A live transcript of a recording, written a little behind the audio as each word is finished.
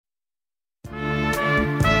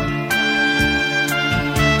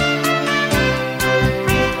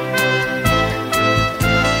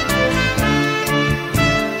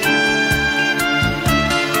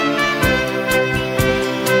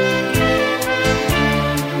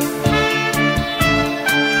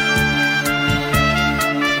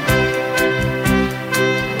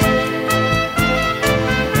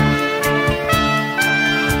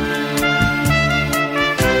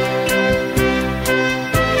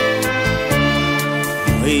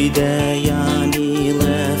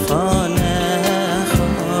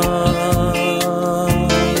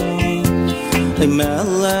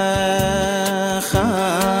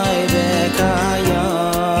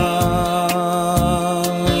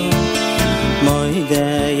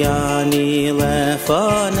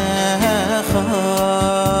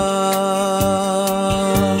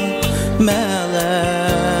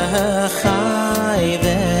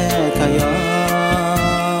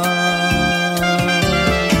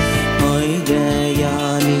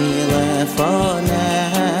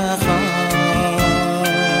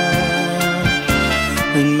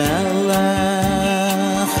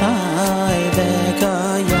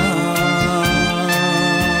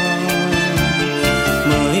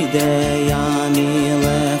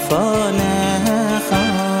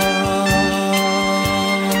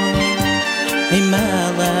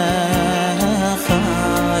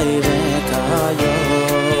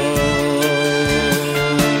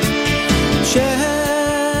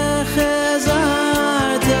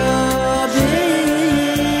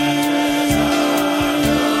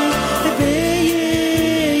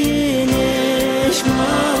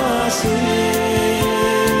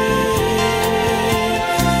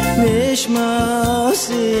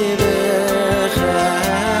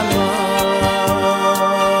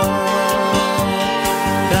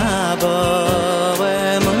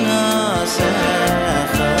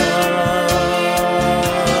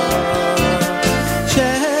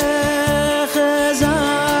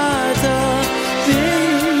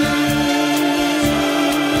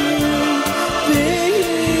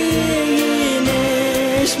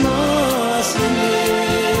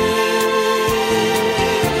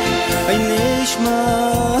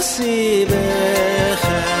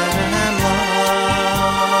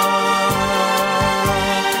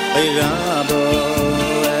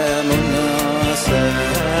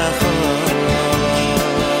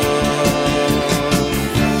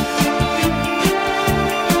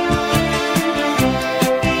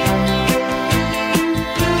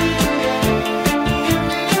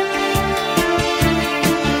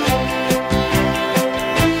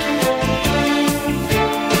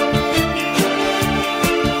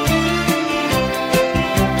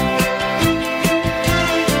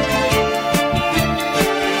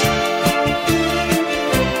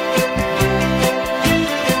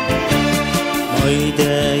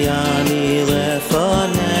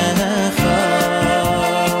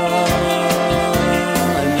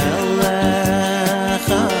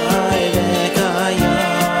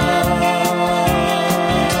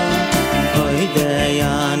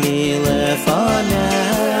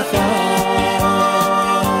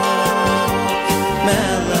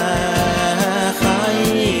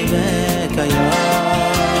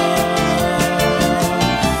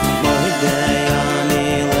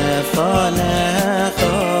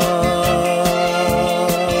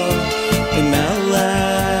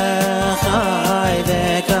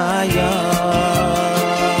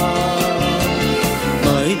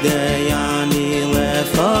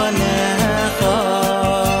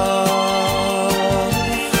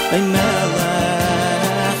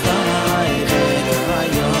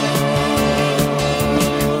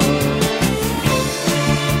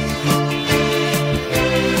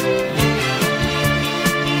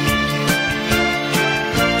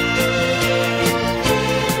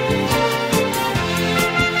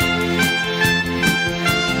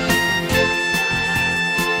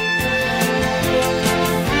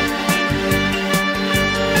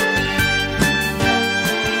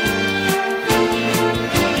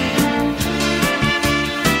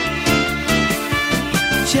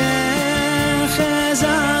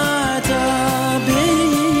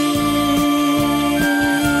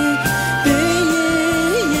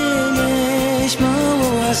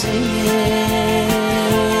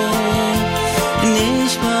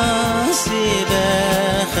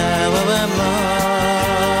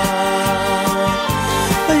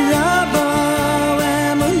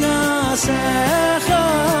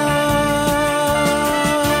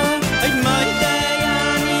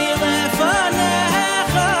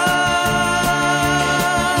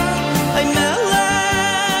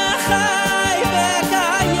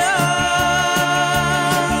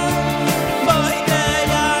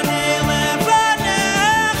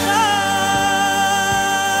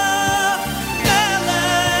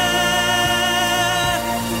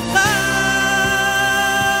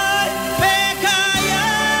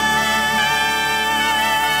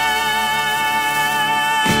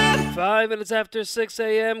5 minutes after 6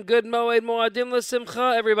 a.m. Good Moed Moadim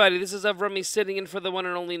L'Simcha, everybody. This is Avrumi sitting in for the one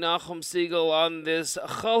and only Nachum Siegel on this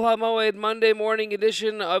Chol Hamoed Monday morning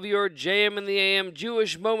edition of your JM in the AM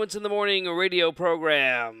Jewish Moments in the Morning radio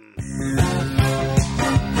program.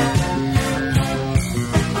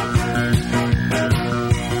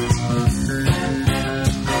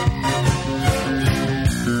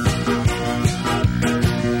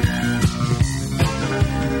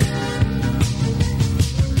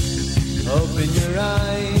 Open your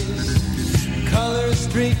eyes, colors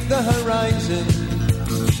streak the horizon.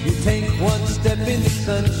 You take one step in the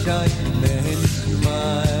sunshine, then you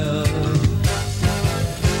smile.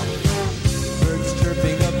 Birds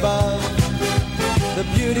chirping above, the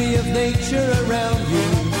beauty of nature around you.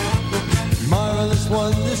 Marvelous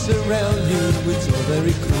wonders surround you, it's all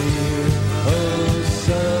very clear, oh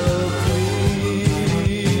so clear.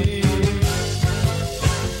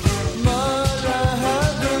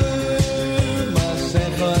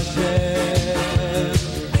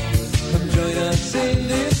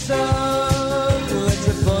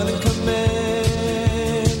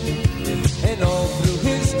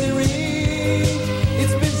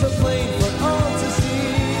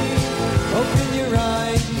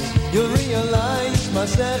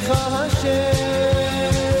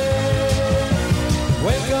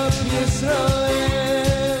 Wake up,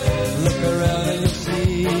 Yisrael. Look around and you'll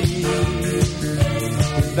see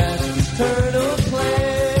the vast eternal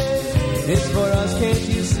plan. It's for us, can't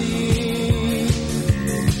you see?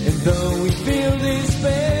 And though we feel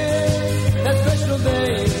despair, that special day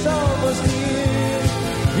is almost here.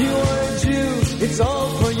 You are a Jew, it's all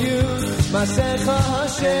for you, Masecha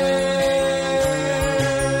Hashem.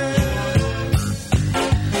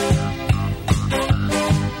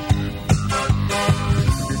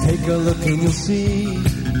 Take a look and you'll see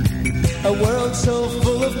a world so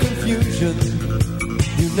full of confusion.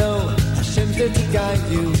 You know Hashem's there to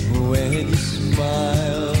guide you when you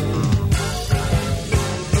smile.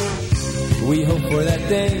 We hope for that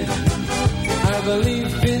day. Our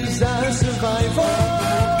belief is our survival.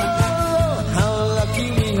 How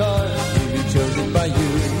lucky we are to be chosen by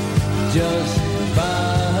you, just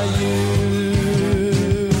by you.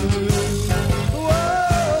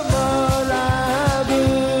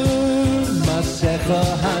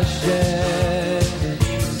 Hashem,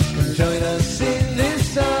 join us in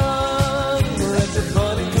this song. Let's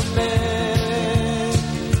applaud and command.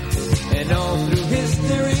 And all through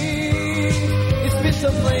history, it's been so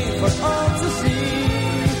plain for all to see.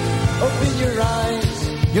 Open your eyes,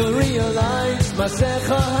 you'll realize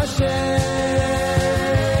Masecha Hashem.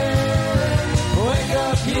 Wake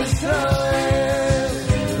up, Yisrael.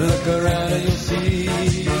 Look around and you'll see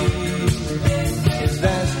His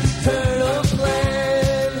vast eternal plan.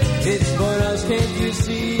 It's for us, can't you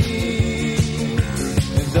see?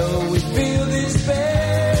 And though we feel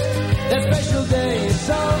despair, that special day is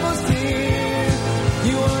almost here.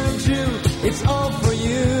 You are a Jew, it's all for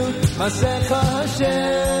you, Masecha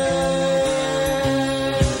Hashem.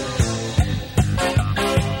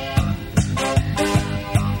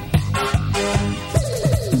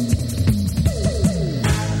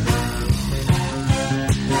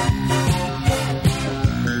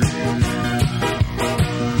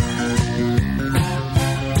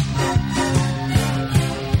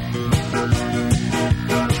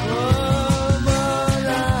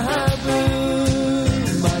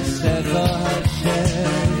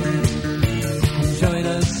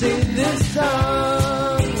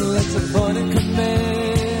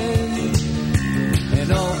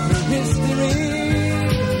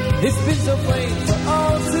 It's been so plain for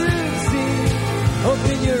all to see.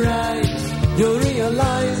 Open your eyes, you'll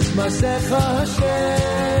realize Masecha Hashem.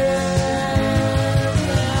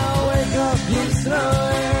 Now wake up,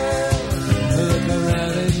 Yisrael. Look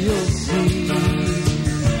around and you'll see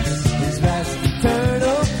His vast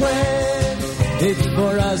eternal plan. It's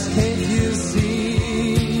for us, can't you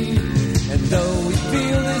see? And though we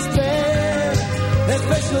feel despair, that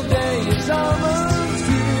special day is almost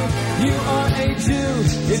here. You are a Jew,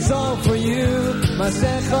 it's all for you,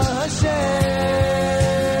 Masecha Hashem.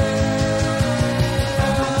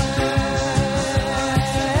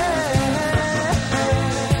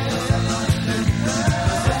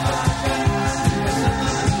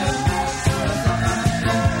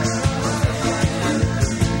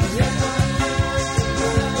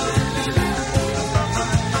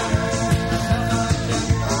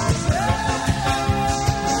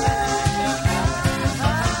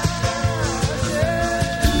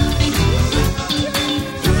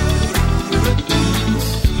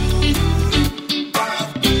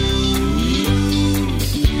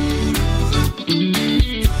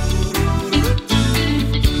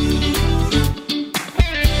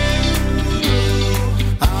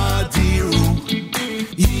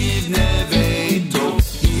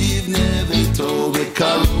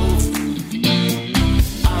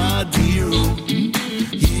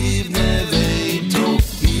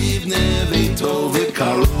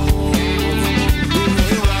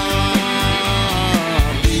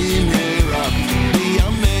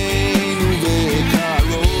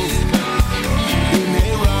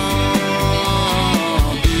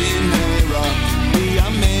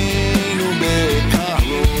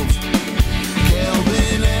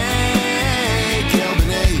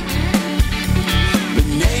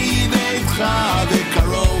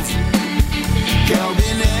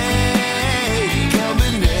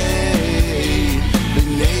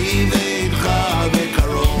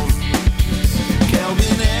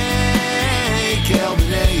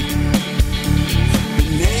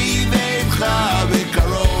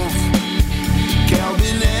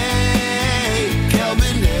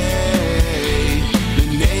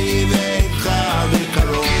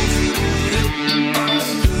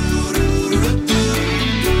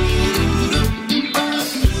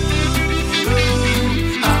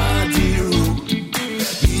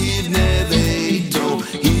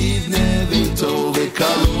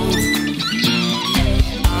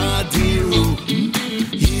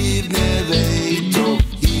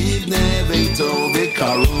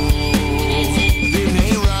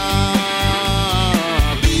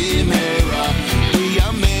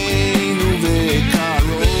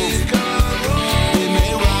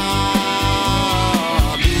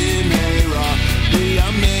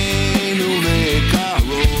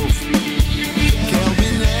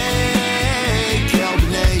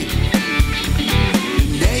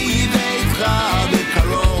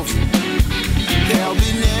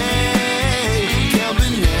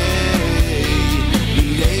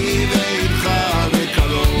 Day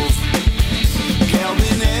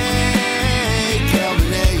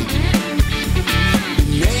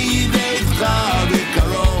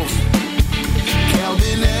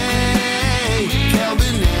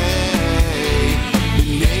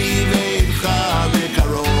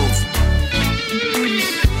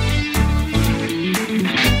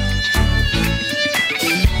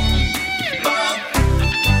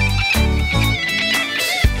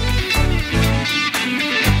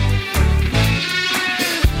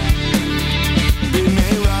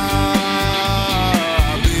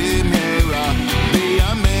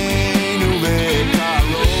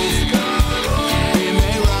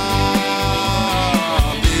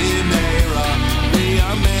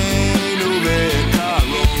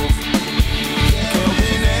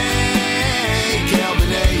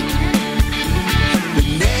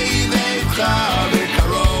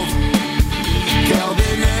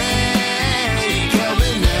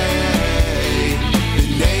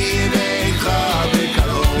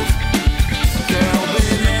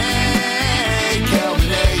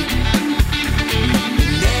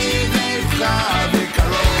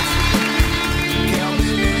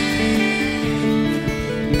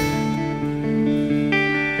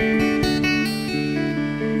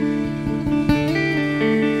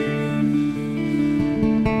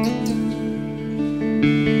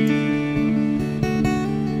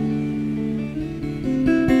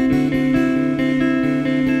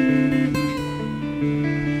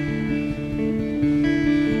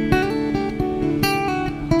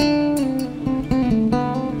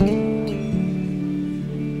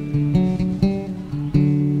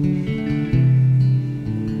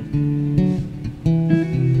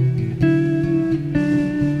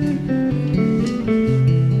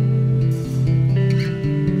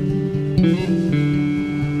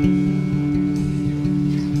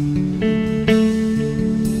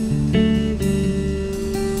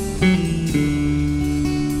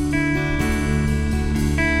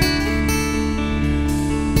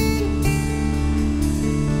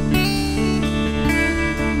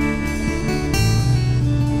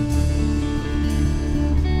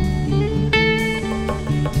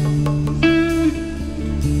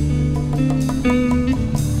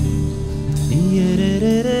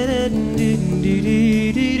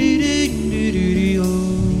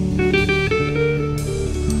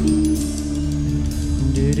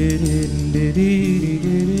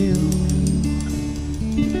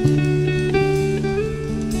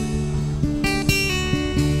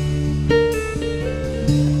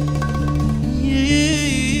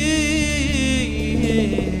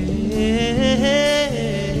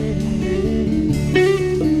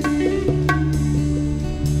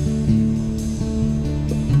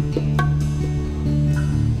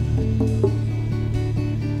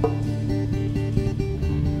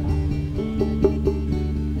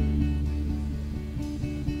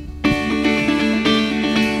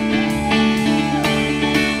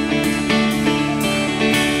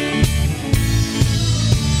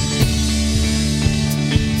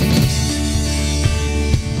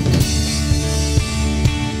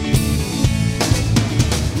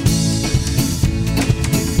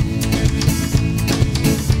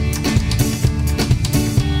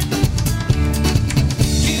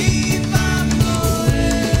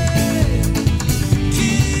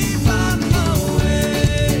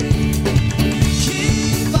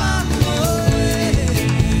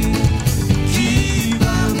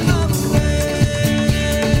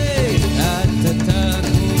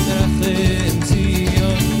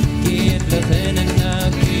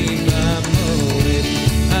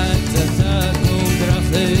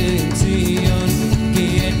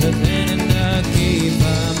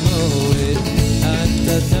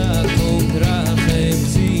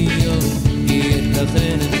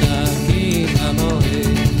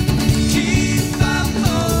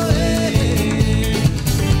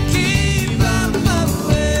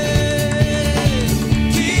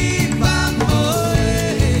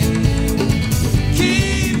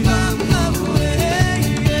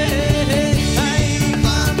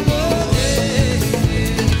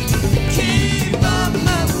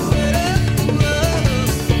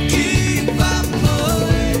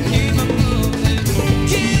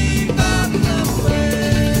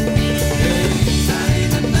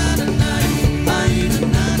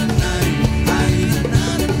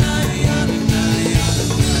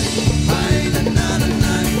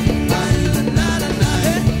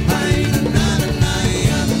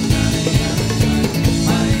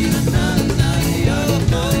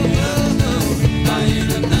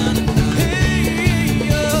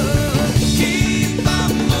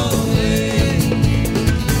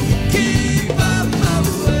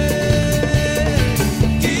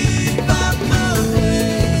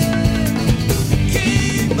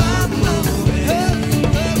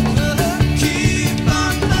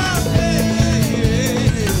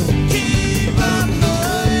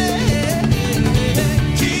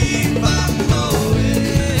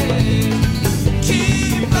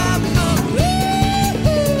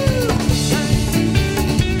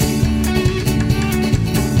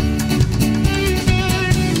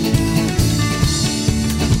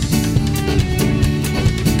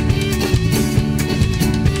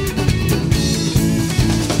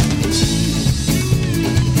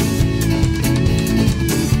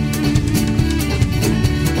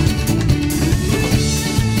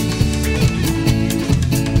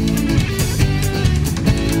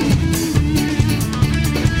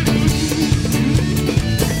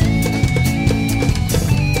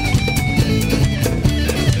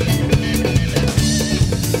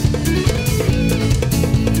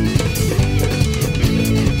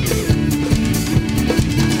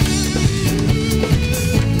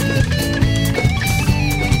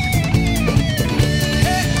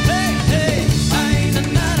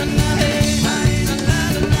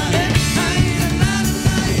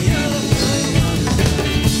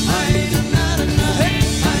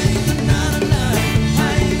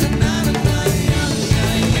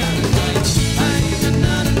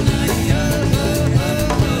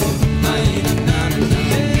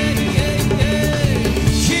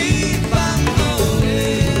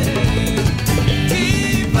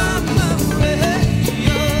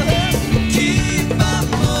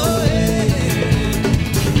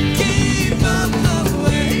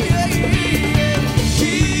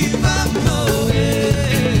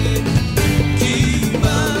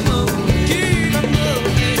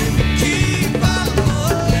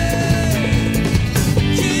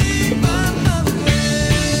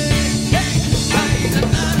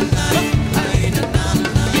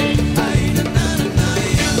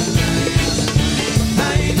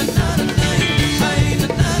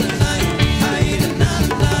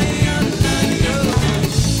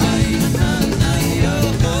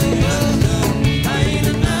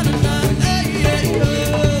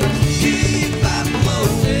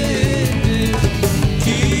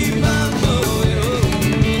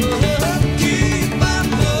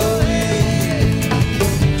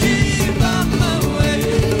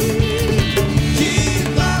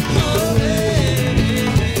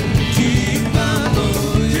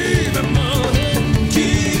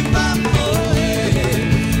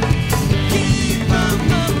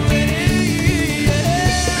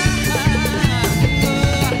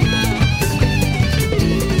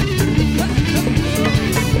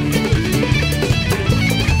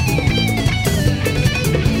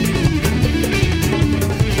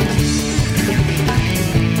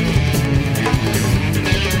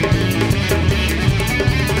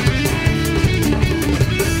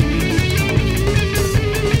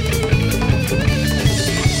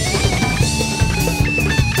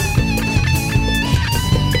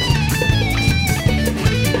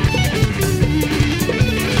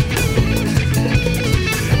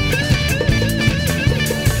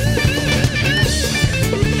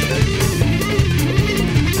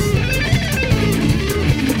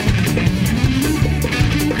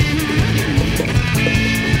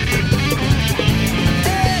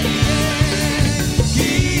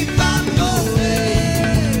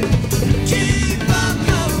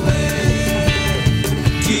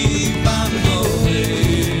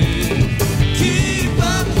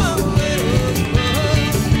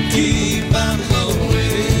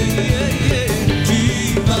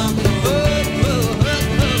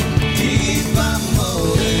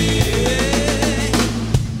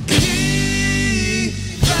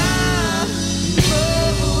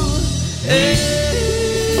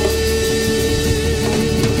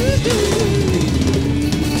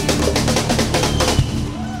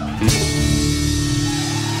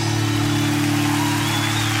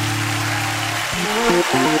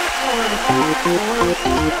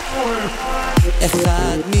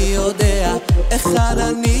אחד מי יודע, אחד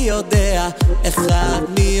אני יודע, אחד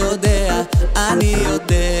מי יודע, אני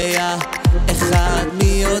יודע, אחד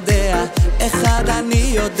מי יודע, אחד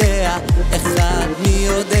אני יודע, אחד מי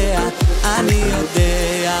יודע, אני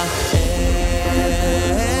יודע,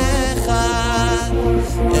 אחד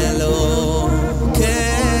אלוקינו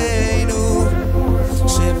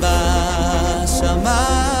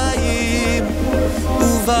שבשמיים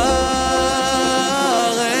ובארץ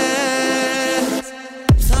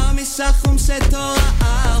חמישה חומשי תורה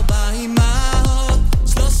ארבע אמהות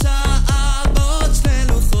שלושה אבות שני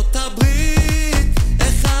לוחות הברית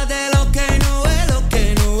אחד אלוקינו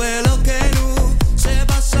אלוקינו אלוקינו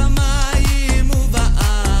שבשמיים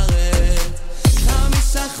ובארץ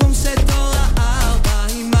חמישה חומשי תורה ארבע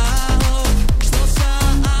אמהות שלושה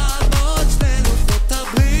אבות שני לוחות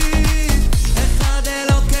הברית אחד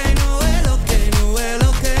אלוקינו אלוקינו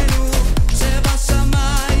אלוקינו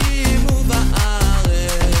שבשמיים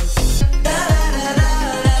ובארץ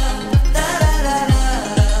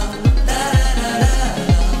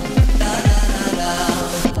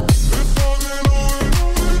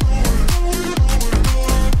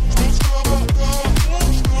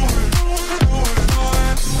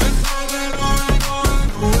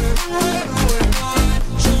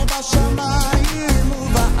שבשמיים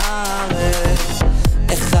ובארץ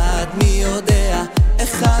אחד מי יודע,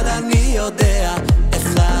 אחד אני יודע,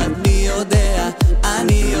 אחד מי יודע,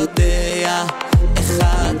 אני יודע,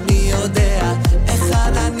 אחד מי יודע,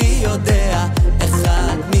 אחד אני יודע,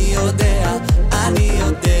 אחד מי יודע, אני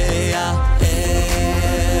יודע,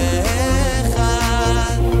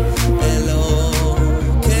 אחד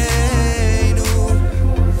אלוקינו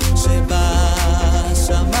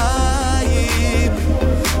שבשמיים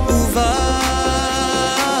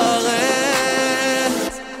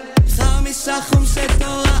ובארץ חמישה חומשי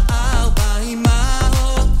תורה ארבע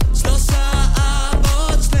אמהות שלושה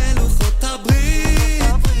אבות שני לוחות הברית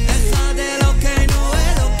אחד אלוקינו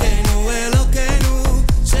אלוקינו אלוקינו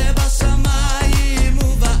שבשמיים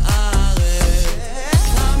ובארץ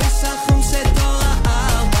חמישה חומשי תורה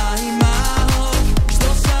ארבע אמהות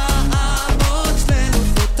שלושה אבות שני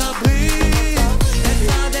לוחות הברית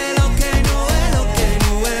אחד אלוקינו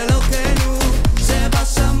אלוקינו אלוקינו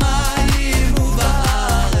שבשמיים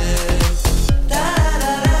ובארץ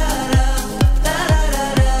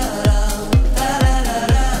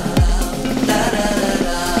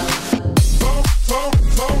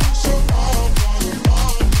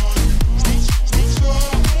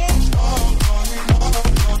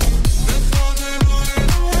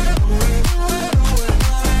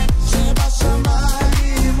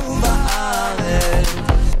שבשמיים ובארץ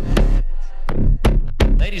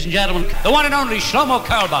Ladies and gentlemen, the one and only Shlomo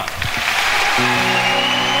Carlebach.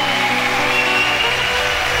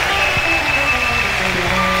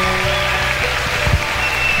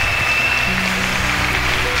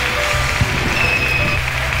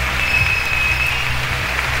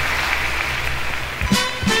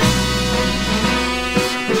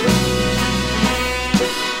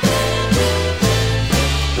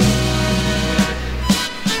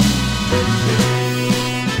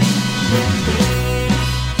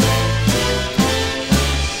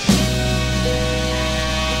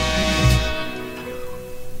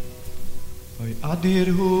 Adir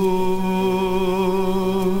hu,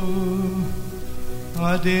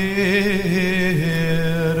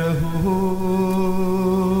 adir hu,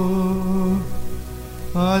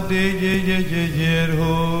 adir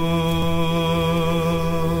hu,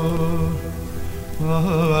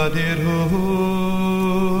 adir hu,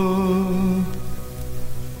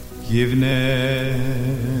 yivne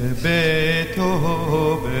beto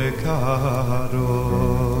bekaro,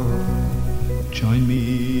 join me.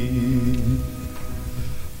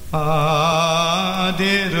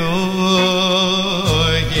 Adiru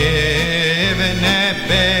yevne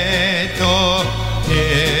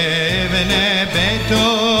beto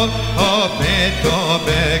o beto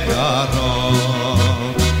begaro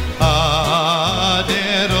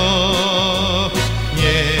Adiru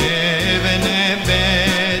yevne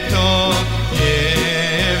beto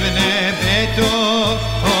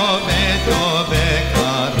o beto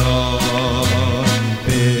begaro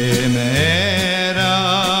Bimera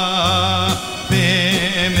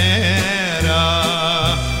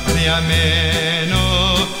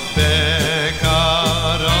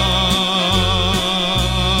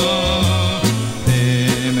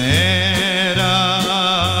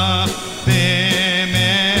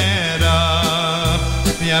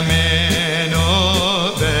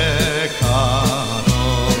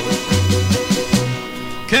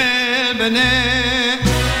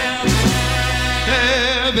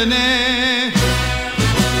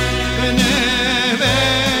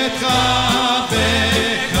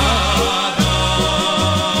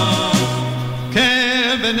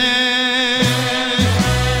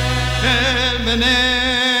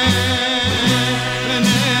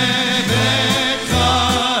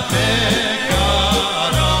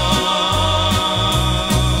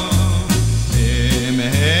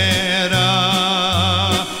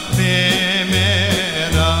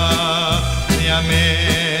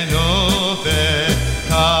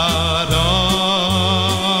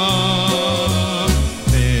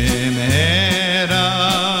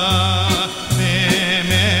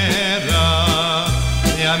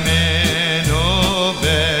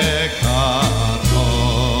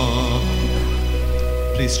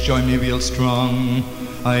Join me real strong.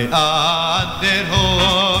 I added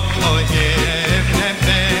hope. Oh, yeah,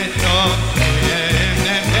 beto,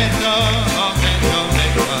 beto, beto,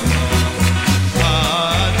 beto.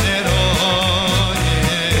 Added hope,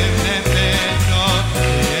 yeah, beto,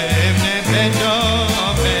 beto,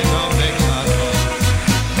 beto, beto.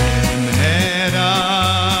 Bemhera,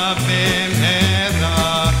 bemhera,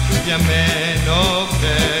 yameno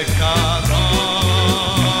bekaro.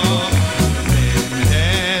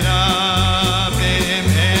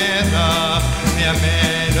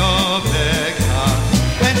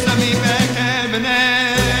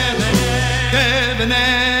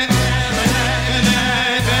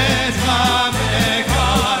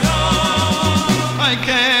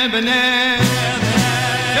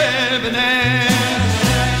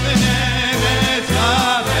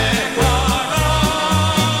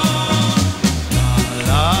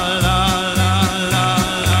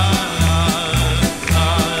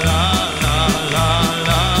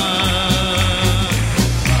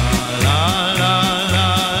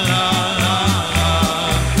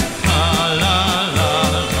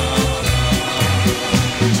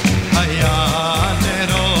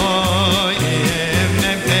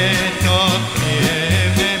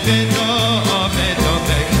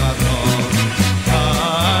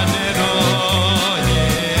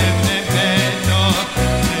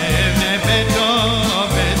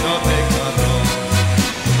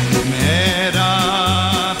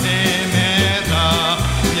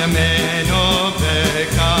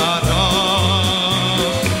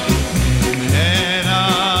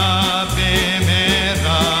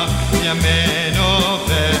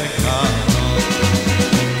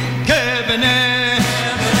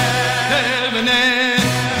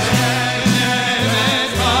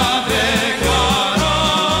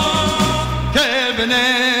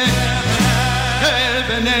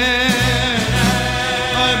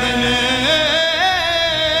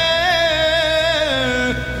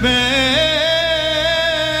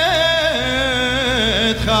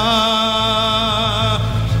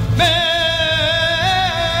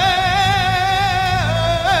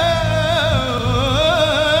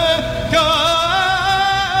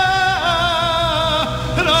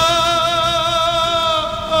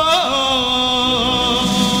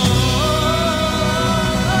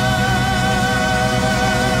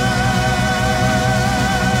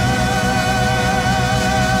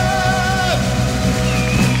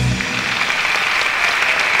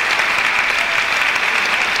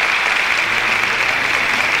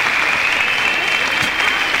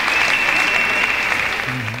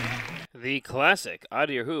 Classic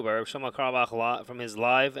Adir Hu by Shlomo Carlebach from his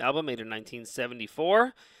live album made in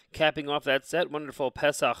 1974. Capping off that set, wonderful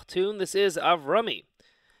Pesach tune. This is Avrumi,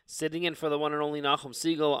 sitting in for the one and only Nachum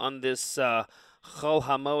Siegel on this Chol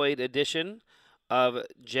Hamoed edition of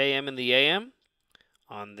JM in the AM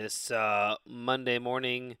on this Monday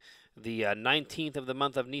morning, the 19th of the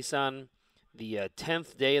month of Nisan, the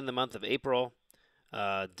 10th day in the month of April.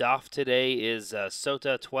 Daf today is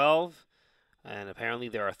Sota 12. And apparently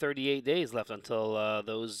there are 38 days left until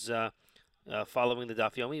those following the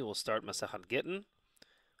Daf Yomi will start Masachat Gittin.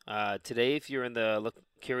 Today, if you're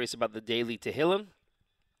curious about the daily Tehillim,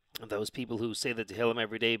 those people who say the Tehillim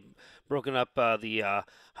every day, broken up the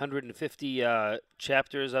 150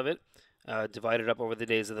 chapters of it, divided up over the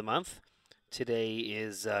days of the month. Today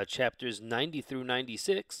is chapters 90 through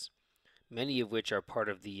 96, many of which are part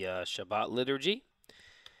of the Shabbat liturgy.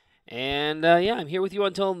 And I'm here with you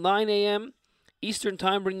until 9 a.m. Eastern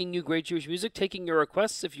Time, bringing you great Jewish music, taking your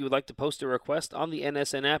requests. If you would like to post a request on the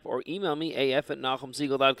NSN app or email me,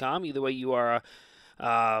 af@nachumsiegel.com. Either way, you are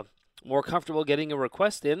more comfortable getting a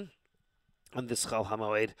request in on this Chol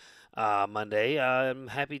Hamoed Monday. I'm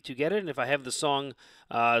happy to get it, and if I have the song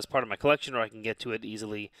as part of my collection or I can get to it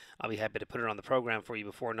easily, I'll be happy to put it on the program for you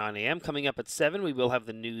before 9 a.m. Coming up at 7, we will have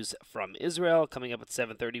the news from Israel. Coming up at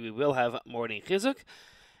 7:30, we will have Morning Chizuk.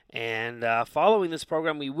 And following this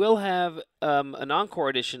program, we will have an encore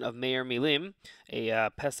edition of Meir Milim, a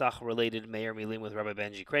Pesach-related Meir Milim with Rabbi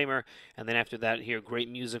Benji Kramer. And then after that, hear great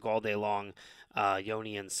music all day long.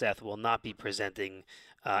 Yoni and Seth will not be presenting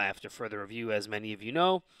after further review, as many of you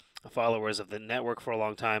know, followers of the network for a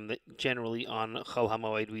long time, that generally on Chol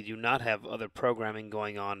Hamoed we do not have other programming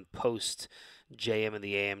going on post JM and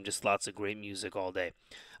the AM, just lots of great music all day.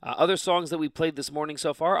 Other songs that we played this morning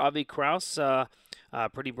so far, Avi Kraus,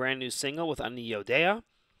 pretty brand new single with Ani Yodea.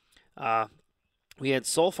 We had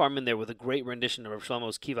Soul Farm in there with a great rendition of Rav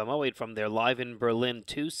Shlomo's Kiva Moed from their Live in Berlin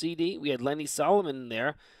 2 CD. We had Lenny Solomon in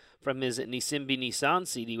there from his Nisim B'Nisan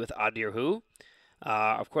CD with Adir Hu.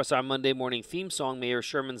 Of course, our Monday morning theme song, Meir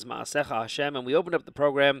Sherman's Ma'asecha Hashem, and we opened up the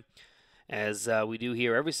program, as we do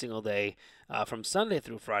here every single day, from Sunday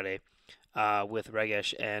through Friday, with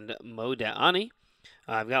Regesh and Moda Ani.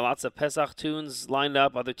 I've got lots of Pesach tunes lined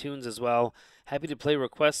up, other tunes as well. Happy to play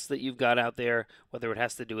requests that you've got out there, whether it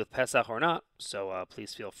has to do with Pesach or not. So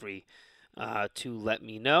please feel free to let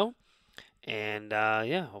me know. And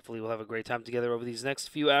hopefully we'll have a great time together over these next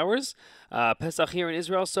few hours. Pesach here in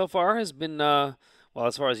Israel so far has been, well,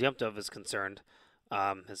 as far as Yom Tov is concerned,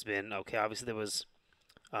 has been okay. Obviously there was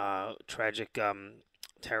tragic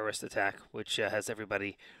terrorist attack, which has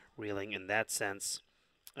everybody reeling in that sense.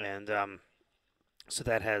 And so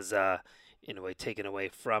that has, in a way, taken away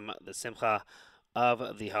from the simcha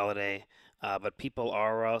of the holiday. But people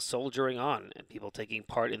are soldiering on, and people taking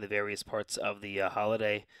part in the various parts of the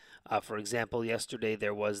holiday. For example, yesterday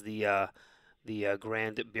there was the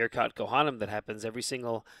grand Birkat Kohanim that happens every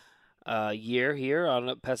single year here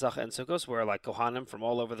on Pesach and Sukkot, where like Kohanim from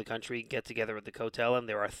all over the country get together at the Kotel, and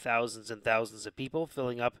there are thousands and thousands of people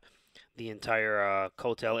filling up the entire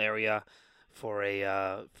Kotel area for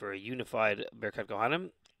a unified Birkat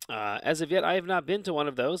Kohanim. As of yet, I have not been to one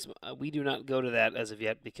of those. We do not go to that as of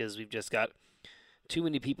yet because we've just got too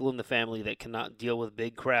many people in the family that cannot deal with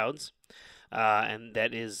big crowds, and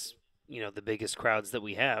that is, the biggest crowds that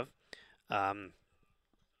we have. It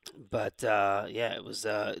was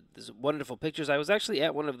there's wonderful pictures. I was actually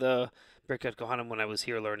at one of the Birkat Kohanim when I was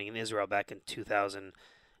here learning in Israel back in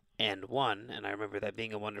 2001, and I remember that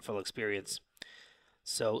being a wonderful experience.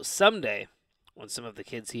 So someday, when some of the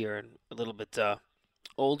kids here are a little bit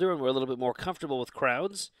older and we're a little bit more comfortable with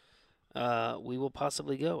crowds, we will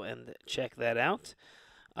possibly go and check that out.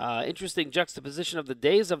 Interesting juxtaposition of the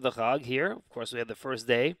days of the Chag here. Of course, we had the first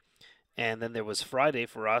day, and then there was Friday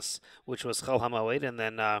for us, which was Chol Hamoed, and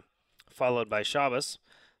then followed by Shabbos.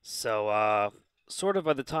 So sort of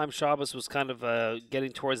by the time Shabbos was kind of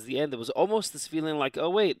getting towards the end, there was almost this feeling like, oh,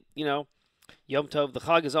 wait, Yom Tov, the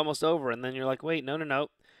Chag is almost over. And then you're like, wait, no.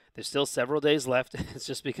 There's still several days left. It's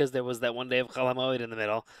just because there was that one day of Chol Hamoed in the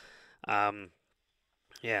middle. But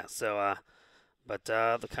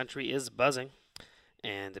the country is buzzing,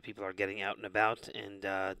 and the people are getting out and about and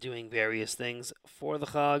doing various things for the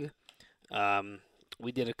Chag.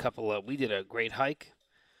 We did a great hike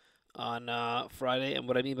on Friday, and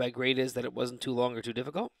what I mean by great is that it wasn't too long or too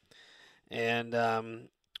difficult. And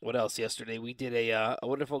what else? Yesterday we did a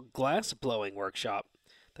wonderful glass blowing workshop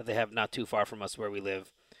that they have not too far from us where we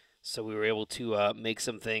live. So we were able to make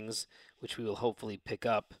some things which we will hopefully pick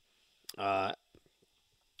up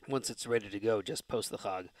once it's ready to go, just post the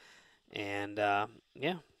Chag. And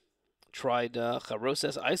tried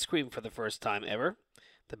Charoses ice cream for the first time ever.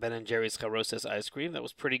 The Ben & Jerry's Charoses ice cream. That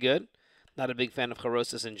was pretty good. Not a big fan of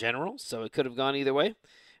Charoses in general, so it could have gone either way.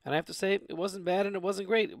 And I have to say, it wasn't bad and it wasn't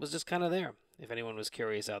great. It was just kind of there, if anyone was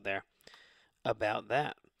curious out there about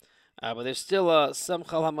that. But there's still some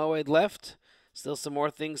Chol HaMoed left. Still some more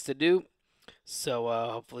things to do. So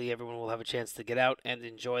hopefully everyone will have a chance to get out and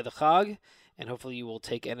enjoy the Chag. And hopefully you will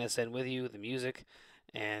take NSN with you, the music,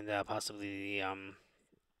 and possibly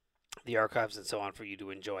the archives and so on for you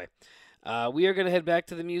to enjoy. We are going to head back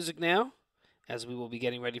to the music now, as we will be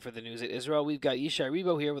getting ready for the news at Israel. We've got Yishai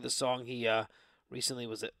Rebo here with a song he recently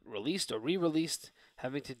was released or re-released,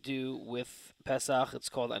 having to do with Pesach. It's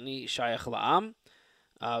called Ani Shayach La'am.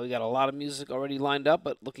 We got a lot of music already lined up,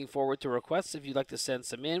 but looking forward to requests if you'd like to send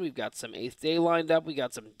some in. We've got some 8th Day lined up. We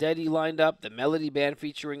got some Dedi lined up, the Melody Band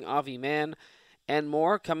featuring Avi Man, and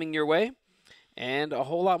more coming your way. And a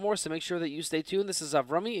whole lot more, so make sure that you stay tuned. This is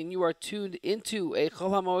Avrumi, and you are tuned into a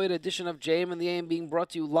Chol HaMoed edition of JM and the AM being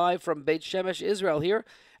brought to you live from Beit Shemesh, Israel, here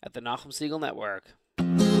at the Nachum Segal Network.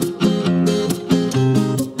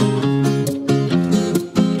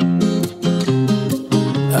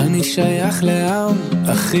 אני שייך לעם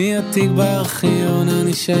הכי עתיק בארכיון,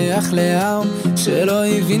 אני שייך לעם שלא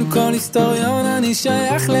הבין כל היסטוריון, אני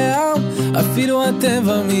שייך לעם אפילו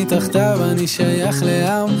הטבע מתחתיו, אני שייך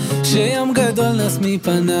לעם שים גדול נס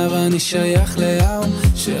מפניו, אני שייך לעם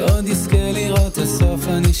שעוד יזכה לראות הסוף,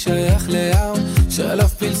 אני שייך לעם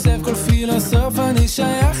שלף פלסף כל פילוסוף, אני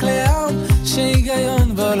שייך לעם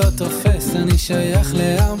שהיגיון בו לא תופס, אני שייך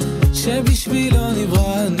לעם שבשבילו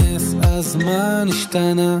נברא הנס, אז מה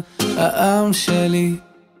נשתנה העם שלי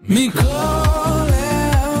מכל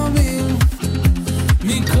העמים,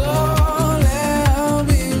 מכל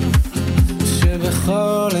העמים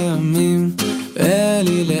שבכל הימים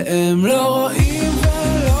אלי להם לא רואים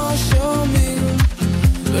ולא שומעים,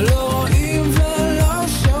 ולא רואים ולא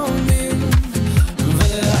שומעים,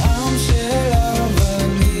 והעם שלה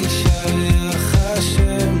ואני שייך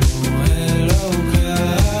השם הוא אלוקה,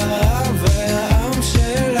 והעם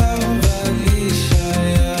שלה ואני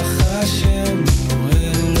שייך השם הוא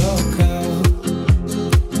אלוקה.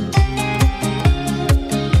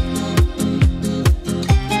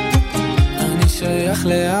 אני שייך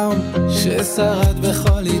לעם ששרד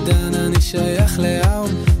בכל עידן, אני שייך לעם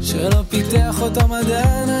שלא פיתח אותו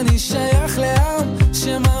מדען, אני שייך לעם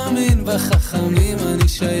שמאמין בחכמים, אני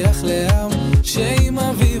שייך לעם שעם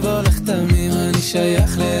אביו הולך תמים, אני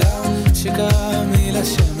שייך לעם שקרא מילה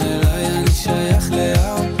שם אליי, אני שייך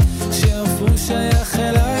לעם שאף הוא שייך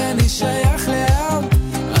אליי, אני שייך לעם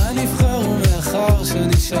הנבחר ומאחר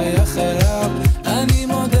שאני שייך אליו, אני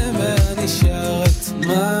מודה ואני שר את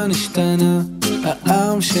מה נשתנה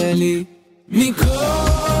העם שלי מכל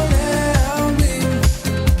העמים,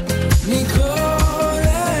 מכל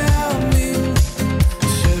העמים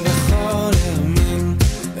שבכל הימים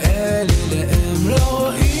אלי להם לא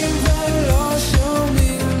רואים ולא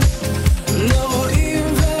שומעים, לא רואים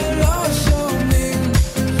ולא שומעים,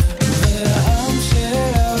 והעם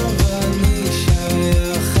שלה ואני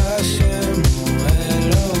שייך השם הוא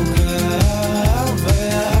אלוקה,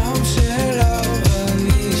 והעם שלה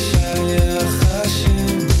ואני שייך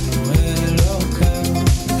השם הוא אלוקה,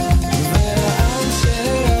 והעם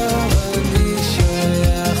שלה ואני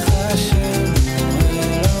שייך השם הוא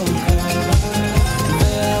אלוקה,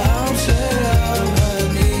 והעם שלה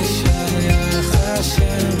ואני שייך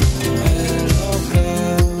השם הוא אלוקה.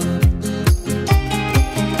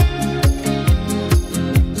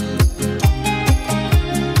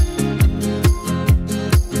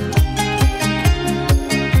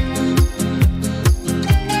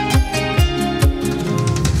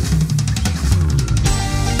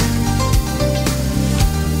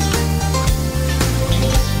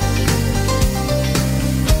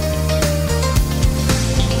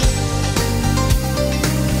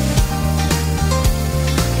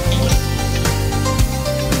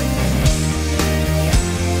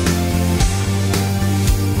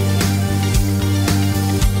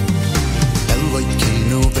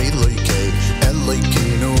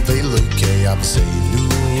 Elokeinu ve'Elokei,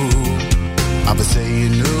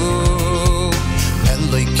 Abbaseinu,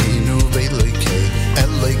 Elokeinu ve'Elokei,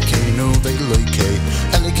 Elokeinu ve'Elokei,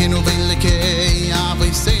 Elokeinu ve'Elokei,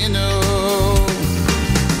 Abbaseinu,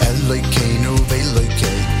 Elokeinu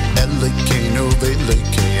ve'Elokei, Elokeinu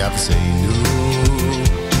ve'Elokei, Abbaseinu,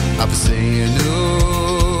 Abbaseinu,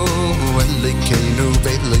 Elokeinu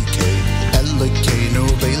ve'Elokei, Elokeinu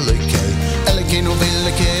ve'Elokei, Elokeinu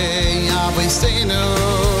ve'Elokei, Abbaseinu.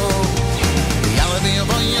 Yalla be a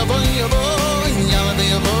boy, a boy, a boy, yalla be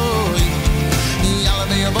a boy, yalla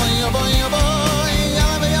be a boy, a boy, a boy,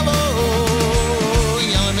 yalla be a boy,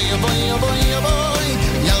 yalla be a boy, a boy, a boy,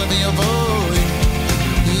 yalla be a boy,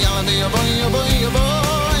 yalla be a boy, a boy, a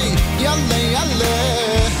boy, yalla, yalla.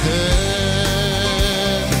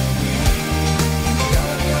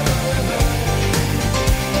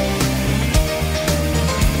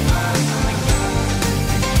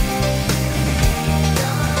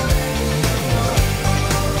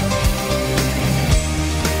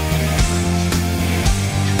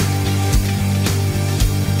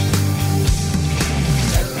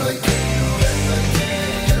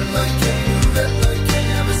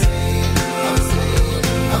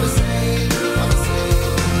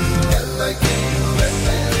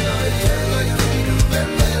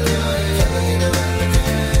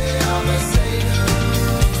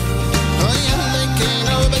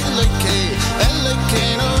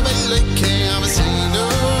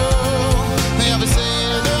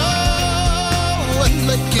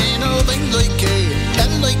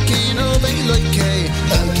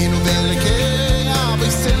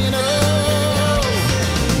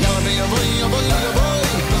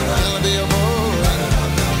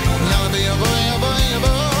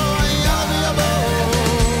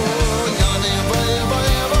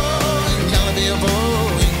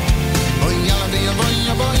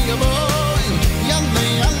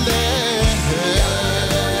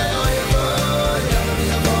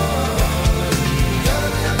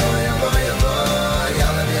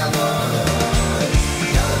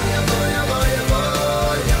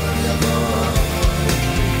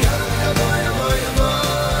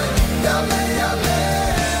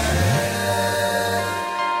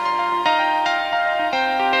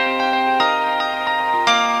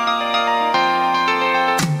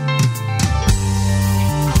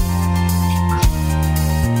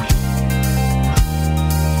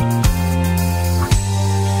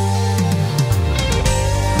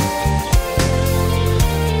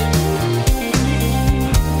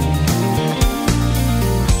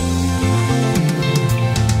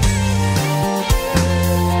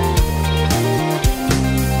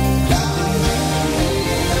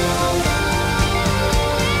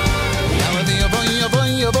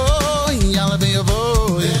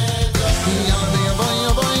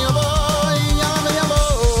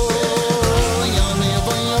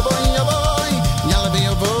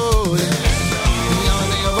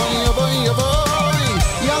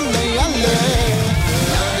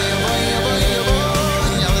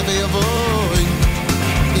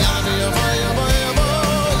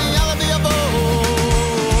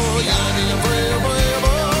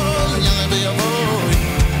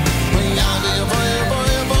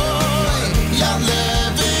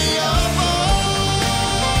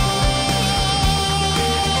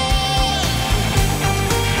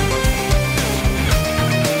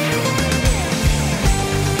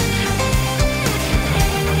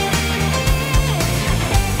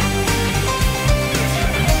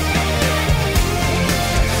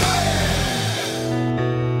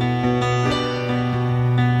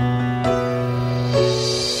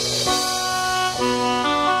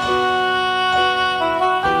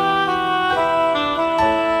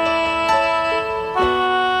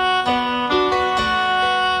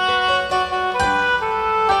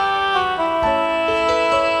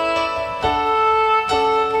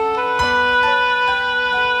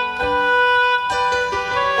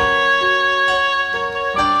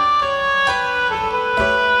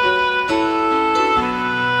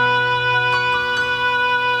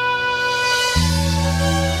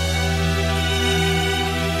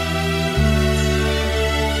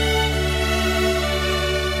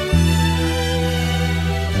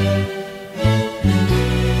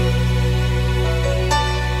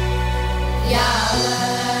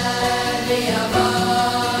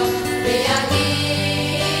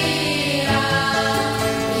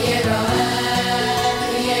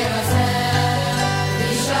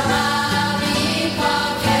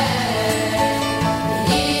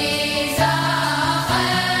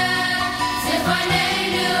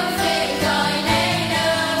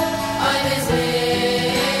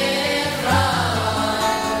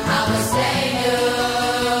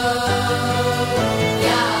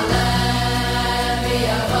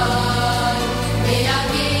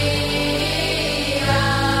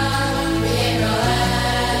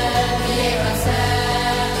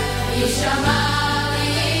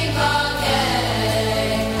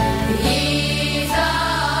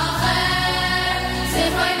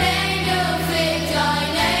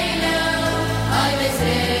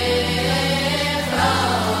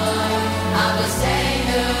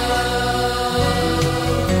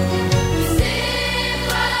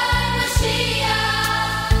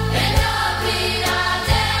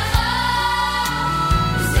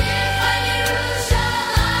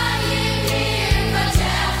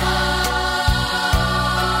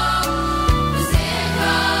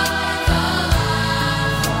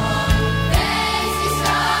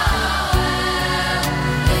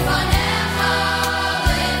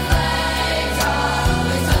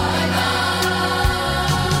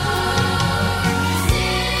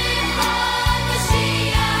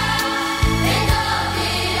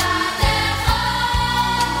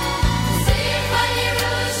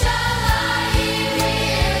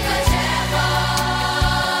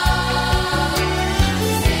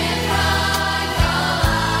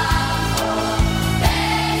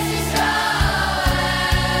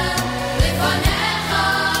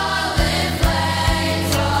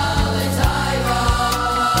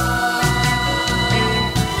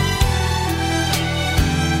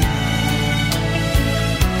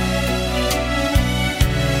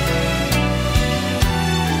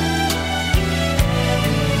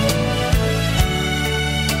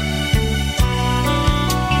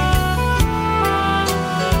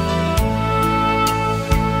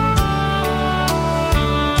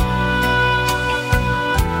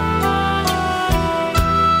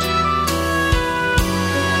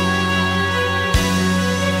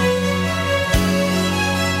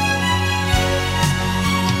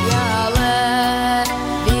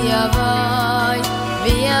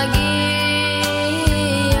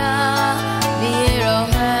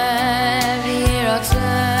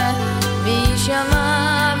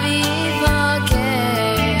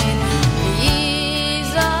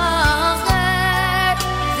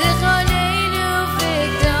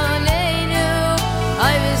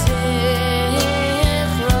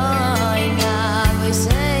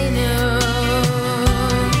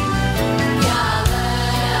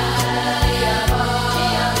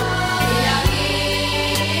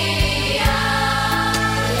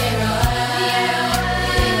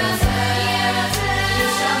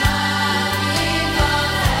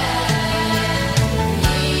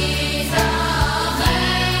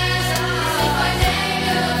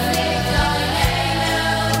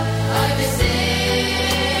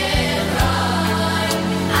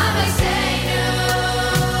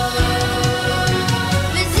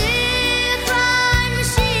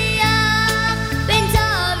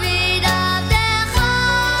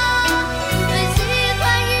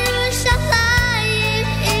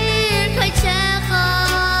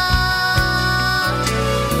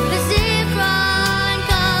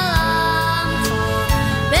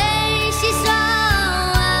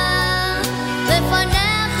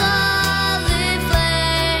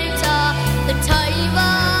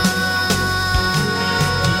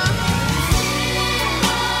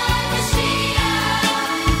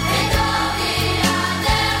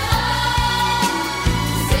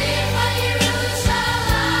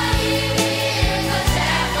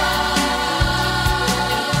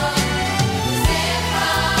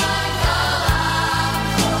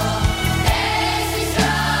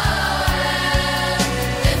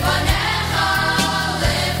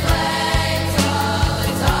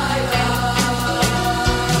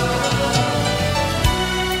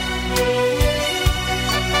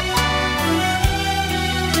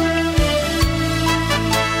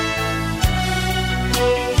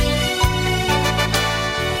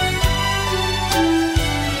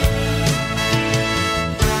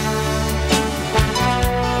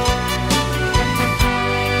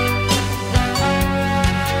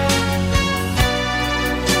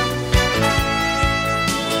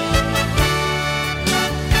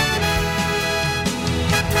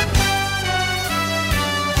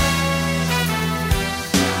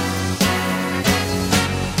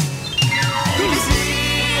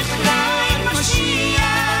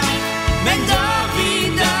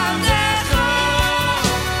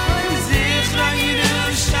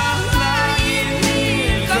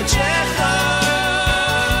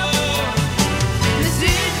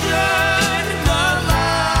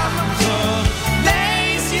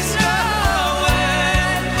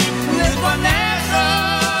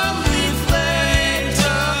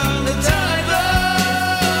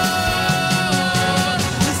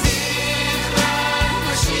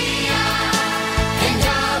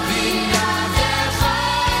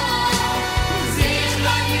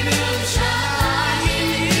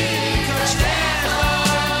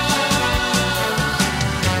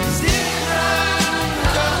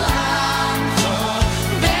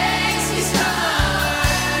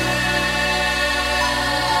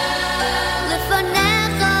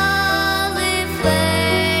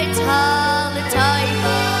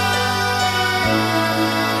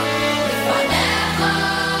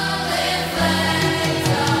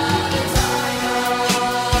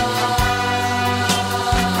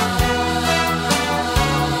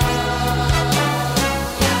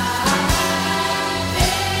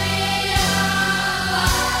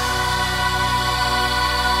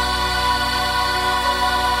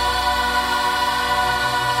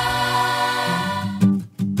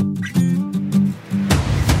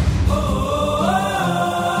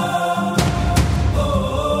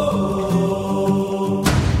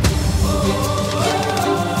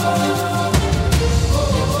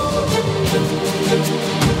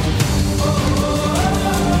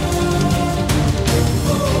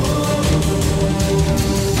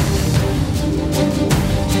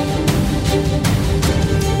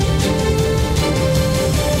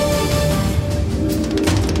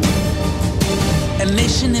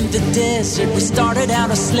 desert. We started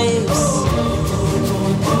out as slaves,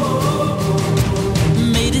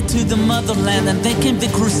 made it to the motherland, and then came the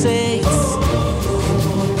Crusades.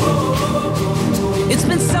 It's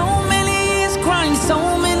been so many years crying, so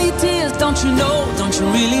many tears. Don't you know, don't you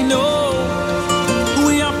really know?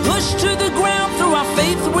 We are pushed to the ground. Through our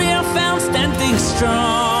faith we are found standing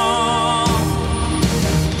strong.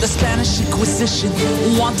 The Spanish Inquisition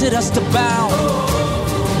wanted us to bow,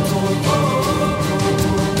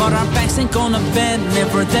 but our backs ain't gonna bend,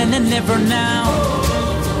 never then and never now.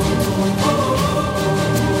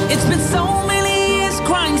 It's been so many years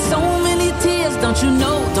crying, so many tears. Don't you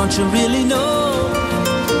know, don't you really know?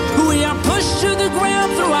 We are pushed to the ground.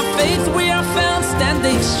 Through our faith we are found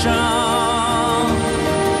standing strong.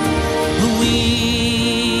 We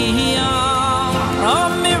are a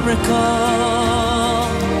miracle.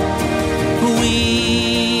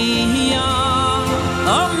 We are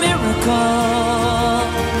a miracle.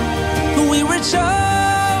 We were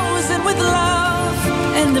chosen with love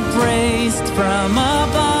and embraced from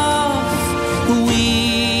above.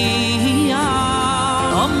 We are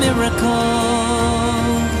a miracle.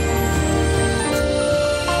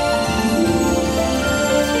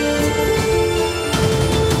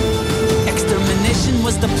 Extermination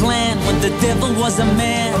was the plan when the devil was a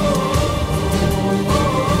man.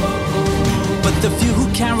 But the few who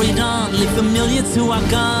carried on leave the millions who are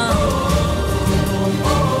gone.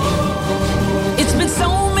 It's been so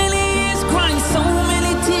many years crying, so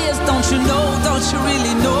many tears. Don't you know, don't you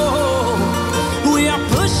really know? We are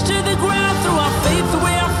pushed to the ground. Through our faith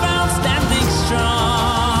we are found standing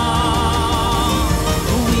strong.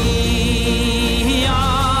 We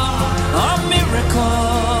are a miracle.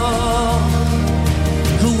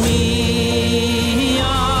 We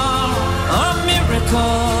are a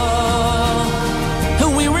miracle.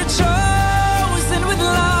 We were chosen with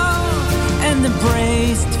love and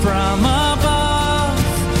embraced from above.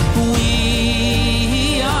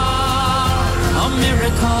 We are a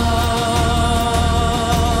miracle.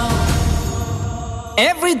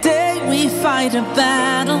 Every day we fight a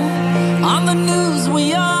battle. On the news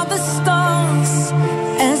we are the stars.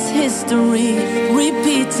 As history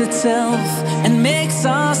repeats itself and makes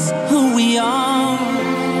us who we are.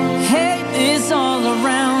 Hate is all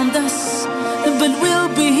around us, but we'll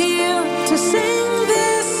be here to sing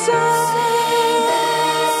this song.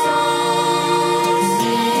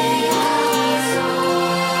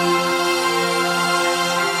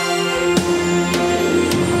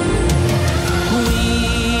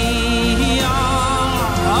 We are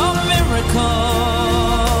a miracle.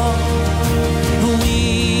 We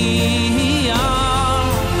are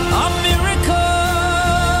a miracle.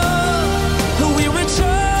 We were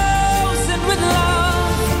chosen with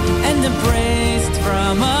love and embraced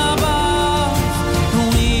from above.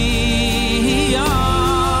 We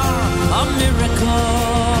are a miracle.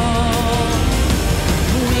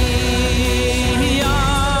 We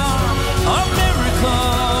are a miracle.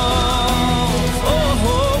 Oh,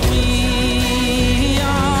 we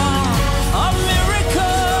are a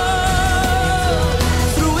miracle.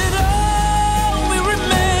 Through it all we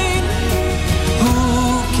remain. Who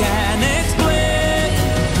can explain?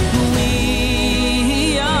 We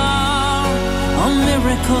are a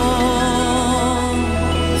miracle.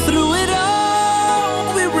 Through it all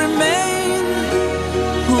we remain.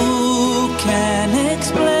 Who can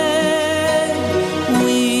explain?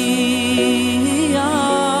 We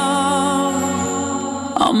are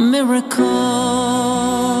a miracle.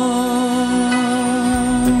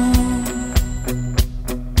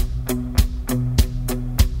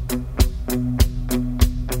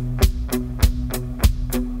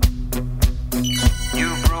 You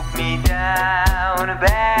broke me down in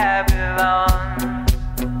Babylon.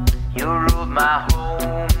 You ruled my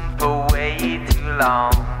home for way too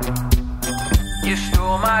long. You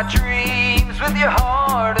stole my dreams with your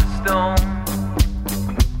heart of stone.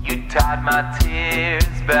 You tied my tears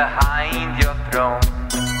behind your throne.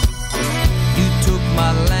 You took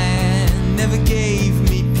my land, never gave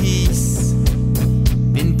me peace.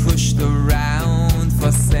 Been pushed around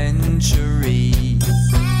for centuries.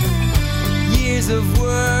 Years of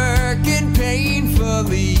working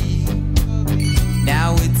painfully.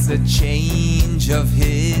 Now it's a change of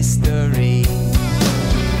history.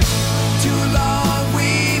 Too long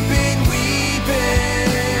we've been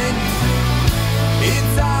weeping.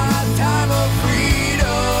 It's our time of freedom.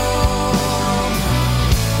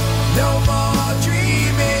 No more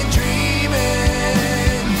dreaming,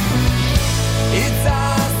 dreaming. It's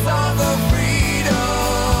our song of freedom.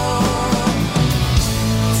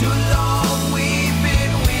 Too long we've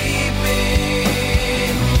been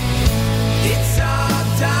weeping. It's our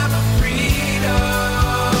time of freedom.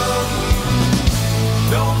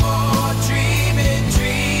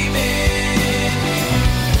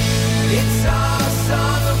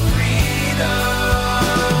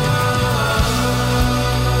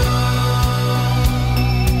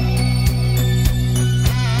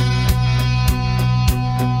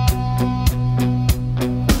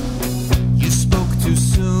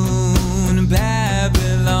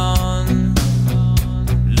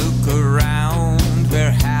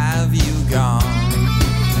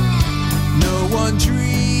 one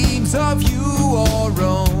dreams of you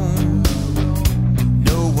alone.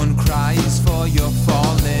 No one cries for your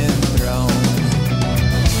fallen throne.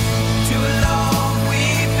 Too long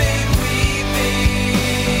we've been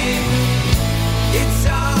weeping. It's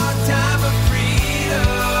our time of freedom.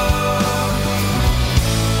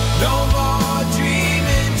 No more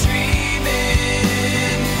dreaming,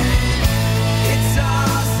 dreaming. It's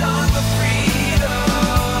our song of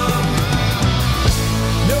freedom.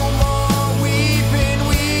 No more weeping,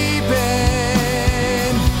 weeping.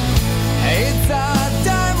 It's our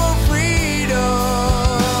time of freedom.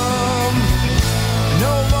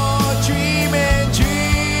 No more dreaming,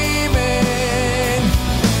 dreaming.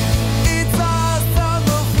 It's our song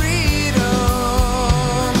of freedom.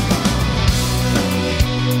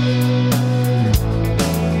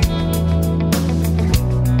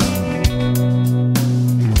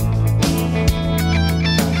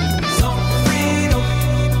 Song of freedom.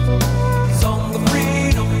 Song of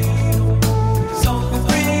freedom. Song of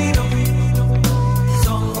freedom.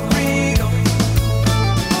 Song of freedom.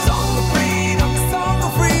 Song of freedom. Song of freedom. Song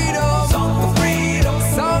of freedom.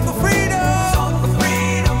 Song of freedom. Song of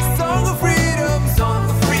freedom. Song of freedom. Song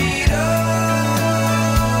of freedom.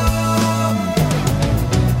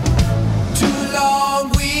 Too long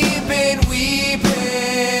we've been weeping.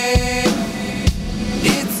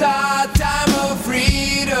 It's our time of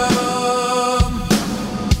freedom.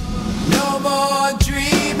 No more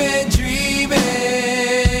dreaming,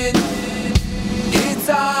 dreaming. It's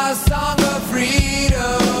our song of freedom.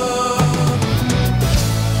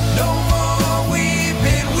 No more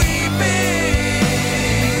weeping, weeping.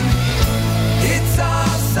 It's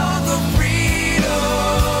our song of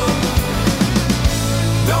freedom.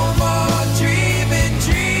 No more dreaming,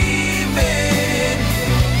 dreaming.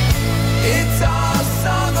 It's our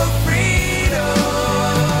song of freedom.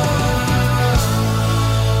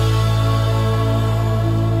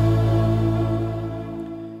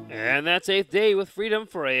 And that's 8th day with freedom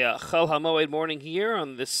for a Chol Hamoed morning here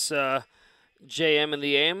on this JM in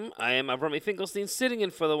the AM. I am Avrumi Finkelstein, sitting in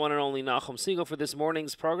for the one and only Nachum Siegel for this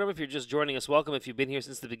morning's program. If you're just joining us, welcome. If you've been here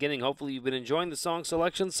since the beginning, hopefully you've been enjoying the song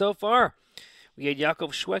selection so far. We had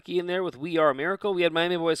Yaakov Shweki in there with We Are a Miracle. We had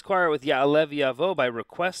Miami Boys Choir with Ya'alev Yavo by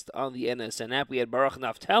request on the NSN app. We had Baruch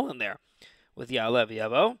Naftal in there with Ya'alev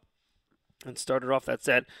Yavo. And started off that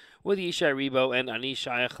set with Yishai Rebo and Ani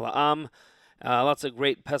Shayach La'am. Lots of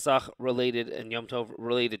great Pesach-related and Yom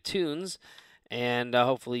Tov-related tunes. And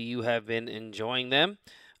hopefully you have been enjoying them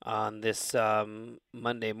on this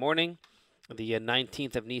Monday morning, the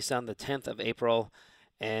 19th of Nisan, the 10th of April.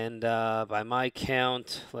 And by my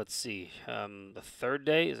count, let's see, the third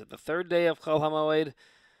day, is it the third day of Chol HaMoed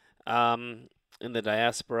in the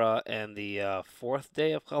diaspora, and the fourth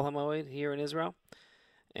day of Chol HaMoed here in Israel?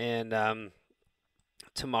 And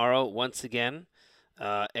tomorrow, once again,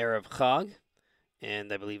 Erev Chag,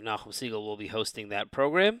 and I believe Nachum Siegel will be hosting that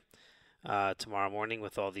program tomorrow morning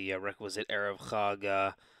with all the requisite Erev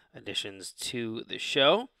Chag additions to the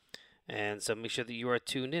show. And so make sure that you are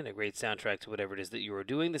tuned in. A great soundtrack to whatever it is that you are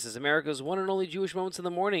doing. This is America's one and only Jewish Moments in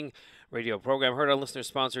the Morning radio program, heard on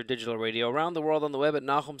listener-sponsored digital radio around the world on the web at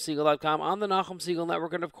NachumSiegel.com, on the Nachum Siegel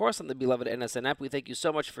Network, and of course on the beloved NSN app. We thank you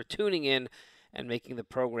so much for tuning in and making the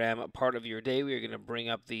program a part of your day. We are going to bring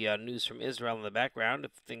up the news from Israel in the background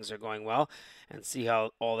if things are going well, and see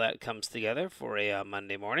how all that comes together for a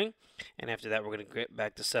Monday morning. And after that, we're going to get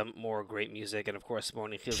back to some more great music, and of course,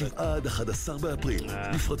 morning chizuk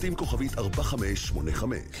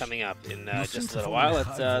coming up in just a little while at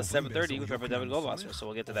 7:30 with Rabbi David Goldwasser. So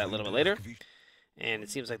we'll get to that a little bit later. And it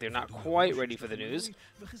seems like they're not quite ready for the news.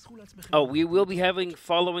 Oh, we will be having,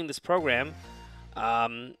 following this program,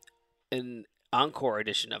 an encore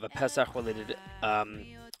edition of a Pesach-related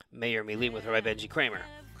Meir Milim with Rabbi Benji Kramer.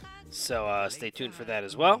 So stay tuned for that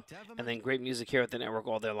as well. And then great music here at the network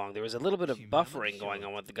all day long. There was a little bit of buffering going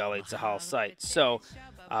on with the Galei Tzahal site. So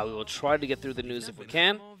we will try to get through the news if we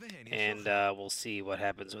can. And we'll see what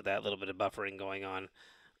happens with that little bit of buffering going on.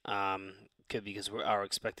 Could be because we are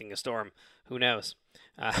expecting a storm. Who knows?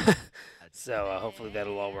 So hopefully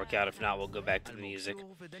that'll all work out. If not, we'll go back to the music,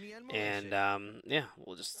 and yeah,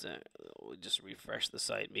 we'll just refresh the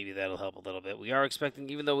site. Maybe that'll help a little bit. We are expecting,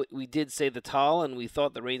 even though we did say the Tal and we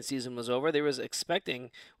thought the rain season was over,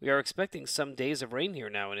 we are expecting some days of rain here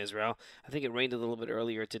now in Israel. I think it rained a little bit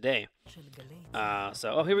earlier today.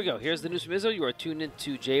 So here we go. Here's the news from Israel. You are tuned in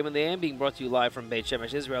to JM and the AM, being brought to you live from Beit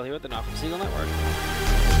Shemesh, Israel, here at the Nachum Siegel Network.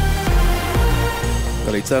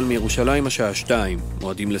 גלי צה"ל מירושלים השעה 2,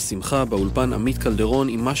 מועדים לשמחה באולפן עמית קלדרון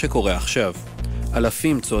עם מה שקורה עכשיו.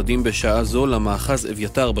 אלפים צועדים בשעה זו למאחז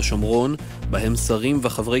אביתר בשומרון, בהם שרים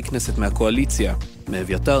וחברי כנסת מהקואליציה.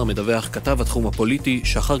 מאביתר מדווח כתב התחום הפוליטי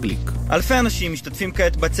שחר גליק. אלפי אנשים משתתפים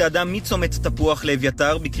כעת בצעדה מצומת תפוח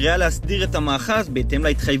לאביתר בקריאה להסדיר את המאחז בהתאם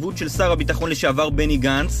להתחייבות של שר הביטחון לשעבר בני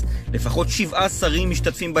גנץ. לפחות 7 שרים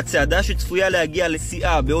משתתפים בצעדה שצפויה להגיע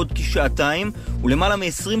לשיאה בעוד כשעתיים, ולמעלה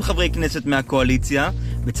מ-20 חברי כנסת מהקואליציה.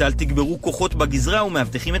 בצה"ל תגברו כוחות בגזרה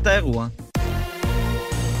ומאבטחים את האירוע.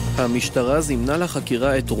 המשטרה זימנה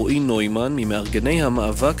לחקירה את רועי נוימן ממארגני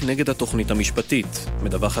המאבק נגד התוכנית המשפטית.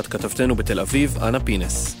 מדווחת כתבתנו בתל אביב, אנה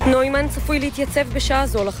פינס. נוימן צפוי להתייצב בשעה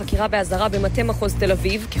זו לחקירה באזהרה במטה מחוז תל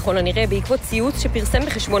אביב, ככל הנראה בעקבות ציוץ שפרסם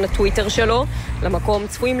בחשבון הטוויטר שלו. למקום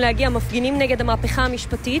צפויים להגיע מפגינים נגד המהפכה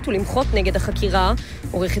המשפטית ולמחות נגד החקירה.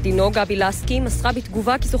 עורכת דינו גבי לסקי מסרה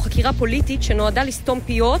בתגובה כי זו חקירה פוליטית שנועדה לסתום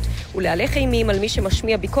פיות ולהלך אימים על מי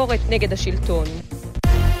שמשמיע ביקורת נגד השלטון.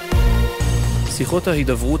 שיחות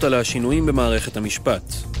ההידברות על השינויים במערכת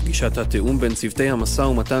המשפט. פגישת התאום בין צוותי המשא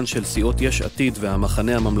ומתן של סיעות יש עתיד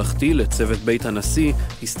והמחנה הממלכתי לצוות בית הנשיא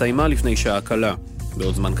הסתיימה לפני שעה קלה.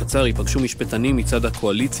 בעוד זמן קצר ייפגשו משפטנים מצד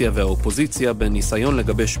הקואליציה והאופוזיציה בניסיון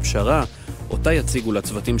לגבש פשרה, אותה יציגו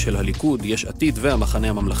לצוותים של הליכוד, יש עתיד והמחנה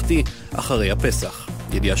הממלכתי אחרי הפסח.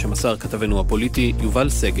 ידיעה שמסר כתבנו הפוליטי יובל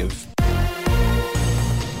סגב.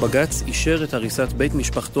 בג"ץ אישר את הריסת בית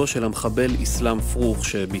משפחתו של המחבל איסלאם פרוך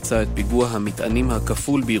שביצע את פיגוע המטענים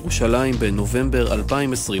הכפול בירושלים בנובמבר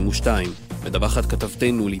 2022. מדווחת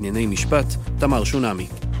כתבתנו לענייני משפט, תמר שונמי.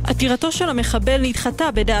 עתירתו של המחבל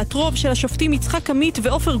נדחתה בדעת רוב של השופטים יצחק עמית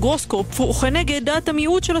ואופר גרוסקופ וכנגד דעת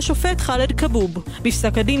המיעוט של השופט חאלד כבוב.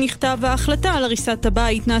 בפסק הדין נכתב ההחלטה על הריסת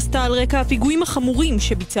הבית נעשתה על רקע הפיגועים החמורים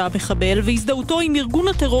שביצע המחבל והזדהותו עם ארגון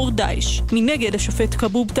הטרור דאעש. מנגד השופט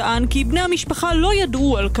כבוב טען כי בני המשפחה לא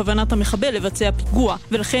ידעו על כוונת המחבל לבצע פיגוע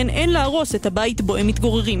ולכן אין להרוס את הבית בו הם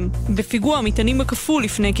מתגוררים. בפיגוע המטענים הכפול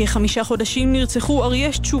לפני כ5 חודשים נרצחו אריה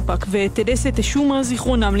צ'ופק וטדסה תשומה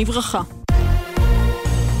זיכרונם לברכה.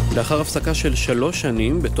 לאחר הפסקה של 3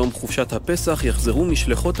 שנים, בתום חופשת הפסח יחזרו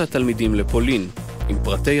משלחות התלמידים לפולין. עם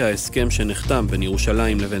פרטי ההסכם שנחתם בין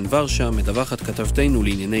ירושלים לבין ורשה, מדווחת כתבתנו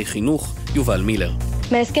לענייני חינוך, יובל מילר.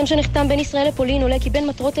 מההסכם שנחתם בין ישראל לפולין עולה כי בין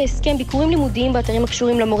מטרות ההסכם ביקורים לימודיים באתרים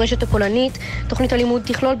הקשורים למורשת הפולנית. תוכנית הלימוד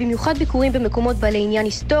תכלול במיוחד ביקורים במקומות בעלי עניין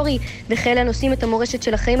היסטורי, וכאלה נושאים את המורשת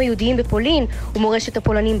של החיים היהודיים בפולין ומורשת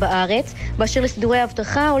הפולנים בארץ. באשר לסידורי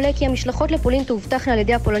האבטחה עולה כי המשלחות לפולין תאובטחנה על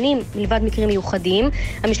ידי הפולנים מלבד מקרים מיוחדים.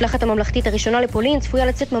 המשלחת הממלכתית הראשונה לפולין צפויה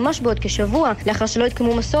לצאת ממש בעוד כשבוע, לאחר שלא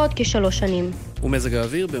התקיימו מסעות כ3 שנים. ומזג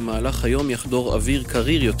האוויר במהלך היום יחדור אוויר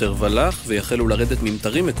קריר יותר ולח ויחלו לרדת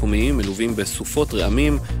ממטרים מקומיים מלווים בסופות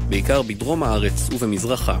רעמים, בעיקר בדרום הארץ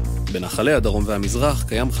ובמזרחה. בנחלי הדרום והמזרח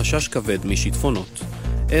קיים חשש כבד משיטפונות.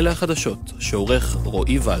 אלה החדשות שעורך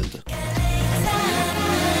רועי ולד.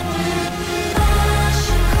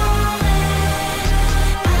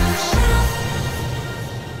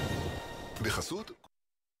 בחסות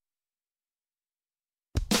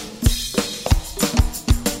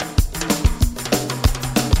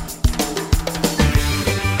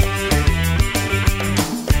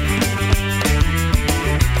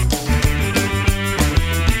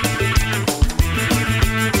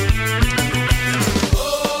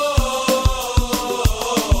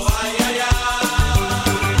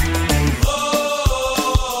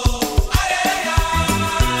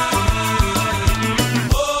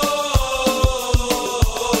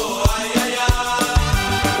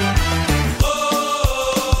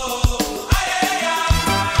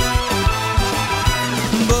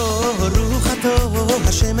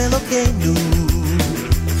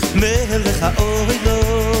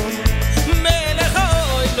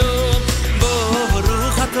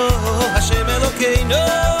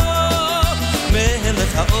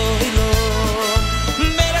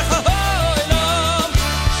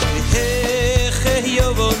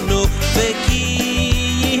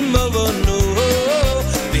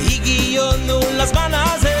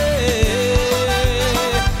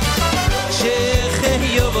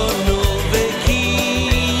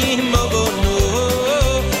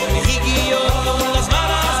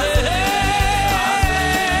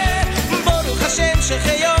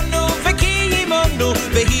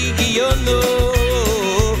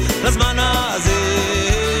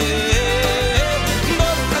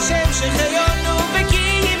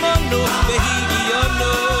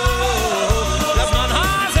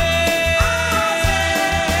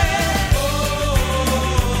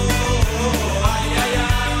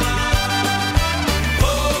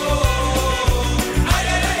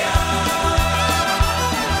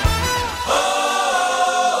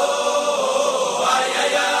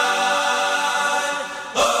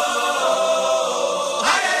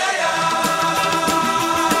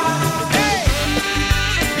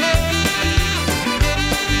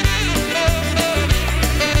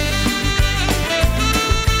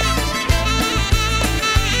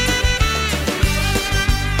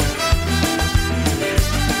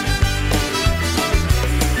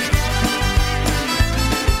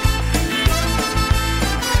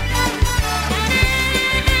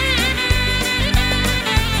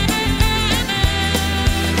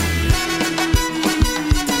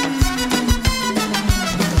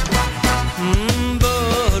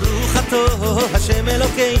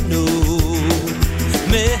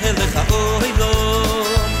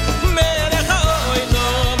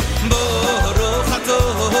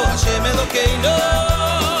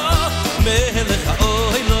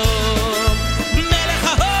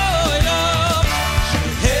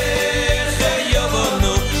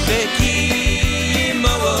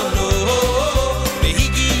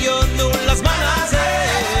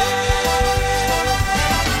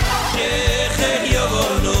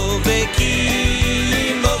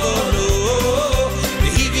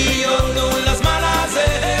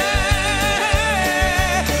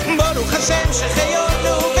Hashem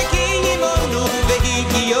shecheyonu vekiyimonu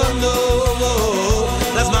vehigiyonu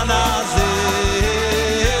lazman hazeh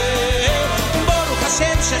Baruch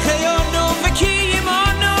Hashem shecheyonu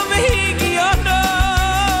vekiyimonu vehigiyonu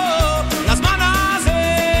lazman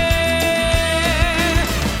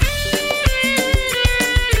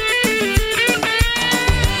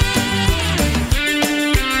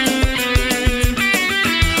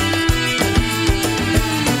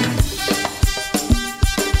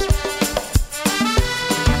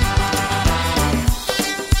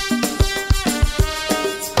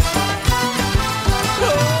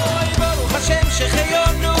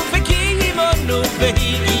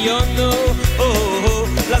והגיונו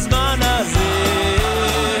לזמן הזה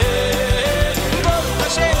ברוך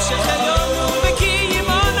השם שחיינו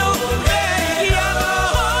וקיימנו והגיענו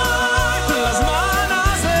לזמן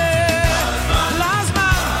הזה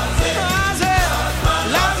לזמן הזה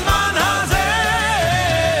לזמן הזה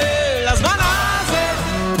לזמן הזה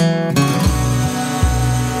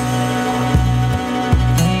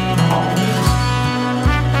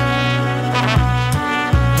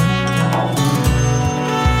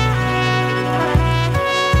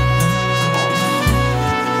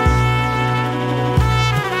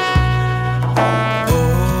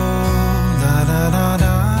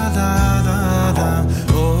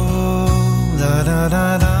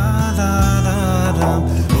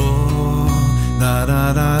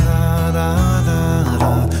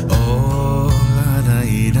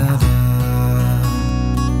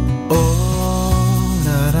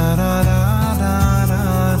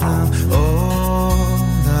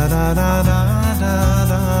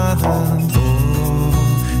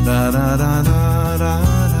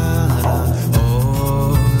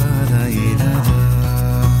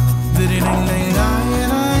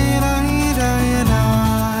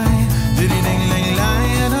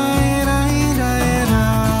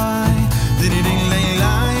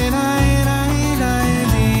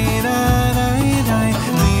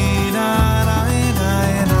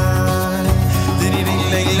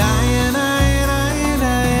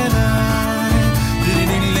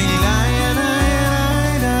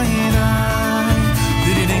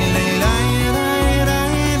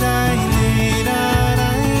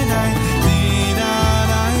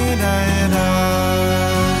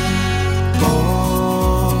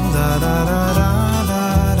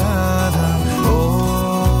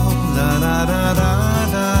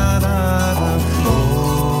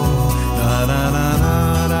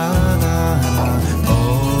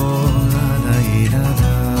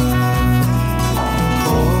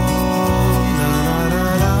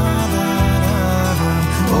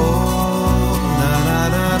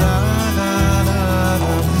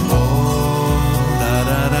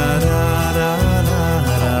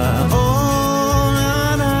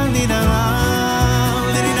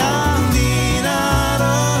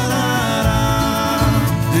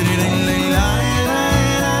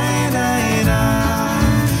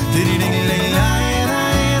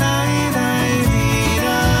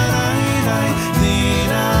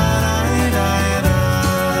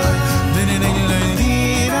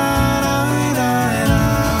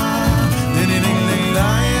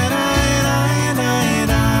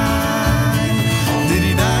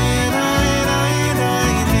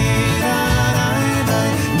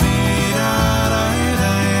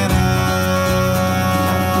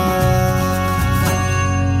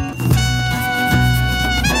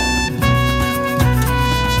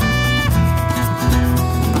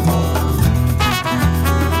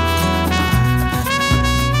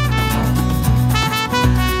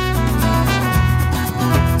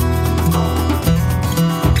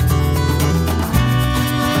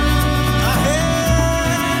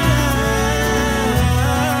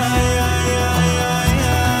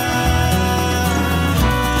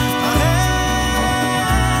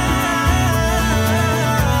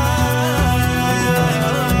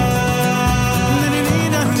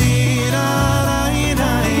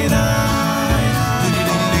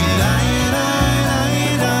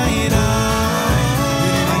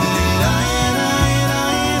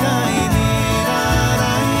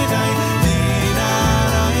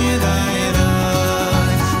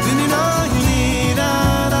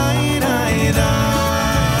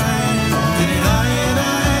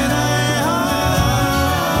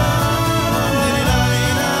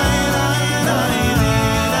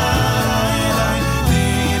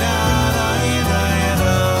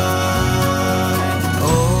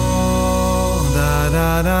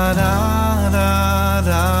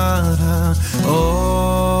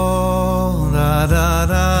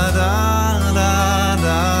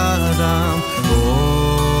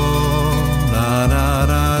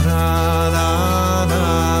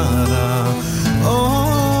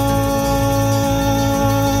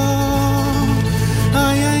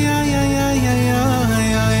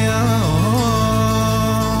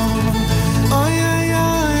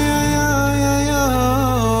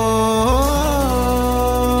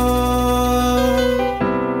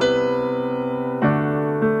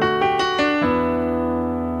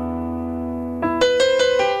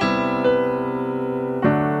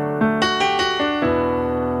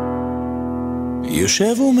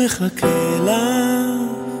יושב ומחכה לך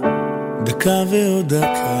דקה ועוד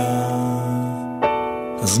דקה,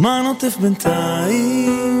 הזמן עוטף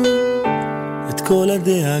בינתיים את כל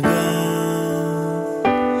הדאגה.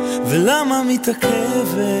 ולמה מתעכבת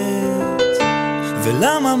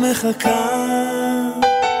ולמה מחכה,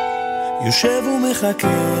 יושב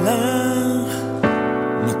ומחכה לך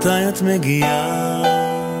מתי את מגיעה.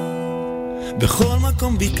 בכל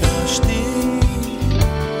מקום ביקשתי,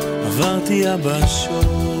 עברתי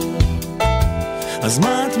יבשות, אז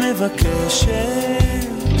מה את מבקשת?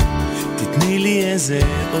 תתני לי איזה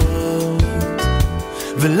אות.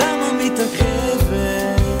 ולמה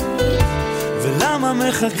מתעכבת ולמה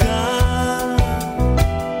מחכה,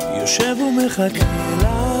 יושב ומחכה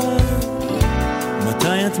לך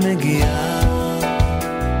מתי את מגיעה.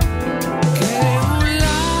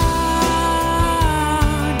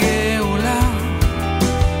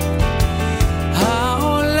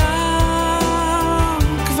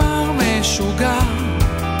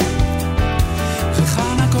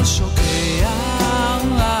 שוקע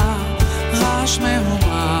רעש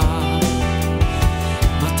מהומה,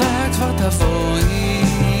 מתי כבר תבואי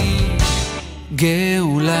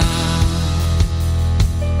גאולה.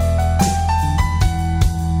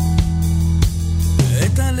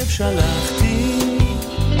 את הלב שלחתי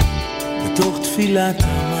בתוך תפילת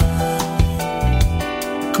המה,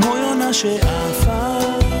 כמו יונה שעפה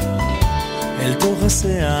אל תוך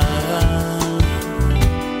השערה,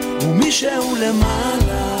 ומישהו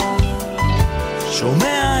למעלה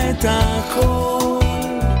שומע את הכל.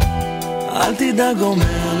 אל תדאג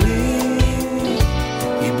אומר לי,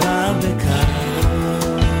 היא באה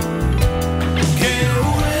בקרוב.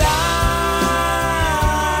 גאולה,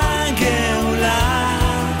 גאולה,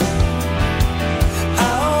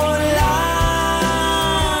 העולם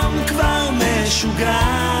כבר משוגע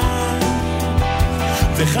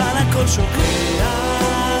וכאן הכל שוקע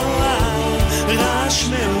רעש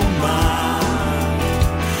מהומה,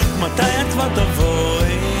 מתי את כבר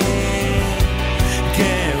תבואי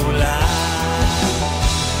גאולה.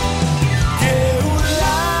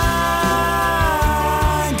 גאולה,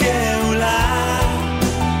 גאולה,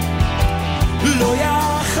 לא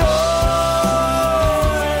יכול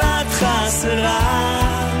את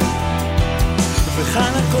חסרה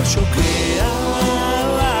וכאן הכל שוקע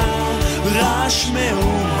רעש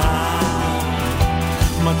מהומה,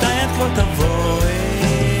 מתי את כבר תבואי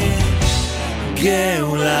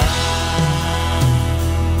גאולה.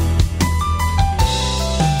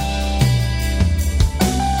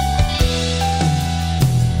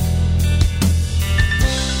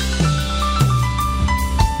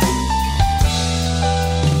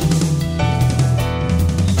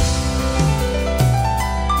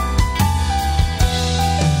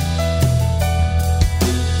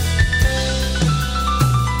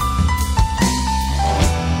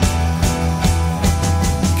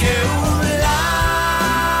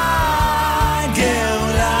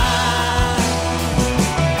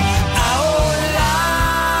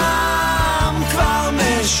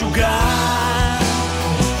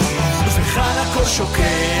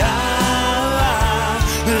 שוקע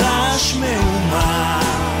רעש מהומה,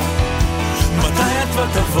 מתי את כבר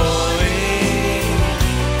תבואי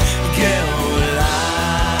גאולה.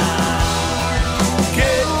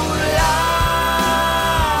 גאולה,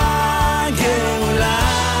 גאולה,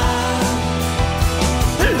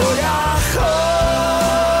 לא יכול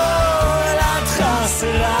את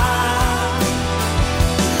חסרה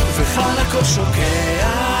וכאן הכל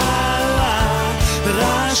שוקע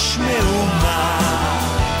רעש מהומה,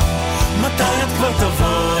 מתי את כבר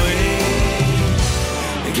תבואי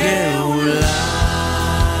גאולה.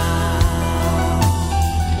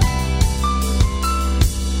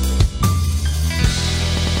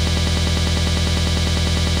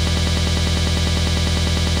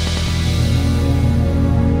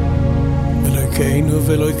 אלוהינו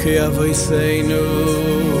ואלוהי אבותינו,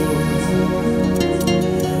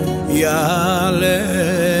 יעלה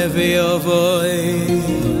ויבוא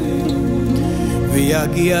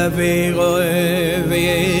ויגיע וירואה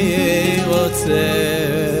וירוצה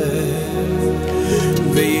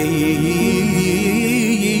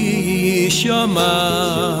וישמע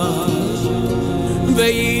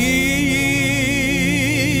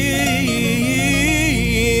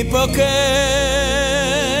ויפוקד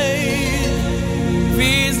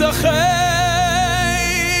ויזכר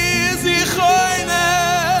זיכרוננו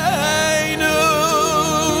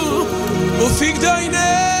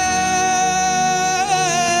ופקדנו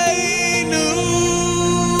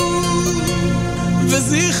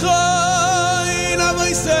וזיכרון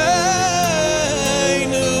אבותינו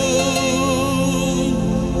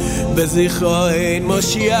בזכרו אין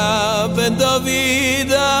מושיע בן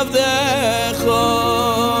דוד עבדך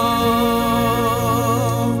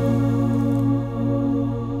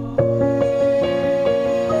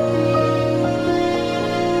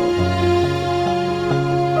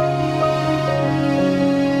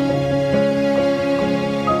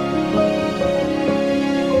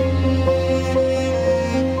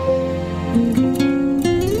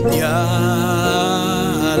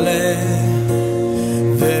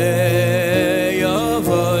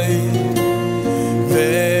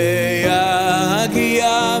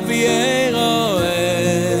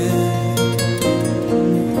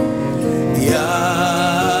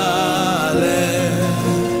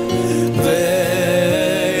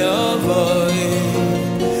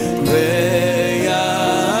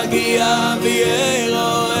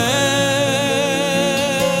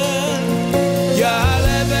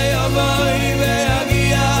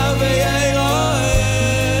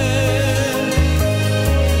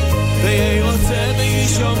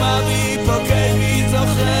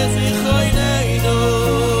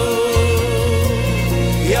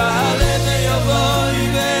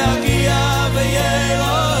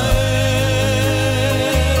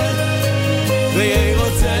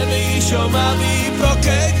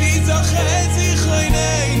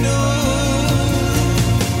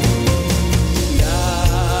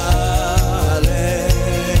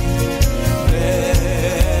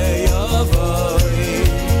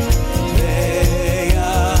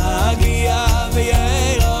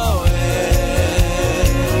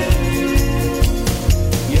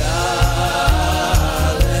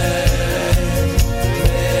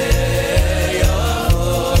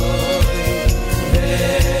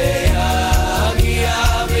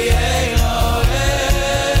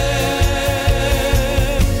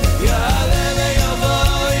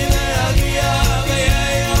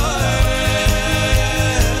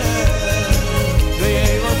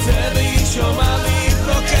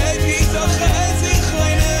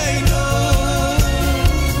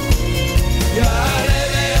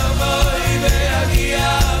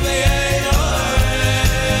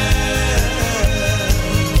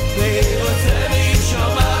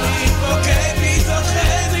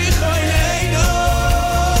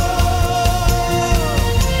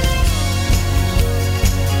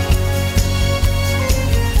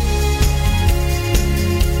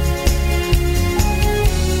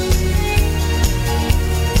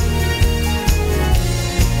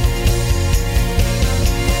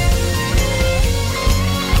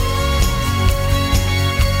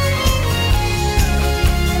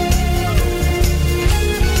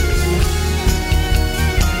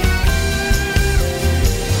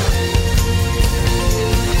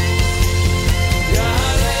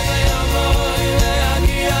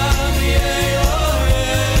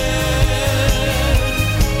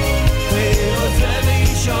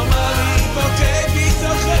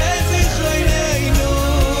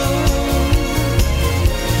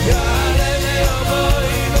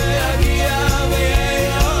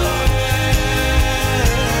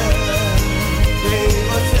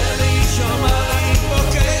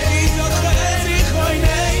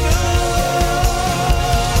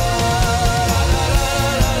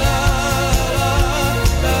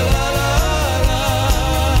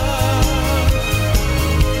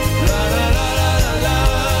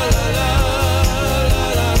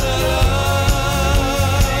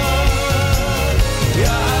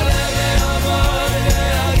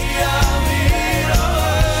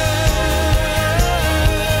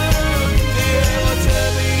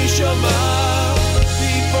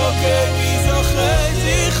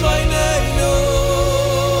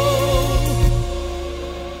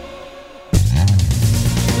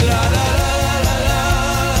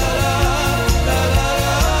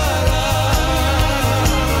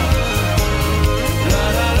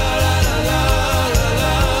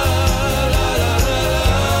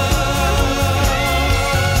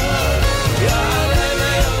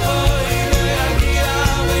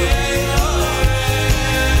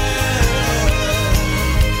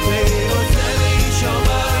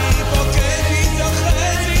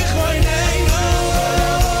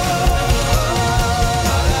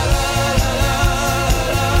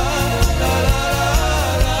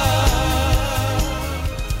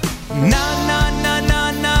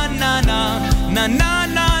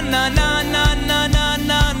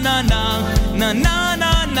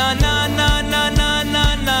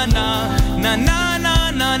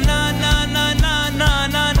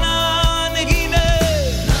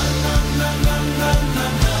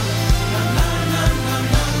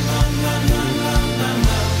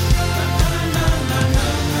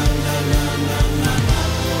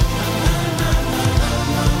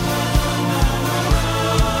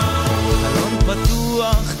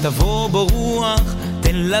רוח, תבוא בו רוח,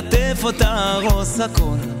 תן לטף אותה רוס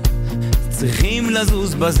הכל. צריכים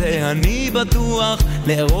לזוז בזה, אני בטוח,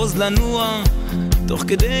 לארוז לנוע, תוך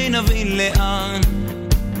כדי נבין לאן.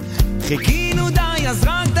 חיכינו די, אז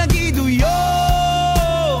רק תגידו יו,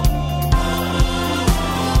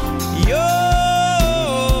 יו.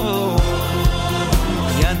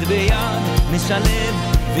 יד ביד נשלב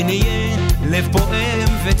ונהיה לב פועם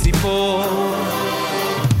וציפור.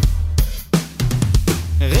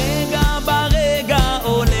 רגע ברגע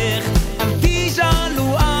הולך, אל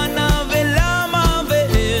תשאלו אנה ולמה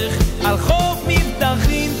ואיך. על חוף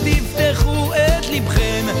מבטחים תפתחו את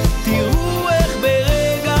לבכם, תראו איך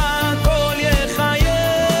ברגע הכל יחייך.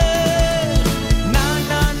 נה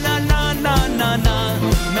נה נה נה נה נה נה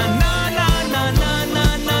נה נה נה נה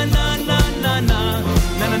נה נה נה נה נה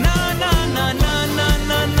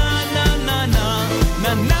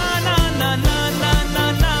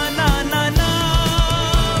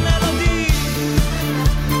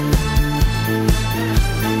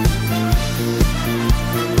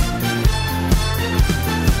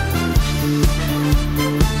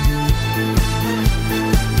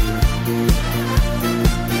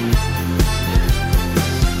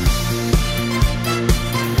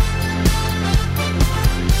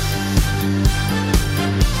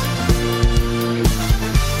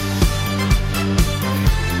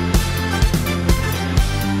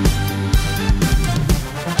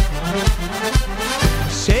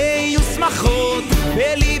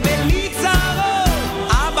בלי בלי צרות,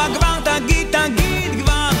 אבא כבר תגיד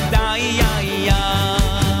כבר די יא יא.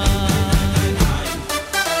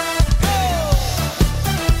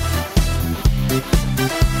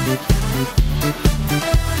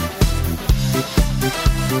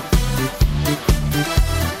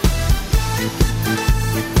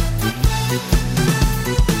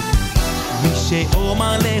 מי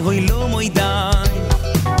שאומר לאוי לא מוי די,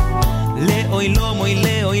 לאוי לא מוי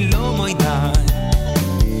לאוי לא מוי די.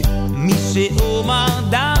 מי שאומר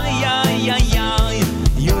די יא יא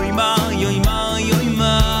יוי מה יוי מה יוי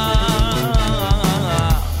מה.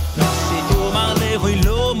 מי שאומר לאוי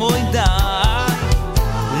לא מוי די,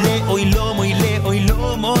 לאוי לא מוי לאוי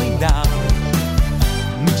לא מוי די.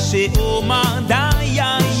 מי שאומר די יא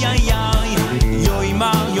יא יא יוי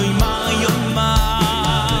מה יוי מה יוי מה.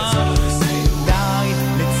 די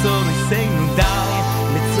לצורסנו די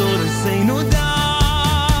לצורסנו די.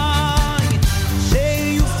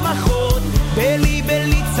 בלי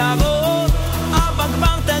בלי צרות, אבא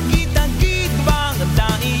כבר תגיד כבר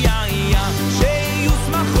די יא יא. שיהיו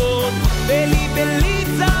שמחות בלי בלי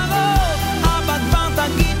צרות, אבא כבר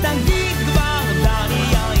תגיד כבר די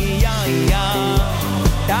יא יא יא.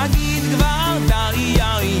 תגיד כבר די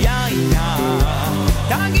יא יא יא.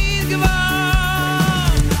 תגיד כבר.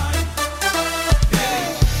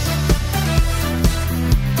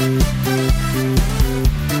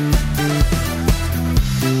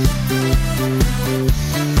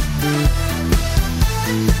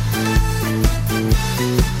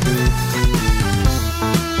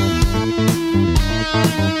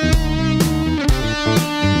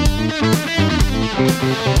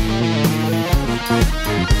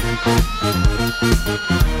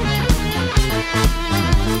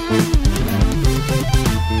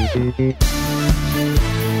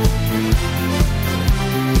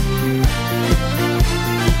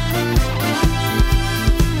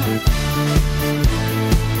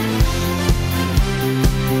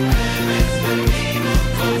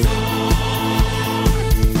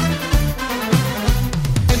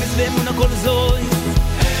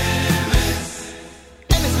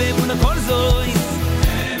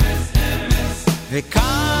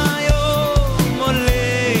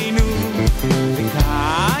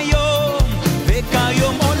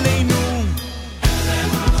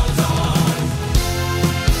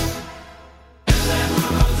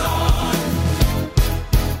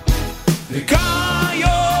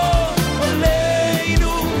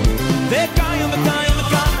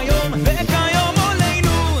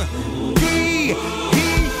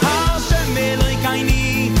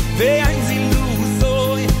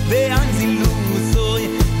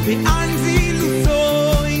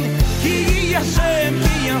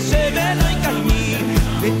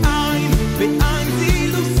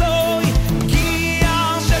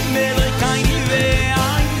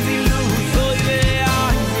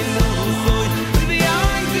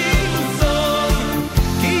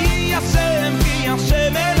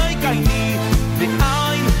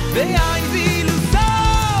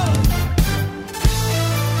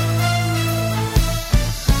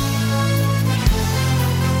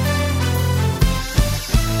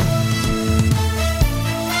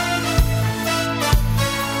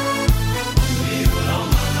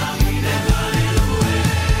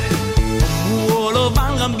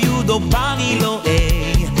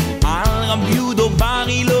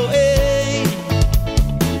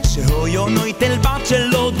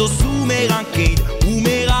 שלודוס הוא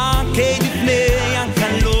מרקד לפני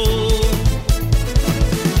הקלות.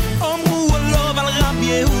 אמרו עליו על רב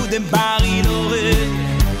יהודה בר אילוה,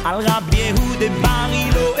 על רב יהודה בר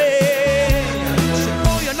אילוה,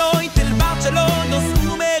 שאוי אנוי תלבט שלודוס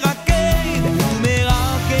הוא מרקד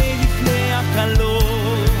לפני הקלות.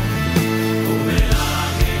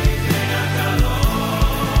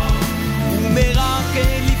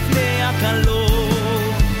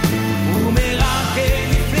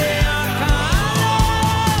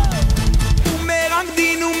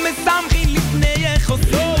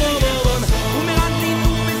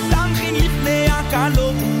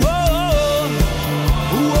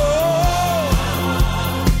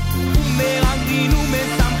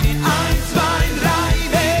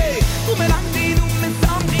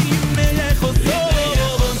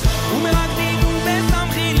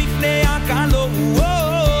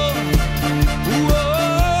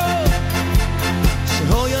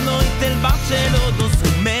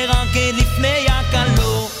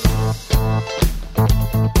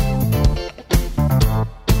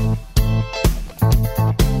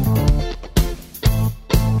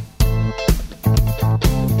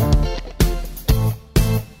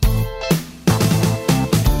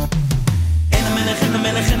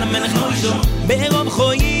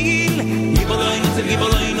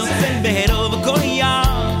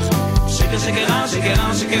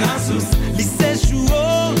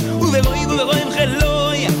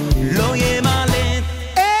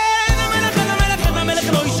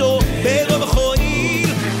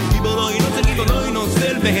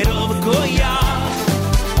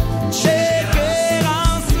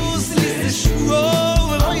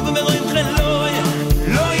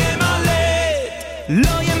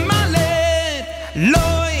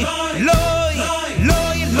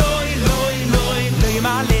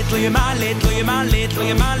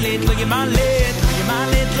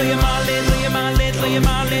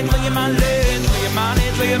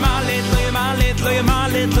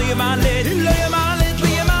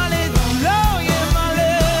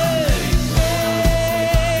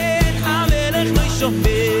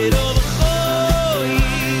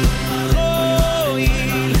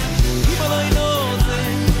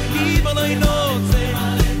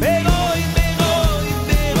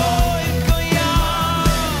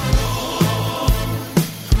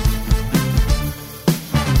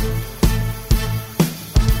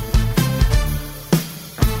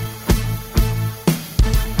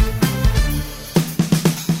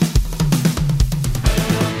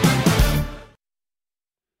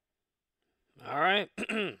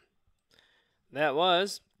 That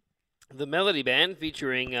was the Melody Band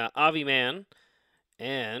featuring Avi Man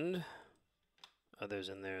and others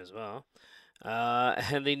in there as well.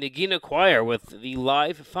 And the Nagina Choir with the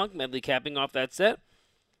live funk medley capping off that set,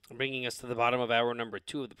 bringing us to the bottom of hour number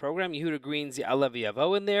 2 of the program. Yehuda Green's Alev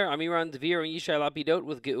Yavo in there. Amiran Devere and Yishai Lapidot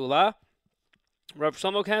with Geula. Rav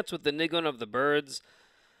Shlomo Katz with the Nigun of the Birds.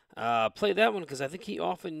 Play that one because I think he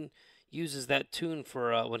often uses that tune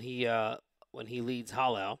for when he leads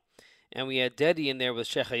Hallel. And we had Dedi in there with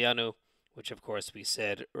Shechayanu, which of course we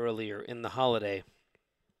said earlier in the holiday.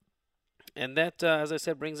 And that, as I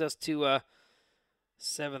said, brings us to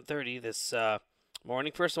 7:30 this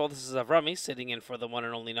morning. First of all, this is Avrumi sitting in for the one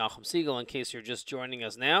and only Nachum Siegel. In case you're just joining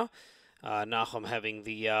us now, Nachum having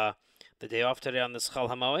the day off today on this Chol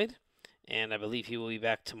Hamoed, and I believe he will be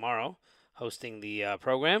back tomorrow hosting the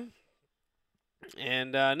program.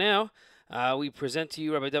 And now we present to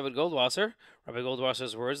you Rabbi David Goldwasser. Rabbi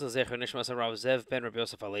Goldwasser's words, L'zecher Nishmas Rav Zev ben Rabbi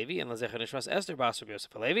Yosef Halevi, and L'zecher Nishmas Esther Bas Rabbi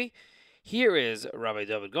Yosef Halevi. Here is Rabbi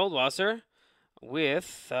David Goldwasser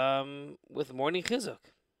with Morning Chizuk.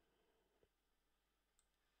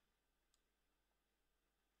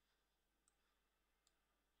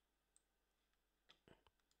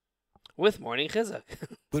 With Morning Chizuk.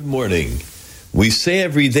 Good morning. We say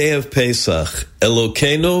every day of Pesach,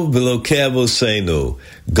 Elokeinu v'Elokei Avoseinu,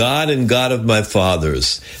 God and God of my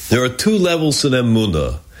fathers. There are 2 levels in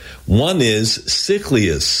Emunah. One is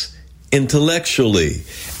Sichlius, intellectually.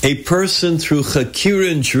 A person through Chakira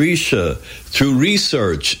and Drisha, through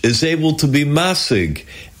research, is able to be Masig,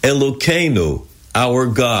 Elokeinu, our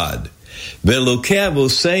God. V'Elokei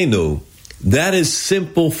Avoseinu, that is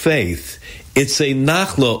simple faith. It's a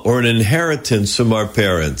nachla or an inheritance from our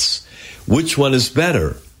parents. Which one is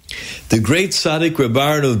better? The great tzaddik Reb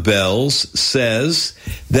Aaron of Belz says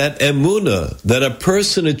that emunah, that a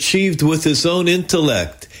person achieved with his own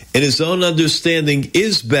intellect and his own understanding,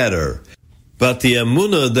 is better. But the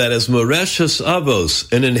emunah that is moreshes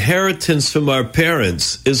avos, an inheritance from our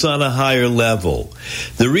parents, is on a higher level.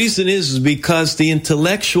 The reason is because the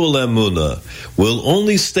intellectual emunah will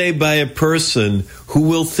only stay by a person who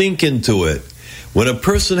will think into it. When a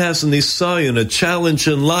person has an nisayon, a challenge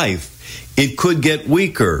in life, it could get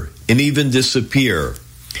weaker and even disappear.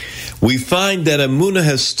 We find that emunah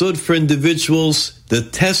has stood for individuals the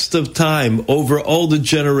test of time over all the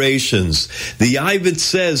generations. The Ivid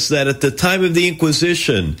says that at the time of the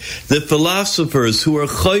Inquisition, the philosophers who were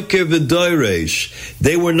choker v'doresh,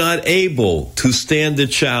 they were not able to stand the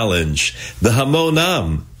challenge. The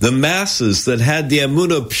Hamonam, the masses that had the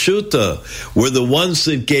emunah pshuta, were the ones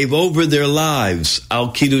that gave over their lives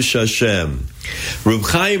al kiddush Hashem. Reb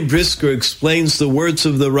Chaim Brisker explains the words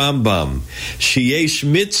of the Rambam. Sheyesh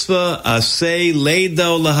mitzvah aseh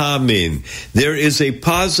leida lahamin. There is a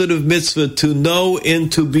positive mitzvah to know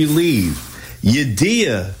and to believe.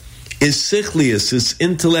 Yediyah is sichlius, it's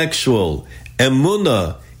intellectual.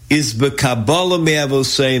 Emunah is bekabbalah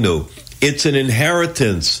me'avoseinu. It's an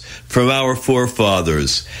inheritance from our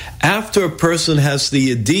forefathers. After a person has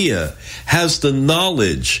the yediyah, has the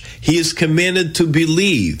knowledge, he is commanded to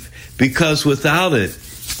believe, because without it,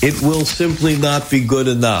 it will simply not be good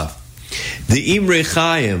enough. The Imre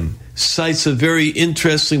Chaim cites a very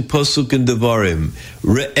interesting pasuk in Devarim.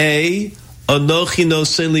 Re'ei anochi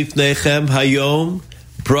nosen lifnechem hayom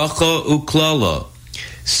bracha uklala.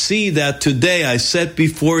 See that today I set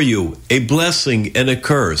before you a blessing and a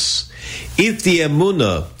curse. If the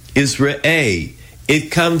emunah is re'ei, it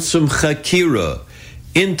comes from chakira,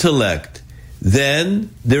 intellect, then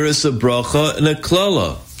there is a bracha and a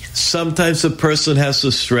klala. Sometimes a person has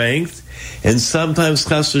the strength, and sometimes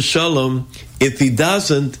chas v'shalom, if he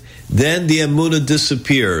doesn't, then the emunah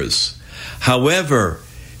disappears. However,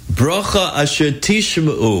 bracha asher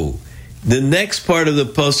tishma'u, the next part of the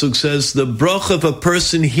pasuk says, the bracha, if a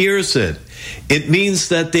person hears it, it means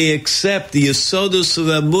that they accept the yesodus of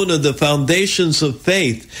emunah, the foundations of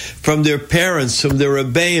faith, from their parents, from their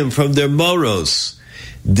rebbeim, from their moros.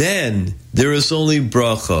 Then there is only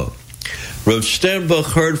bracha. Rav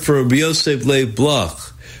Sternbach heard from Rabbi Yosef Leib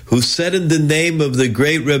Bloch, who said in the name of the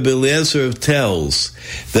great Rebbe Eliezer of Telz,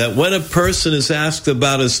 that when a person is asked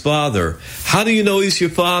about his father, how do you know he's your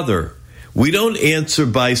father? We don't answer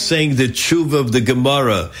by saying the tshuva of the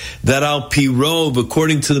Gemara, that al pi rov,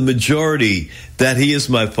 according to the majority, that he is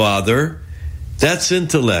my father. That's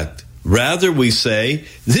intellect. Rather, we say,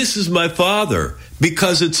 this is my father,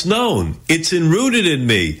 because it's known, it's enrooted in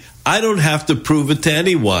me. I don't have to prove it to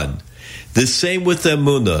anyone. The same with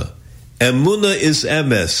emunah. Emunah is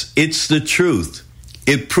emes. It's the truth.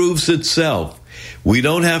 It proves itself. We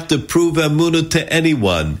don't have to prove emunah to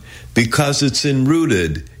anyone because it's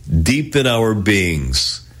enrooted deep in our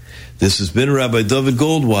beings. This has been Rabbi David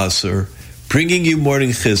Goldwasser bringing you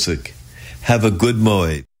Morning Chizuk. Have a good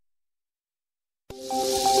Moed.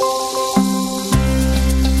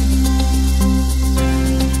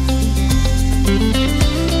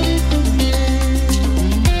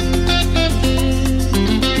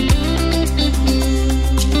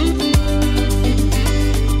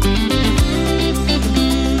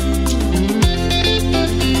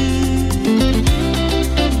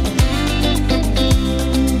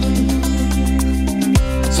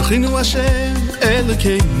 Zachinu Hashem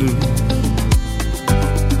Elokeinu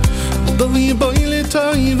Dovi boi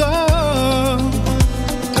letoiva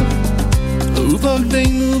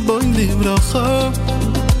Uvagdeinu boi livracha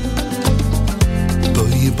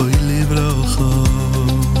Boi livracha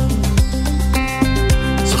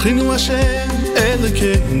Zachinu Hashem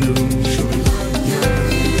Elokeinu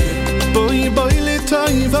Boi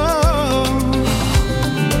letoiva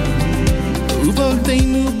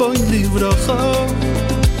Uvagdeinu boi livracha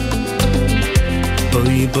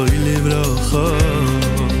Boi livracha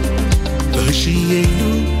V'hoshienu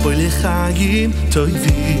boi lechayim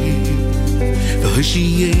toivim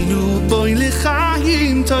V'hoshienu boi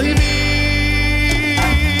lechayim toivim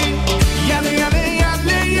Yale yale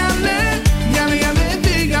yale yale Yale yale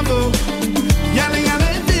v'yavo Yale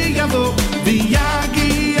yale v'yavo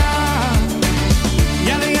V'yagia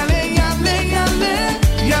Yale yale yale yale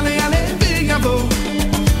Yale yale v'yavo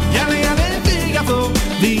Yale yale v'yavo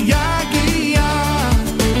V'yagia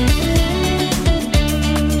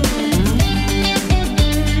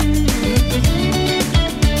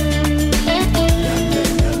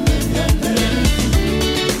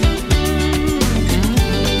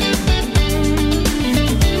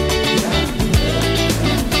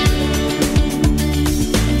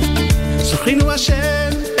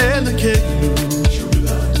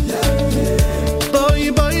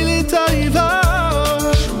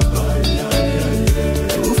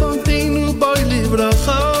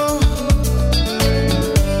livracha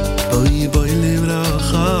Boi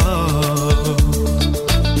livracha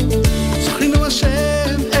Zochinu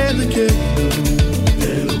Hashem Elokeinu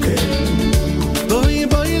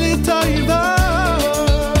Boi litayva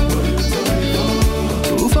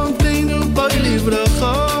Ufantenu boi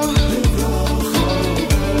livracha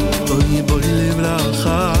Boi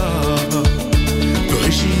livracha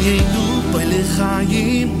V'hishiyenu boi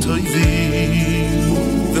lechayim toivim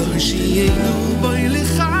V'hishiyenu boi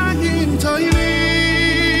lechayim toivim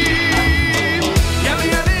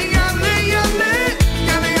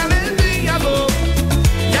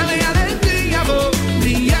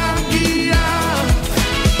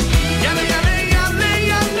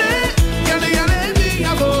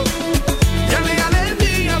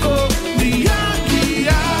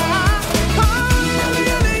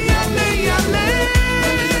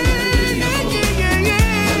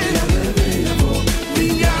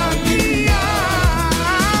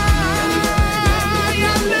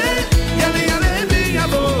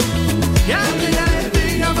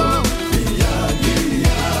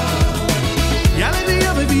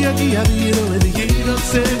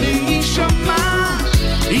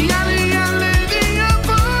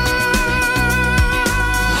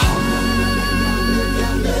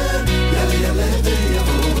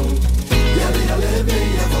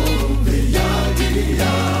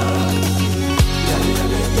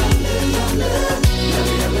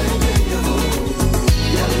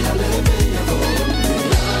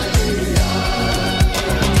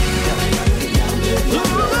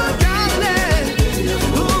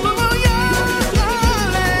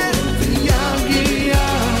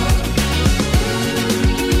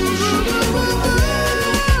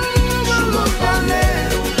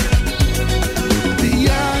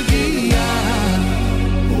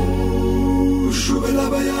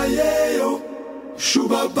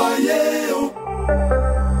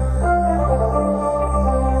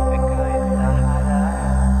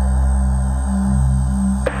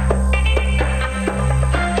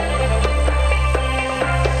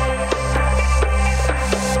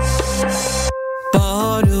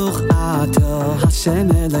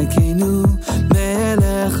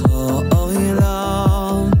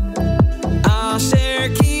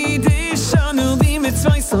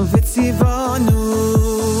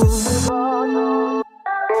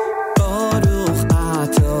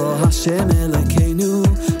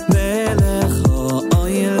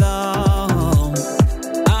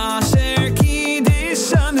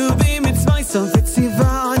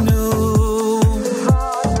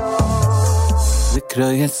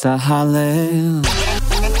Hallel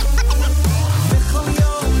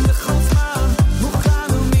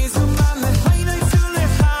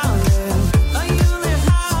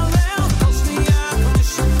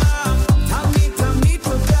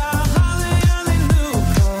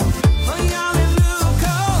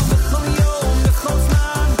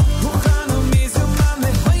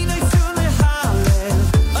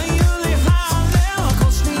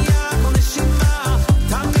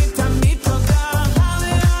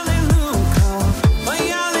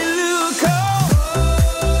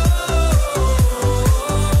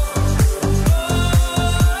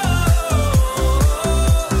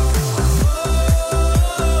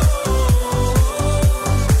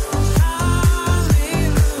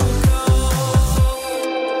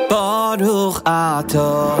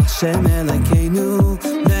Hashem Elokeinu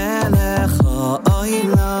Melech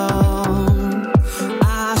ha'olam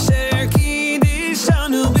Asher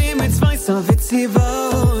kiddushanu b'mitzvayso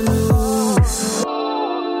v'tzivonu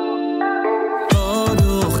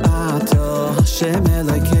Baruch ato Hashem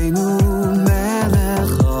Elokeinu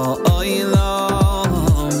Melech ha'olam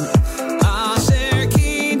Asher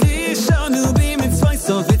kiddushanu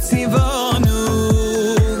b'mitzvayso v'tzivonu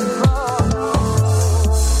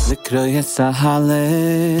L'kro yetsa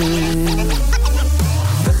Hallel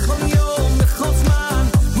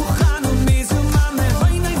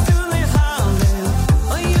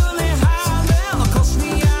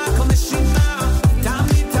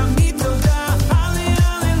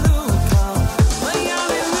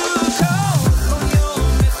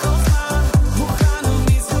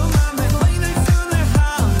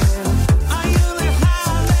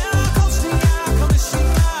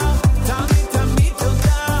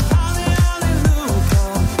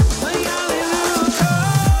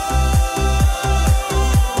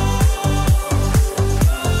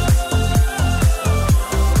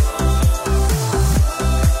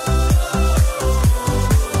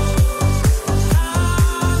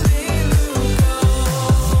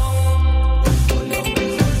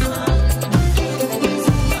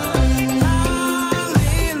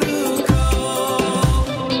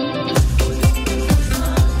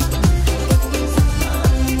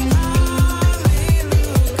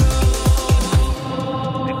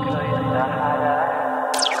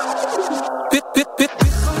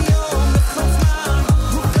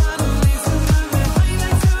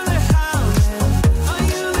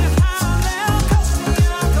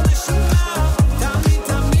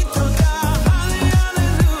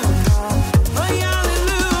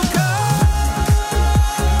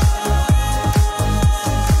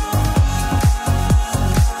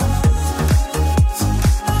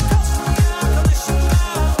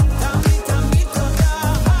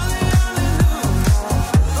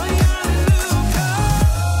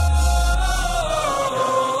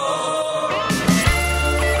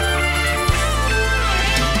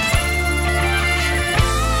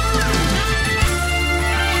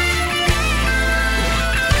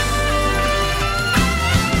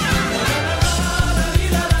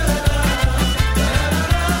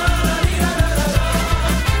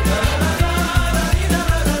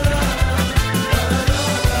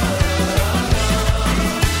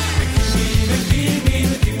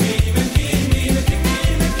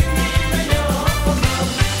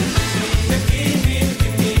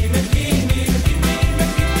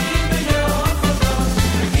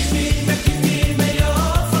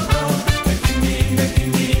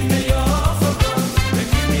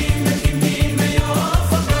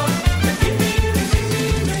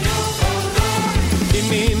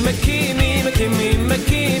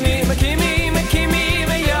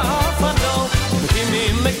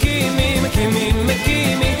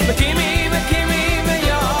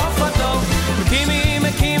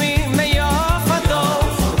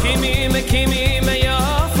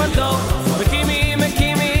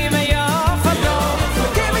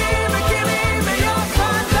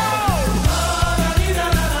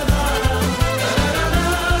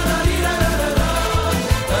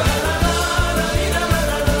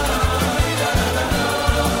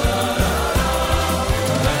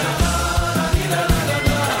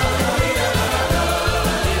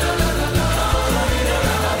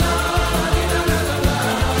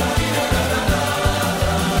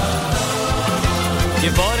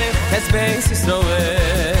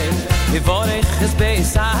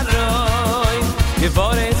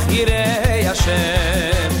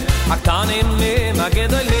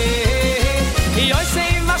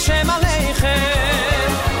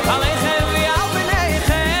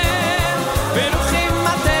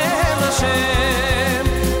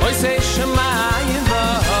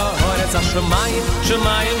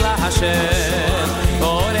Shemayim la Hashem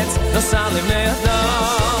Oretz nosalim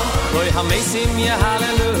ne'adam Loi hamesim ya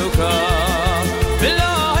hallelujah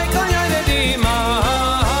V'loi kol yoredima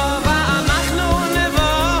Va'anachnu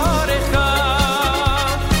nevorecha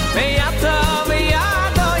Ve'yata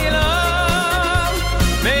ve'yado ilam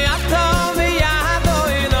Ve'yata ve'yado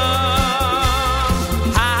ilam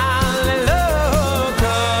Hallelujah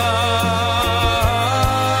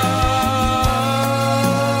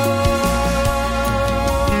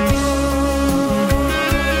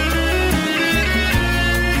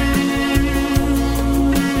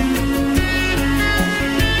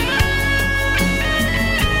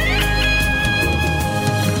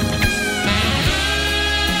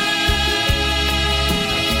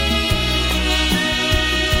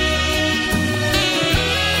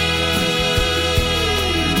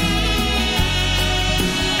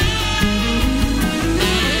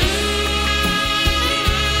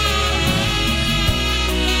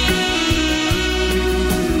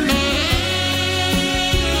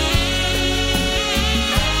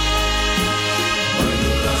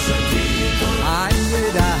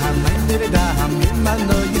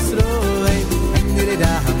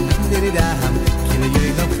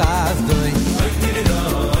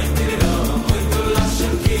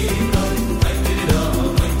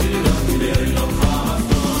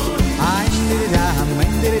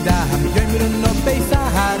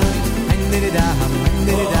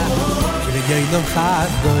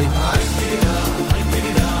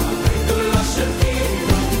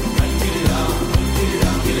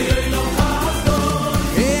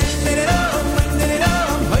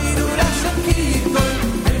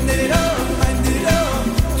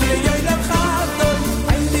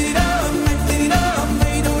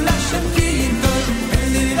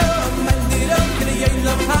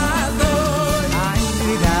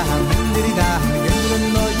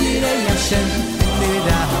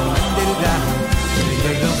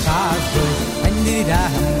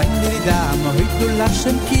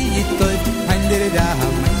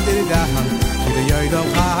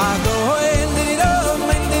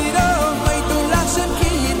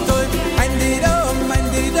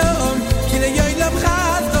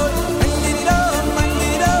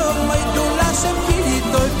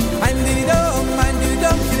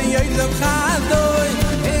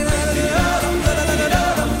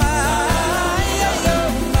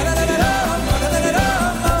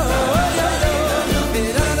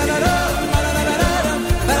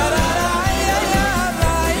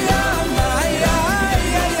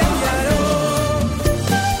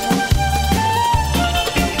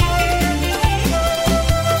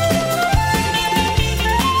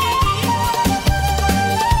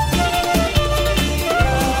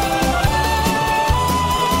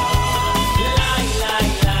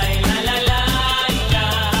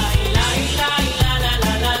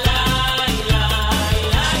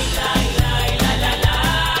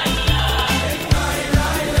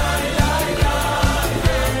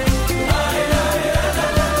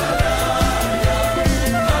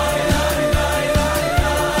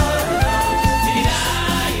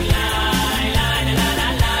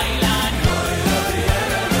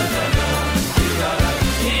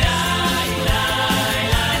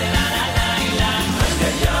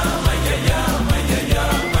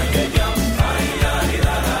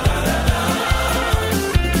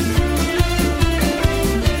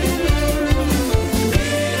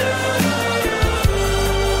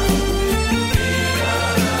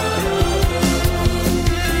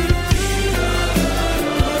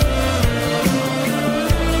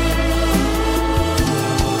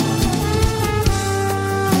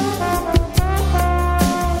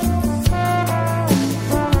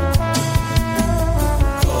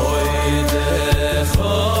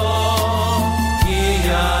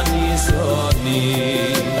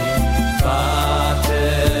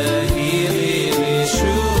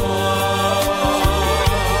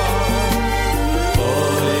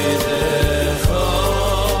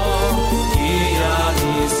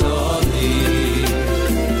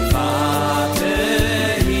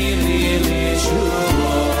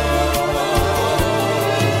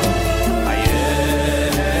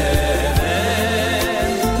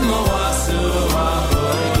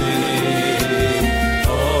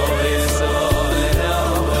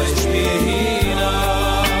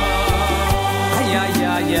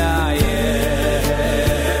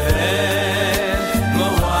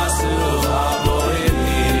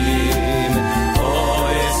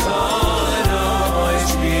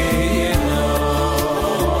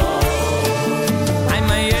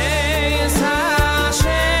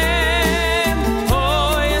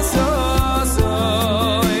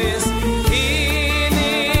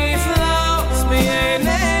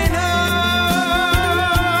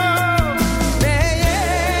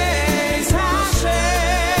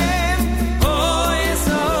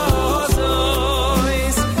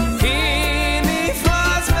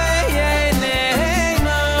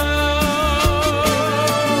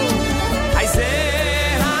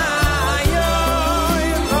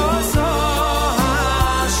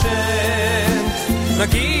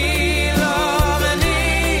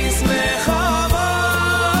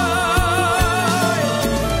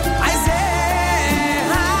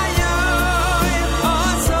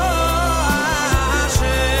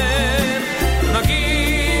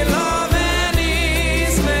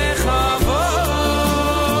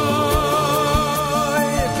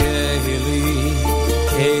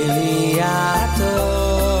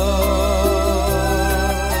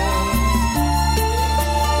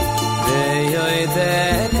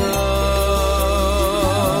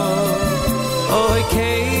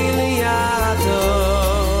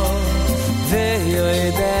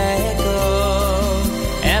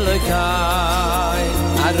Elokai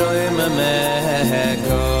Aroim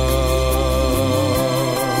Meko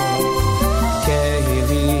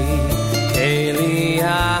Keili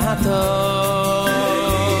Ato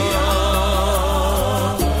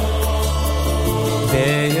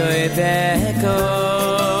Deyoideko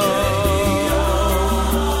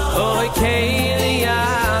Oi Keili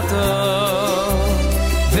Ato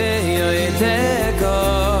Deyoideko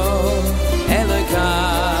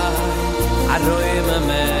Elokai Aroim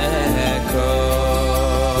Meko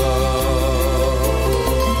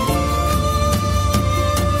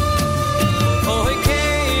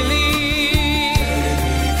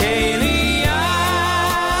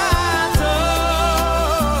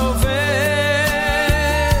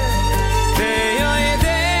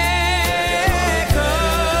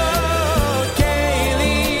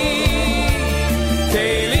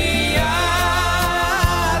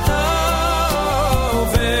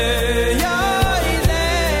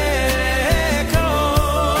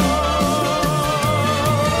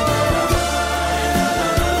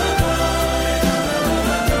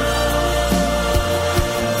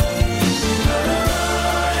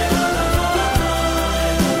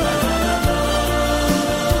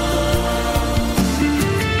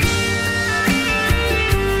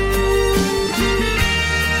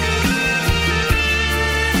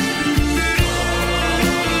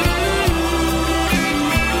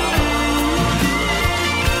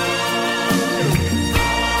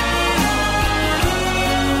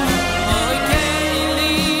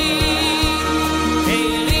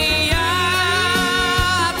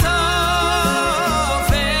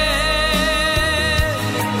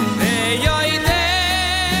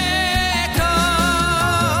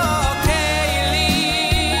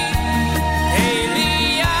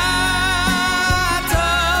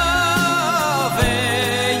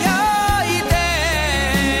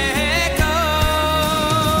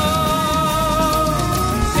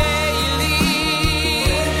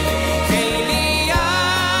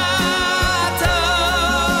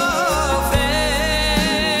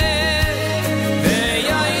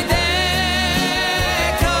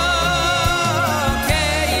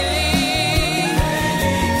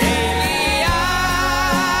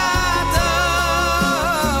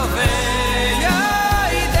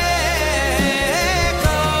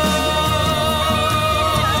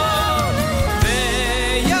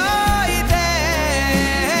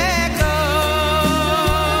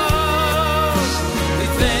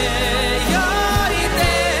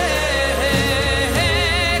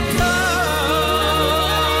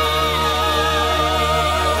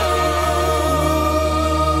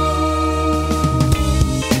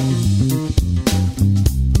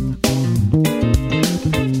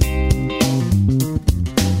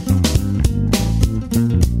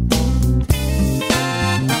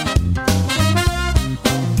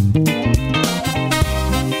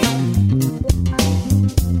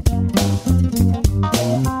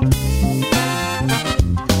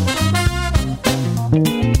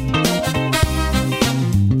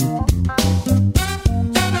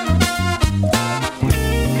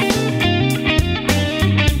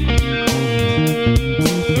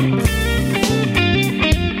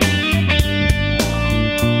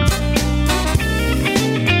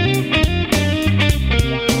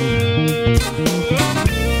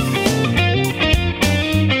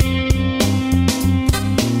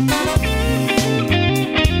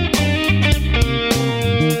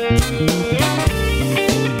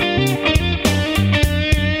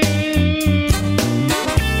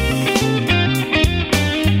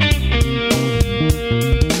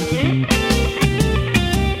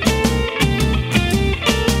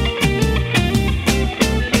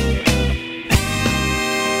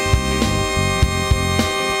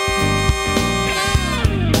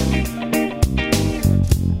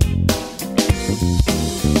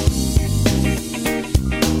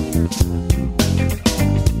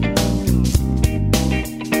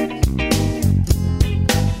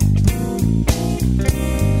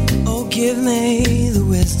Give me the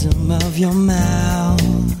wisdom of your mouth.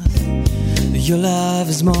 Your love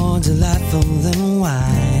is more delightful than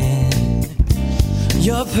wine.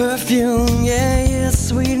 Your perfume, yeah, your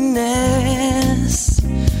sweetness.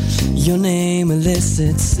 Your name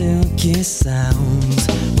elicits silky sounds.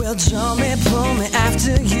 Well, draw me, pull me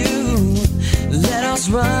after you. Let us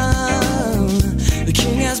run. The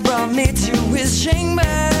king has brought me to his chambers.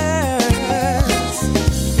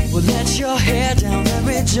 Well, let your hair down and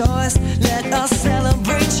rejoice. Let us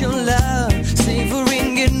celebrate your love,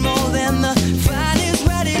 savoring it more than the finest,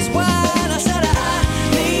 reddest wine. I said I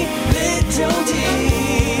need little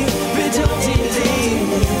deep, little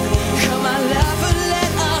deep. Come on, love, and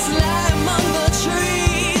let us lie among the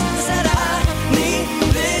trees.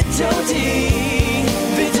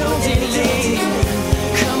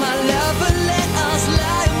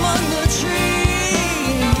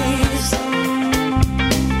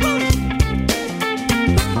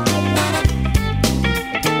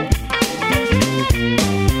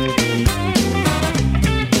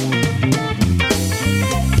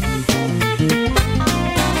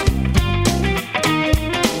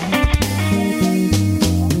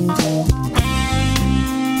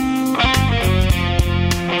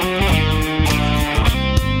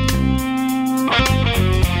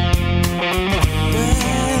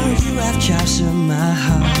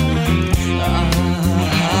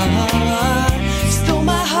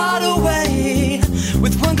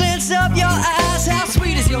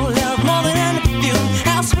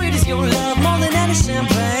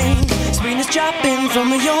 from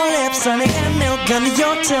your lips, honey, and milk under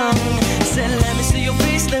your tongue. Said, let me see your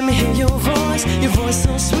face, let me hear your voice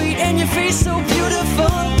so sweet and your face so beautiful.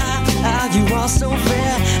 You are so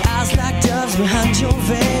fair, eyes like doves behind your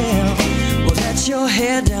veil. Well, let your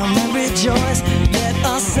hair down and rejoice. Let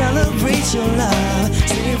us celebrate your love,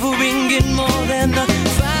 savoring it more than the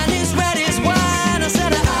finest, reddest wine. I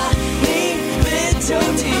said, I need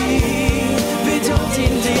Bidoti, Bidoti,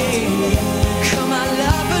 come my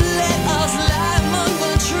lover, let us lie among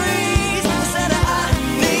the trees. I said, I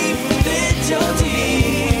need Bidoti,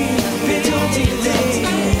 Bidoti,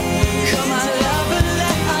 come my lover,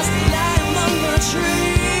 let us lie among the trees.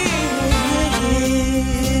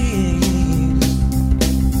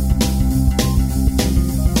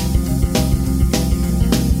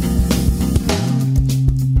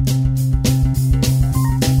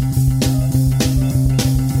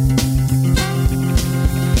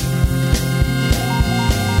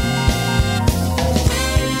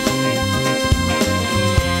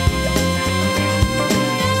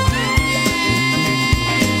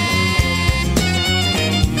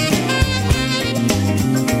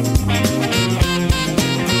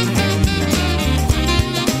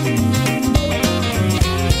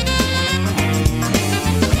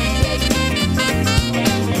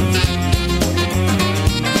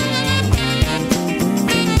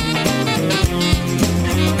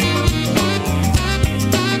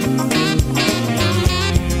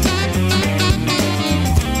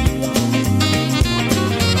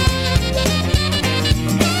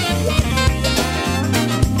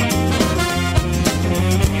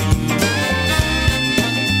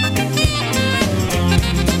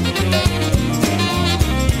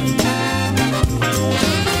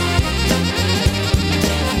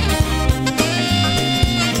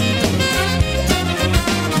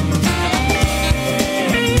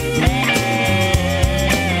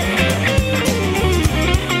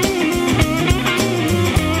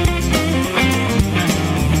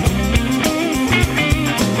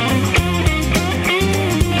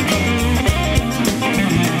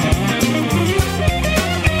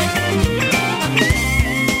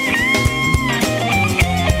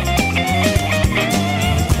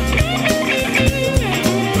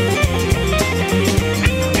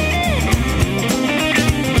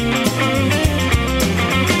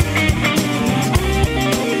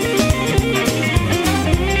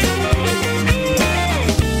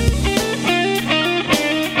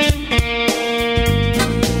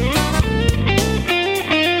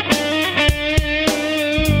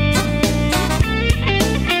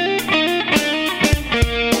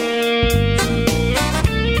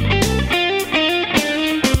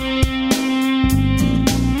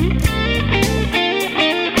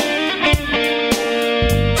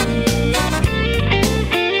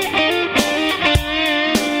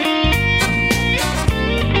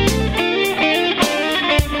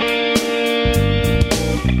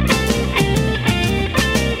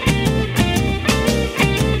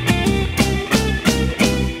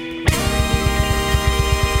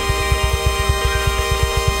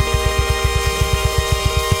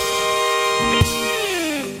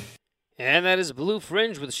 And that is Blue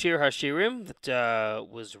Fringe with Shir HaShirim that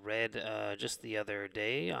was read just the other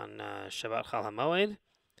day on Shabbat Chol Hamoed.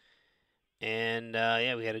 And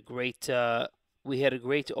yeah, we had a great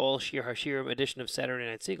all Shir HaShirim edition of Saturday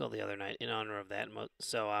Night Seagull the other night in honor of that.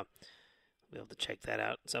 So we'll be able to check that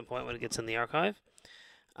out at some point when it gets in the archive.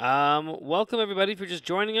 Welcome everybody for just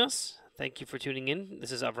joining us. Thank you for tuning in.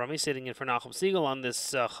 This is Avrumi sitting in for Nachum Siegel on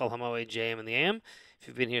this Chol Hamoed JM in the AM. If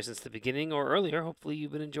you've been here since the beginning or earlier, hopefully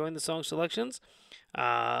you've been enjoying the song selections.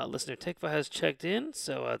 Listener Tikva has checked in,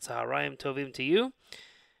 so it's Harayim Tovim to you.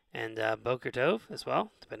 And Boker Tov as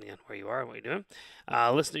well, depending on where you are and what you're doing.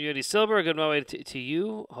 Listener Yudi Silver, a good morning to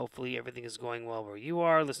you. Hopefully everything is going well where you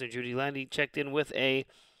are. Listener Judy Landy checked in with a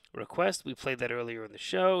request. We played that earlier in the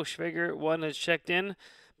show. Schwager one has checked in.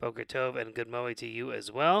 Boker Tov and good morning to you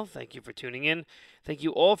as well. Thank you for tuning in. Thank you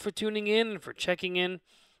all for tuning in and for checking in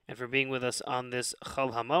and for being with us on this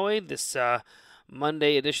Chol Hamoed, this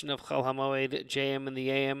Monday edition of Chol Hamoed JM in the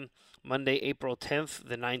AM, Monday, April 10th,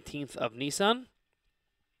 the 19th of Nisan.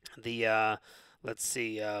 The, let's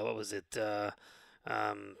see, what was it,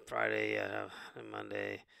 Friday,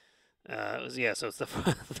 Monday, it was, yeah, so it's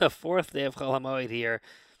the fourth day of Chol Hamoed here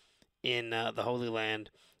in the Holy Land,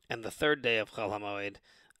 and the third day of Chol Hamoed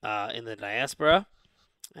in the diaspora,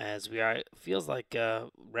 as we are, feels like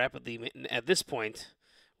rapidly, at this point,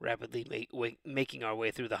 making our way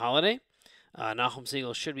through the holiday. Nachum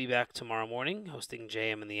Siegel should be back tomorrow morning, hosting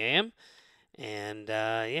JM in the AM, and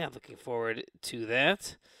yeah, looking forward to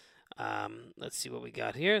that. Let's see what we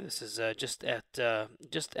got here. This is just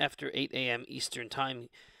after 8 a.m. Eastern Time.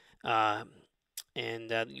 And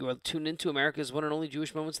you are tuned into America's one and only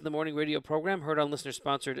Jewish Moments in the Morning radio program, heard on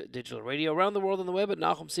listener-sponsored digital radio around the world on the web at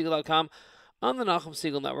NachumSegal.com, on the Nachum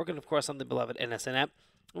Segal Network, and of course on the beloved NSN app.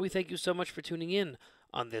 And we thank you so much for tuning in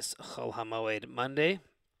on this Chol Hamoed Monday.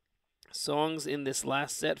 Songs in this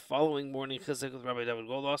last set following Morning Chizuk with Rabbi David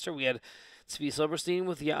Goldwasser. We had Tzvi Silberstein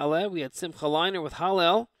with Ya'aleh. We had Simcha Leiner with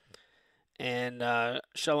Hallel. And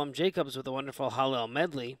Shalom Jacobs with a wonderful Hallel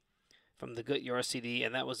medley from the Gut Yor CD.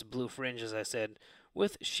 And that was Blue Fringe, as I said,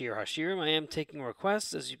 with Shir Hashirim. I am taking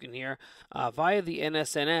requests, as you can hear, via the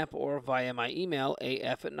NSN app or via my email,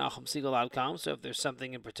 af@nachumsegal.com. So if there's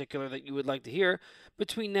something in particular that you would like to hear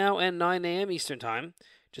between now and 9 a.m. Eastern Time,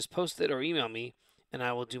 just post it or email me, and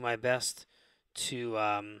I will do my best to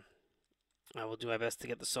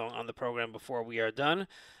get the song on the program before we are done.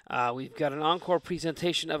 We've got an encore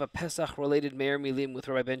presentation of a Pesach-related Meir Milim with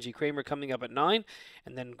Rabbi Benji Kramer coming up at 9,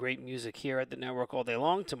 and then great music here at the network all day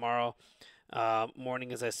long. Tomorrow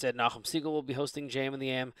morning, as I said, Nachum Segal will be hosting JM in the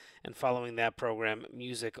AM, and following that program,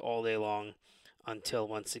 music all day long until,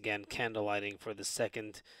 once again, candlelighting for the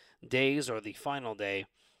second days or the final day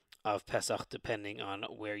of Pesach, depending on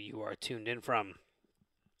where you are tuned in from.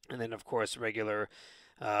 And then, of course,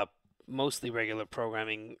 mostly regular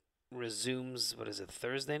programming resumes,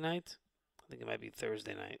 Thursday night? I think it might be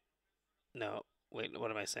Thursday night. No, wait,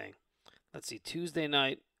 what am I saying? Let's see, Tuesday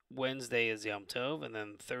night, Wednesday is Yom Tov, and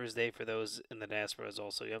then Thursday for those in the diaspora is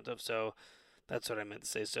also Yom Tov. So that's what I meant to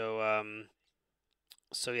say. So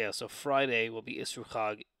Friday will be Isru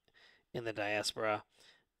Chag in the diaspora,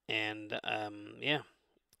 and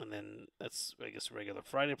and then that's, I guess, regular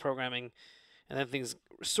Friday programming. And then things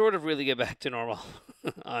sort of really get back to normal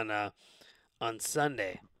on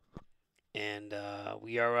Sunday. And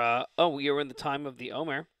we are in the time of the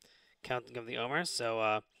Omer, counting of the Omer.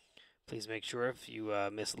 So please make sure, if you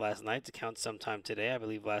missed last night, to count sometime today. I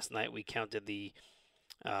believe last night we counted the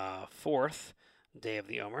fourth day of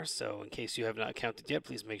the Omer. So in case you have not counted yet,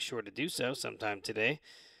 please make sure to do so sometime today.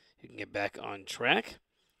 You can get back on track.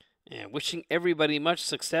 And wishing everybody much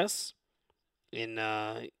success in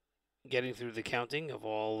getting through the counting of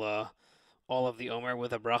all of the Omer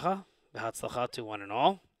with a bracha. B'hatzlacha to one and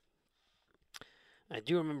all. I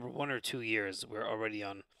do remember 1 or 2 years we're already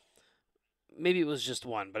on, maybe it was just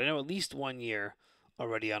one, but I know at least 1 year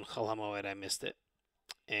already on Chol Hamoed I missed it.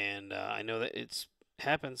 And I know that it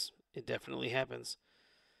happens. It definitely happens.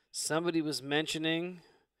 Somebody was mentioning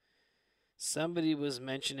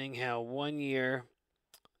how 1 year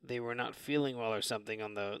they were not feeling well or something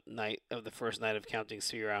on the night of the first night of counting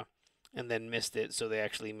Sfira, and then missed it, so they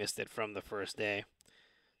actually missed it from the first day.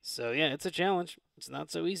 So yeah, it's a challenge. It's not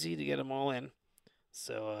so easy to get them all in.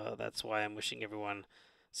 So that's why I'm wishing everyone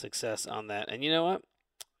success on that. And you know what?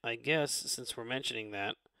 I guess since we're mentioning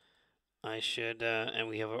that, I should, and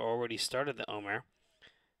we have already started the Omer.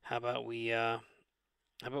 How about we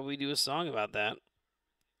do a song about that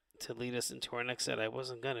to lead us into our next set? I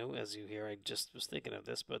wasn't gonna, as you hear. I just was thinking of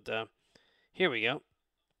this, but here we go.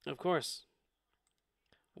 Of course.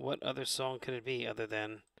 What other song could it be other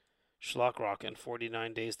than Shlock Rock and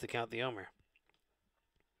 49 Days to Count the Omer?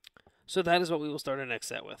 So that is what we will start our next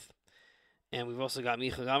set with. And we've also got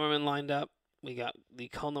Micha Gamerman lined up. We got the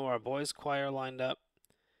Kol Noar Boys Choir lined up.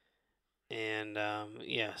 And,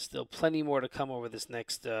 still plenty more to come over this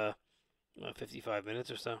next 55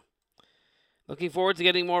 minutes or so. Looking forward to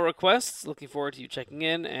getting more requests. Looking forward to you checking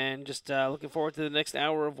in. And just looking forward to the next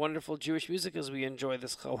hour of wonderful Jewish music as we enjoy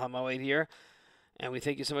this Chol Hamoed here. And we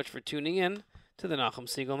thank you so much for tuning in to the Nachum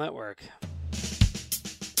Segal Network.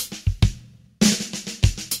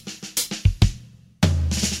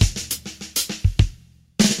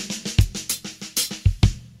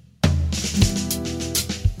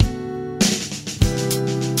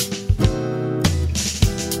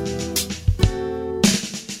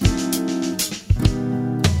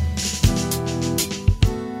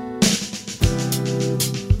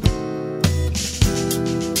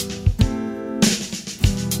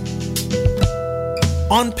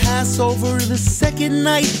 On Passover, the second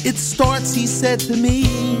night it starts, he said to me,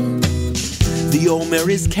 the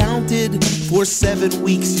Omer is counted for 7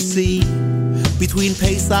 weeks, you see. Between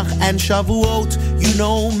Pesach and Shavuot, you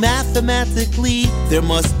know mathematically there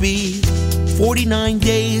must be 49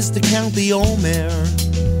 days to count the Omer.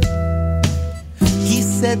 He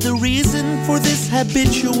said the reason for this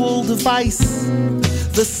habitual device,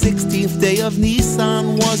 the 16th day of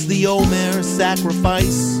Nisan was the Omer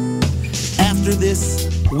sacrifice. After this,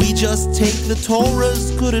 we just take the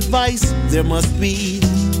Torah's good advice. There must be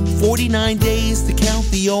 49 days to count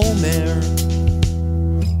the Omer.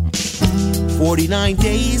 49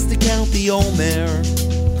 days to count the Omer.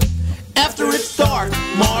 After it's dark,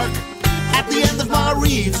 Mark, at the end of my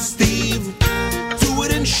reef, Steve, do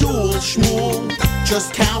it in shul, shmuel,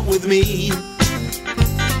 just count with me.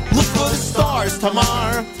 Look for the stars,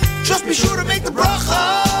 Tamar, just be sure to make the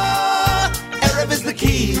bracha. Erev is the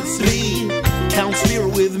key, Tzvi, count Sphere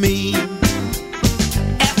with me.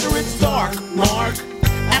 After it's dark, Mark,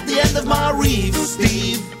 at the end of my reef,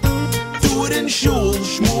 Steve, do it in shul,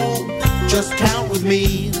 shmuel, just count with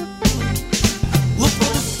me. Look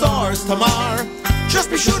for the stars, Tamar, just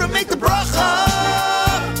be sure to make the bracha.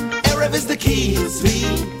 Erev is the key, Tzvi,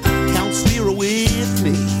 count Sphere with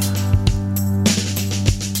me.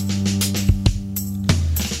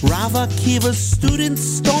 Rav Akiva's students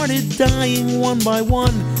started dying one by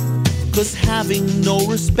one, 'cause having no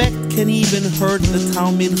respect can even hurt the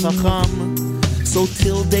Talmid Chacham. So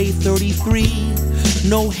till day 33,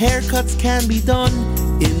 no haircuts can be done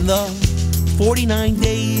in the 49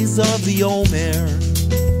 days of the Omer.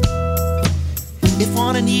 If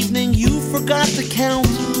on an evening you forgot to count,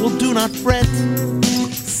 well, do not fret.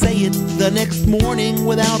 Say it the next morning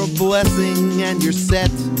without a blessing and you're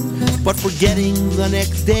set. But forgetting the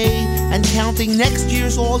next day and counting next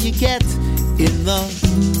year's all you get in the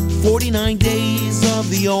 49 days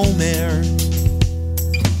of the Omer.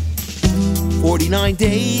 49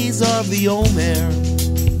 days of the Omer.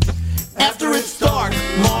 After it's dark,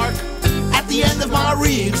 Mark, at the end of my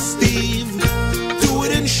reef, Steve, do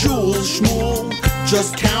it in shul, shmuel,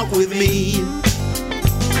 just count with me.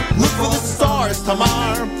 Look for the stars,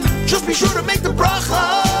 Tamar, just be sure to make the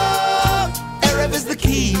bracha. Erev is the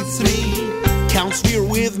key, Tzvi, count Sphere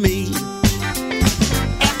with me.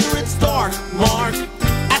 After it's dark, Mark,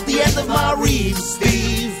 at the end of my reef,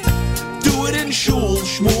 Steve, do it in shul,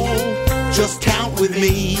 shmuel, just count with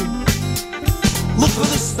me. Look for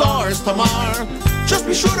the stars, Tamar, just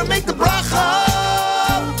be sure to make the bracha.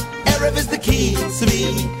 Erev is the key, Tzvi,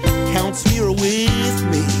 count Sphere with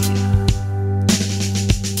me.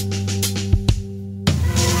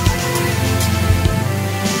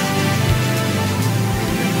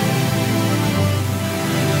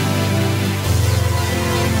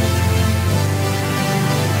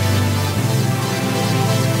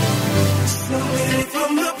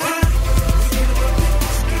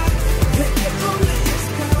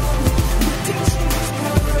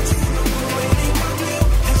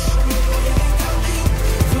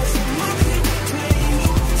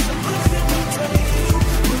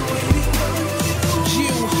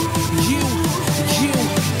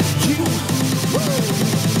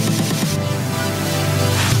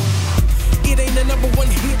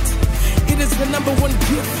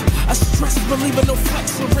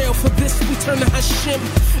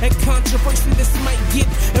 And controversy this might get,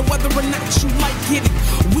 and whether or not you like it,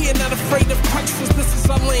 we are not afraid of crisis. This is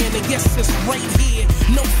our land, and yes, it's right here.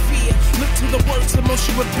 No fear. Look to the words of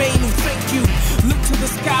Moshe Rabbeinu. Thank you. Look to the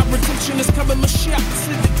sky. Redemption is coming. Mashiach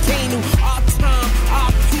to the Kenu. Our time,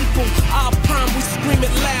 our people, our prime. We scream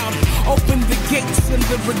it loud. Open the gates and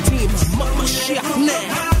the Redeemer. Mashiach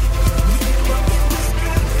now.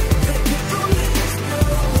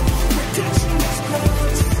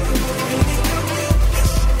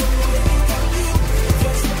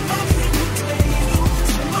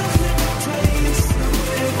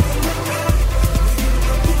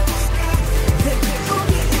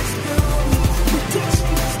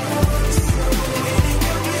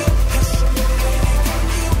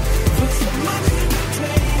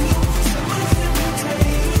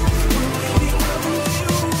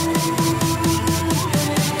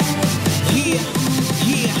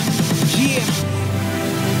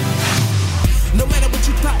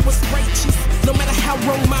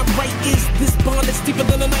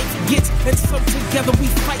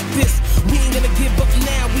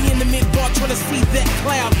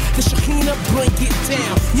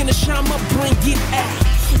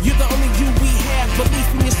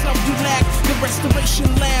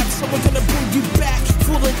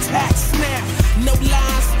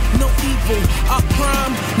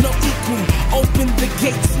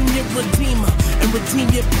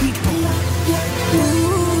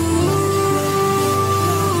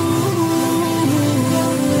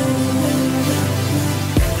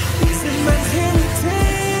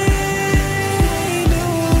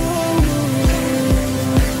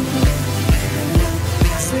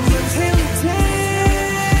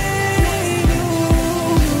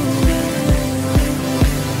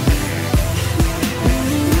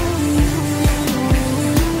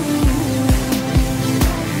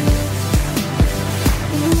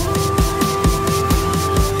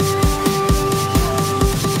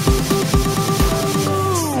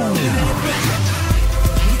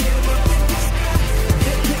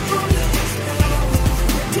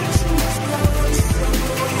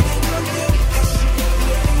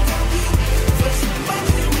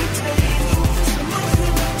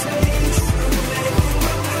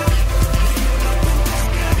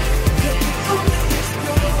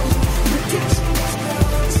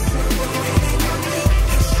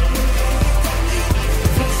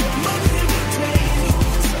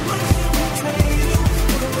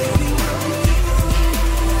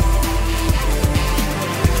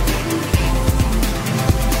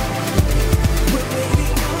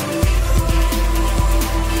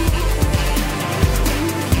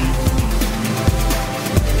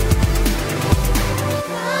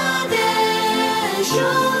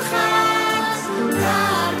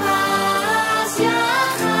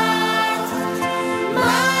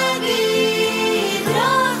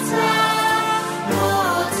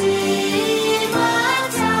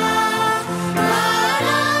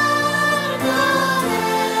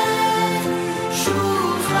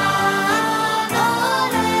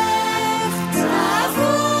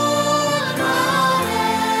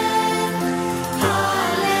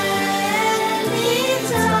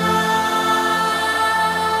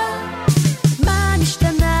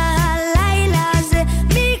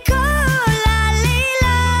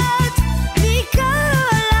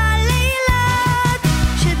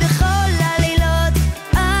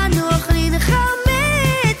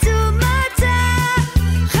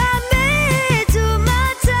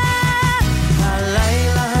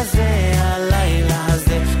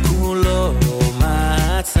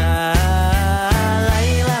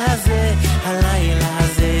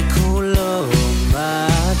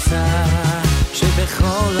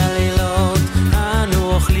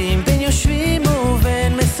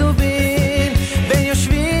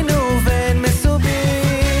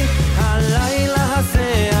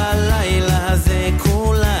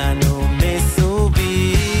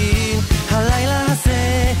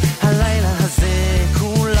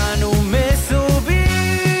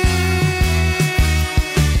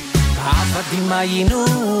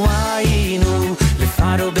 היינו, היינו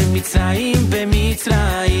לפרו במצרים,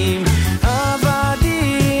 במצרים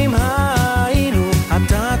עבדים היינו,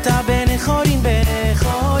 אתה בן חורין, בן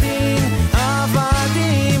חורין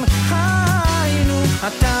עבדים היינו,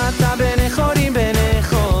 אתה בן חורין, בן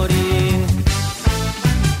חורין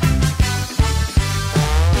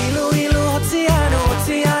אילו אילו הוציאנו,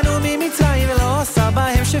 הוציאנו ממצרים ולא עשה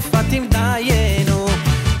בהם שפטים דיינו,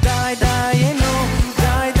 די דיינו,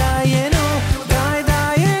 די דיינו, די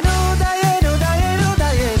דיינו, דיינו, דיינו,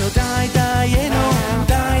 דיינו, די דיינו,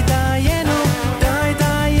 די דיינו, די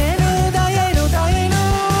דיינו, דיינו, דיינו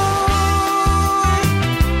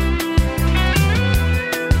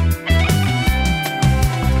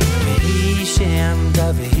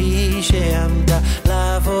והיא שעמדה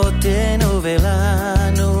לאבותינו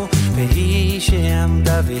ולנו, והיא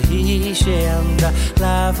שעמדה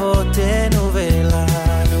לאבותינו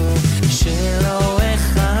ולנו, שלא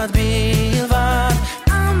אחד בלבד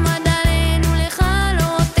עמד עלינו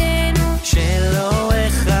לכלותנו, שלא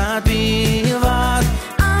אחד בלבד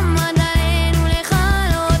עמד עלינו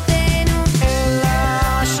לכלותנו, אלא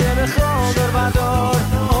שבכל דור ודור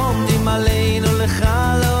עומדים עלינו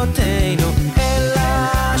לכלותנו,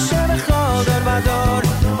 אלא שבכל דור ודור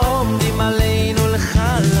עומדים עלינו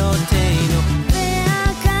לכלותנו,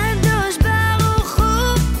 והקדוש ברוך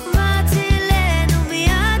הוא מצילנו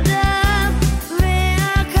בידיו,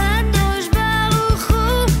 והקדוש ברוך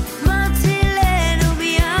הוא מצילנו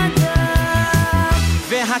בידיו,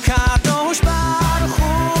 והקדוש ברוך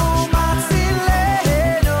הוא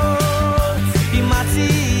מצילנו,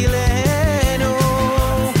 מצילנו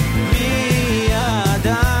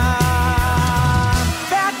בידיו,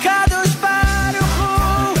 והקדוש ברוך הוא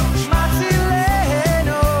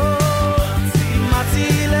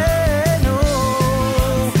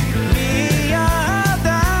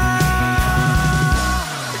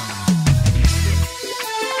מצילנו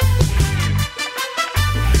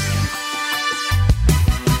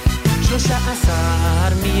בידיו. 13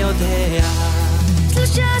 מי יודע,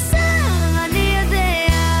 13 אני יודע,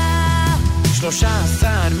 13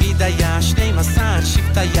 מידיה, 12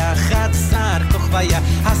 שבטיה, 11 כוכביה,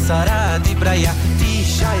 10 דבריה,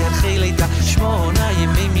 9 ירחי לידה, 8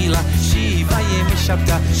 ימי מילה, 7 ימי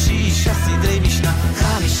שבתה, 6 סדרי משנה,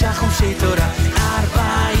 5 חומשי תורה, 4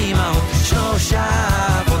 אמהות, 3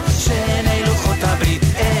 אבות, 2 לוחות הברית,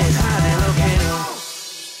 1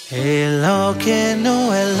 אלוקינו,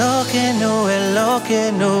 אלוקינו, אלוקינו,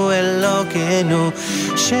 אלוקינו, אלוקינו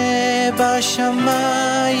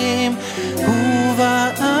שבשמיים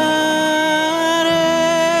ובארץ.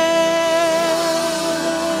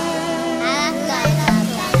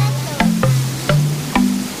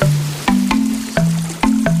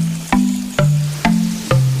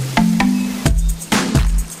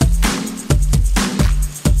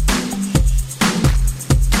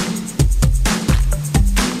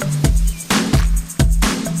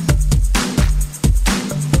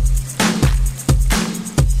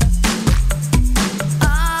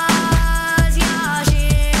 אז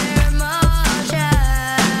ישיר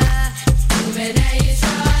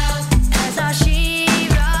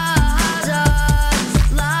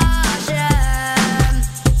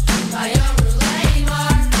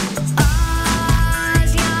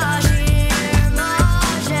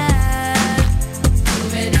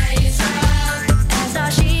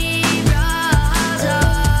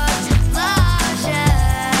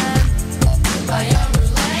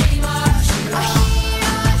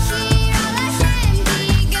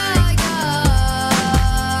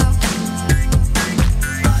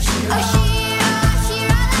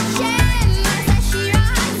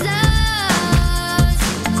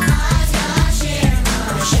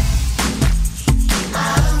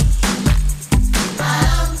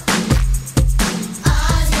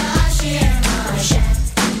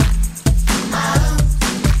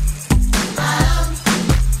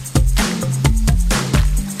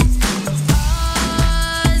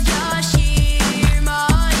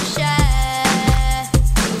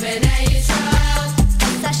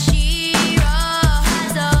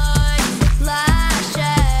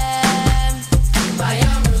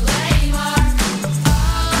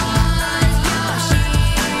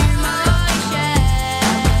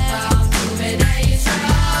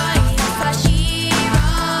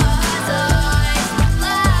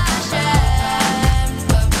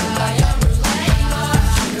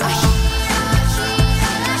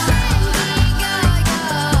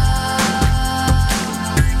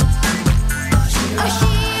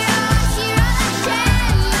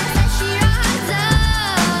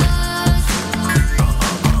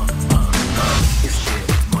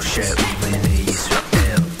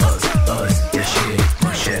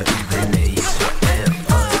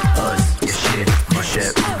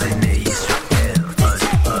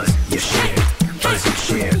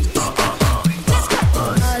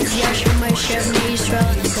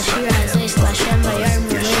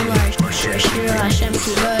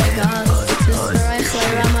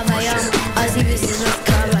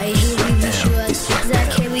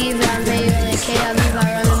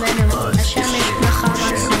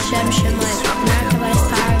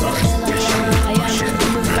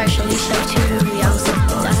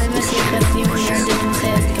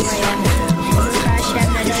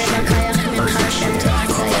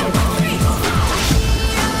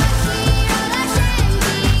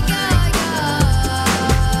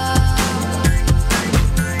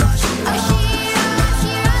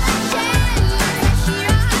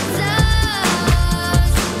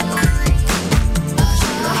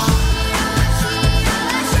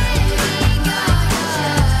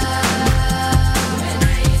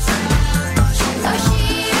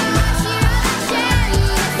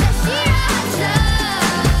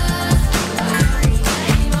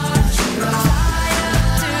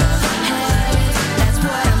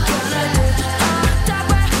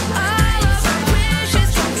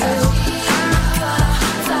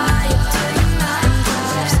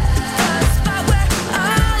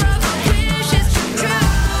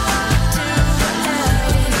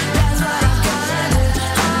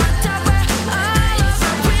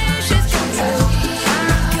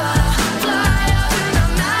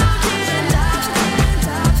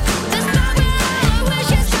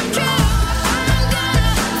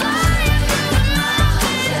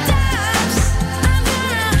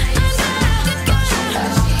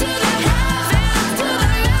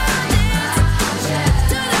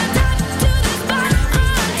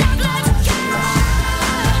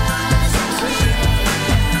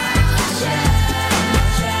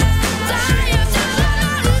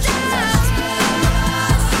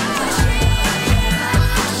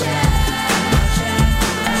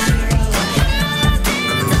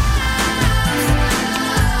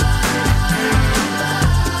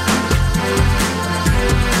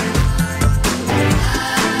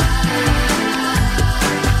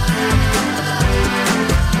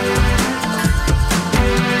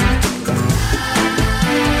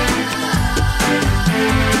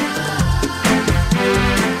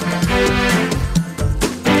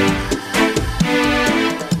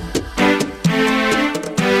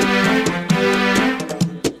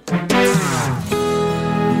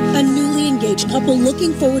people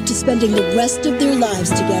looking forward to spending the rest of their lives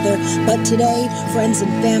together. But today, friends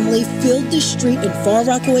and family filled the street in Far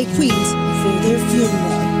Rockaway, Queens for their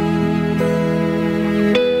funeral.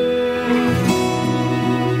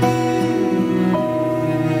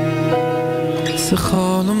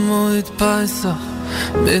 Chol Hamoed Pesach,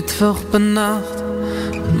 Mittwoch benacht,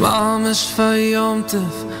 Mamisch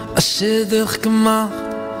verjomtev, Aschiddig gemacht,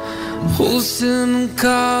 Husin und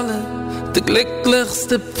Kale, der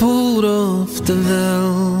glücklichste Pur auf der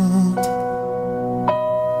Welt.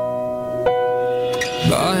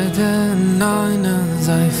 Beide Neinen,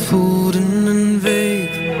 sei fuhren den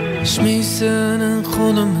Weg, schmissen in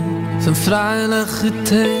Chulamen, von freilichen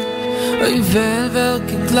Tag. Oi, wer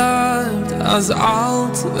geglaubt, als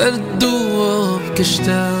alt werd du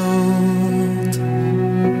aufgestellt.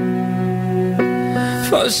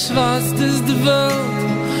 Verschwast ist die Welt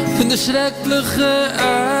von der schreckliche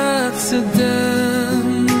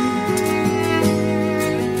Accident.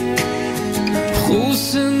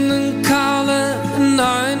 Husen und Kalle in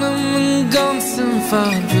einem ganzen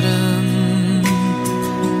verbrennt.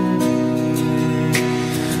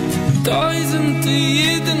 Tausende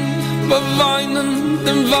Jeden beweinen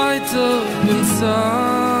dem weiteren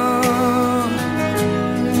Zahn.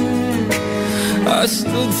 Als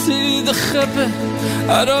tut sie die Kippe,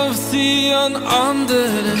 auf sie an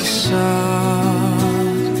andere Schar.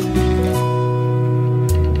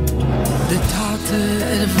 Die Tate,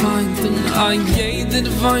 weint und ein jeder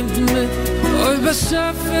weint mit. Oi,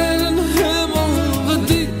 beschäfer den Himmel, wo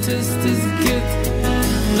dit ist, es geht.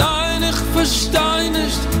 Nein, ich versteh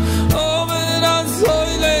nicht, so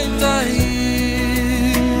lebt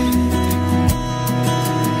hier.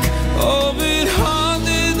 Oh, wir haben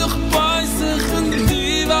die doch bei sich und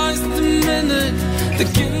die weiß die Männer, die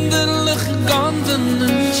kinderliche Ganden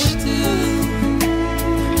nicht still.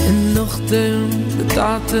 Und noch dem, die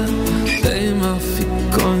Tate, dem auf die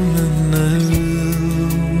Kommen will.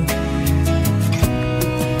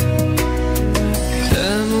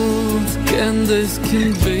 Demut kennt das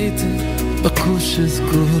Kind beten, Bakush ist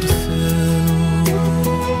gut viel.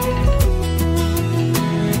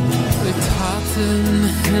 Im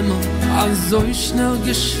Himmel, also schnell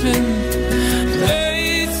geschwind.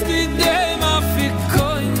 Weißt die dem auf ihr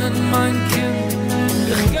Koinen, mein Kind.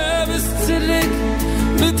 Ich gebe es zurück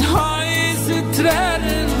mit heißen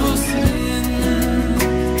Tränen, wo's rinnt.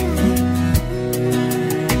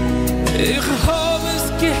 Ich hab es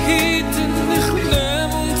gehitten, ich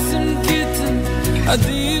nehm uns im Gitten.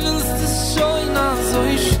 Die willst es schon nach so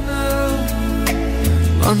schnell.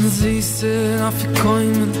 Man siehst sie auf ihr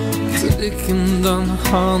Koinen, zurück in deine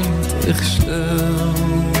Hand, ich stell.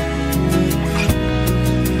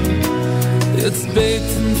 Jetzt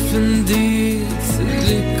beten von dir,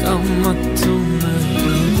 zurück am Matune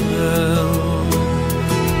Welt.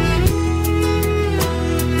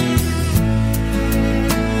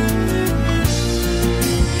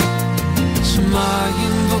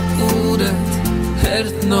 Schmaien wo uret,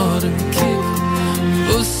 hört nur im Kick.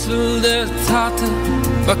 Was will der Tate,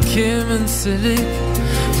 bekämen zurück?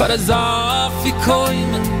 Para Zafi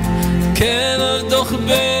koimen, kann doch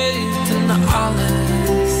beten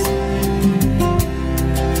alles.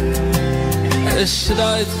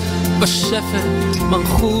 Schreit, beschäfer, man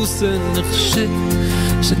Chusen nicht schick.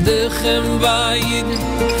 Schadichem Bayiden,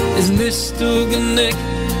 ist nicht du genick.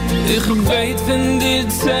 Ich beit von dir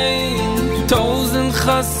 10.000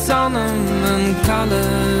 Chassanen und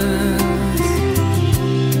Kalles.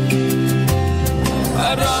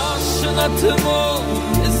 Araschen hat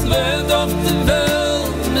Hamoed, es wird auf der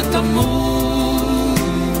Welt mit Hamoed.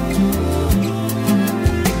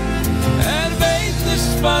 Beit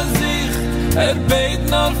nicht für sich, beit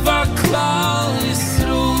nur für Klal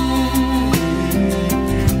Yisroel.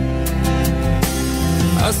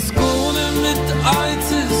 As Kone mit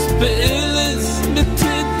Eizes, Beilles, mit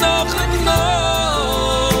Tit nach dem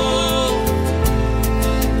Not.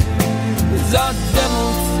 Seit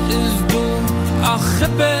Demmels ist du ach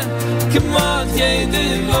Chippe, gemacht jede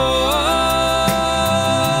Woche.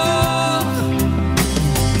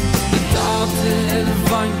 Die Tate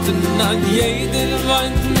weint und an jeder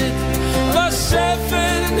weint mit. Was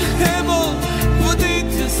Schäfer im Himmel, wo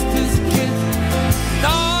dit ist es geht.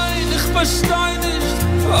 Nein, ich versteh nicht,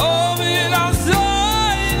 oh wir an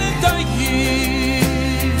seine Tagir.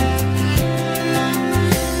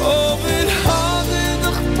 Oh wir haben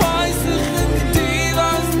doch bei sich und die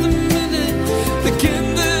was die Minne, die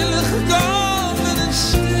kinderlich Gaben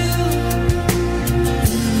still.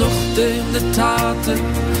 Noch dem der Tate,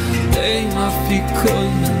 dem auf die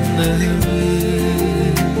Können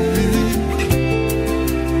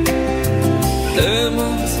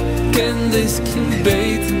Demons kennt das Kind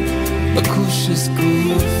beten, Bakushes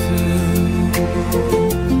Gufel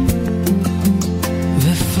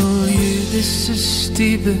Wefel jüdische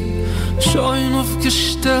Stiebe Scheun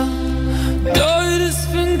aufgestellt Deures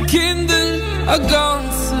von Kindern a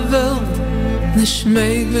ganze Welt Nicht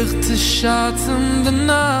möglich zu schatzen den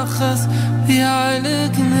Nachas die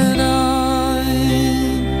Heiligen rein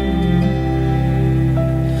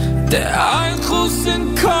Der Einkuss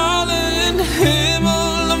in Kalle in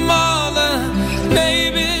Himmel am Male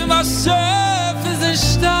Neben was Schöpf ist ein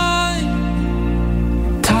Stein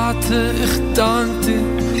Tate ich danke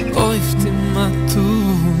auf die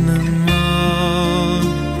Matunen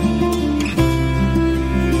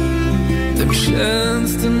Dem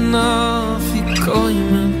schönsten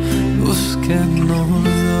Afikoimen was kann noch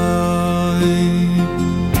sein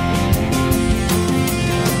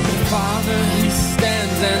Father he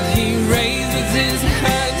stands and he raises his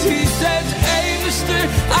hand He says, hey mister,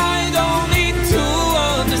 I don't need to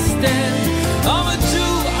understand I'm a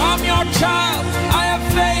Jew, I'm your child I have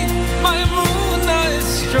faith, my moon is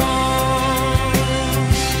strong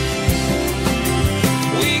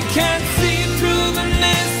We can't see through the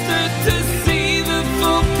Nestor to see the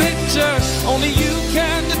full picture Only you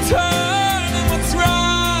can determine what's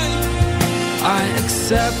right I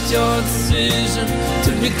accept your decision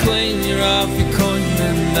to reclaim your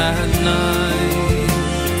Afikoimen that night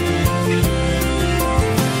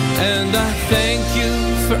And I thank you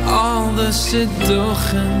for all the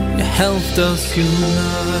shidduchim you helped us unite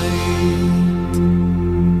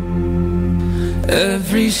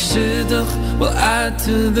Every shidduch will add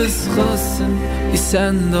to this chosn you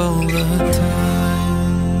send all the time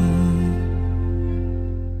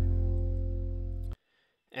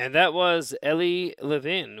And that was Ellie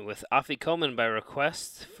Levin with Afikomen by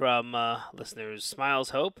request from listeners Smiles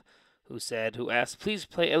Hope, who asked, please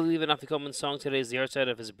play Ellie Levin Afikomen's song. Today is the outside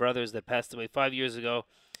of his brothers that passed away 5 years ago,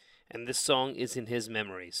 and this song is in his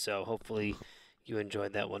memory. So hopefully you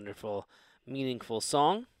enjoyed that wonderful, meaningful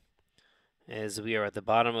song. As we are at the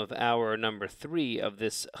bottom of hour number 3 of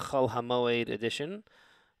this Chol Hamoed edition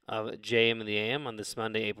of JM in the AM on this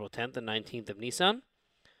Monday, April 10th, the 19th of Nisan.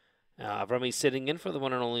 Avrumi sitting in for the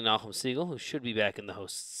one and only Nachum Siegel, who should be back in the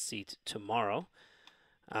host's seat tomorrow.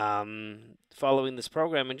 Following this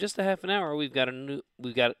program, in just a half an hour, we've got an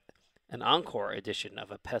encore edition of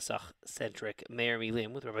a Pesach-centric Meir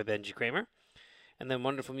Milim with Rabbi Benji Kramer, and then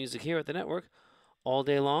wonderful music here at the network all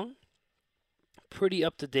day long. Pretty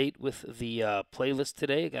up to date with the playlist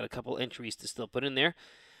today. Got a couple entries to still put in there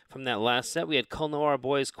from that last set. We had Kol Noar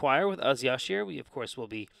Boys Choir with Az Yashir. We of course will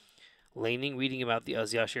be reading about the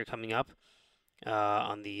Az Yashir coming up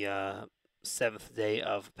on the 7th day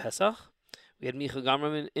of Pesach. We had Micha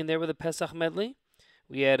Gamram in there with a Pesach medley.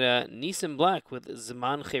 We had Nisim Black with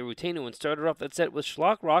Zaman Cherutenu, and started off that set with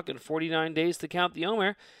Shlock Rock and 49 Days to Count the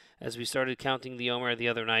Omer, as we started counting the Omer the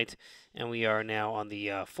other night, and we are now on the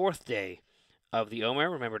 4th day of the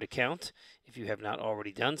Omer. Remember to count if you have not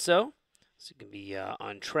already done so you can be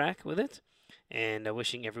on track with it. And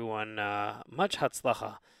wishing everyone much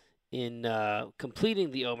hatzlacha in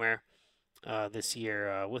completing the Omer this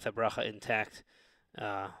year with a bracha intact.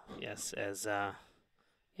 As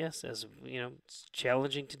you know, it's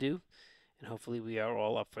challenging to do, and hopefully we are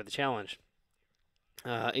all up for the challenge.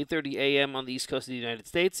 8:30 a.m. on the East Coast of the United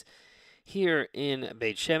States. Here in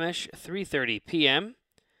Beit Shemesh, 3:30 p.m.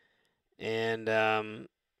 And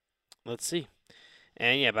let's see.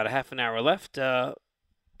 And yeah, about a half an hour left.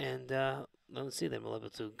 Let's see, then we'll be able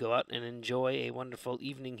to go out and enjoy a wonderful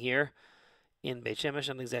evening here in Beit Shemesh.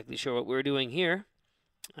 I'm not exactly sure what we're doing here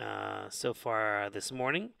so far this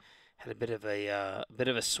morning. Had a bit of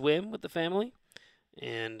a swim with the family,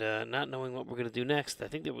 and not knowing what we're going to do next. I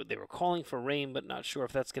think they were calling for rain, but not sure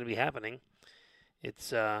if that's going to be happening.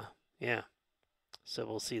 It's yeah. So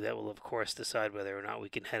we'll see. That will of course decide whether or not we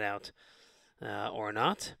can head out or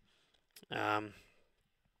not. But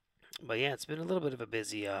yeah, it's been a little bit of a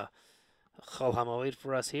busy Chol HaMoed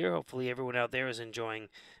for us here. Hopefully everyone out there is enjoying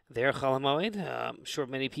their Chol HaMoed. I'm sure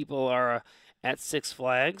many people are at Six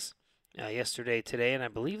Flags yesterday, today, and I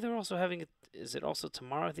believe they're also having it. Is it also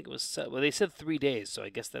tomorrow? I think it was. Well, they said 3 days, so I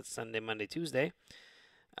guess that's Sunday, Monday, Tuesday.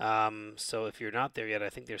 So if you're not there yet, I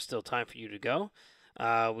think there's still time for you to go.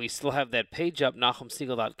 We still have that page up,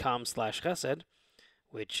 nachumsiegel.com/chesed,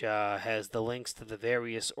 which has the links to the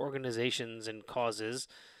various organizations and causes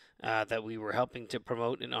that we were helping to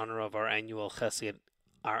promote in honor of our annual Chesed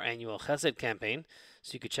campaign.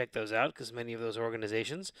 So you could check those out, because many of those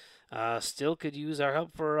organizations still could use our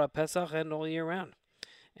help for Pesach and all year round.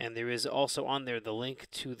 And there is also on there the link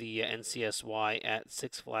to the NCSY at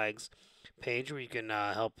Six Flags page, where you can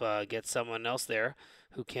help get someone else there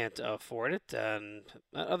who can't afford it, and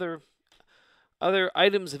other other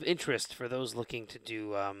items of interest for those looking to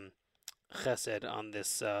do chesed on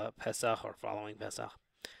this Pesach or following Pesach.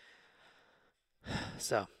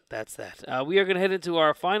 So that's that. We are going to head into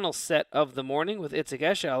our final set of the morning with Itzik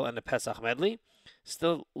Eshel and a Pesach medley.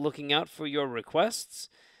 Still looking out for your requests.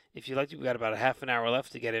 If you'd like to, we've got about a half an hour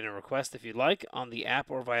left to get in a request if you'd like, on the app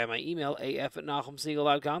or via my email,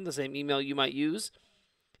 af@nachumsegal.com, the same email you might use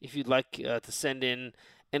if you'd like to send in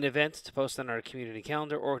an event to post on our community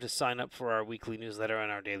calendar or to sign up for our weekly newsletter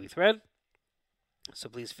and our daily thread. So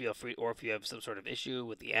please feel free, or if you have some sort of issue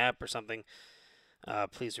with the app or something,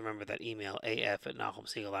 please remember that email,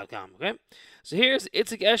 af@nachumsegal.com. Okay? So here's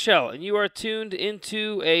Itzik Eshel, and you are tuned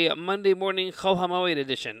into a Monday morning Chol Hamoed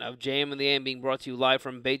edition of JM and the AM, being brought to you live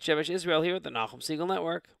from Beit Shemesh, Israel, here at the Nachum Segal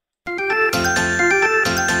Network.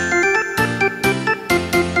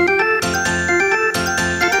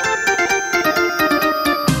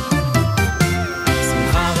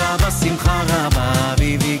 שמחה רבה,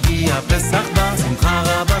 והגיע פסח בא, שמחה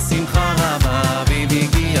רבה, שמחה רבה,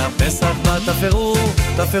 והגיע פסח בא. תפרו,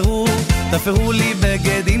 תפרו, תפרו לי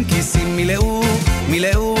בגדים, כיסים מילאו,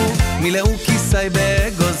 מילאו, מילאו כיסי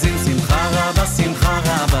בגוזים. שמחה רבה, שמחה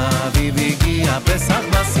רבה, והגיע פסח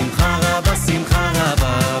בא, שמחה רבה, שמחה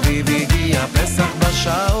רבה, והגיע פסח בא.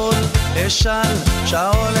 שאול אשל,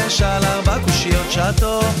 שאול אשל, 4 קושיות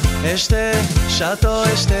שתו, שתו,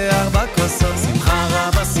 אשתה 4 כוסות. שמחה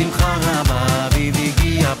רבה, שמחה רבה,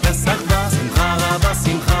 והגיע פסח בא, שמחה רבה,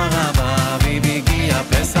 שמחה רבה, והגיע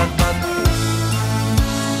פסח בא.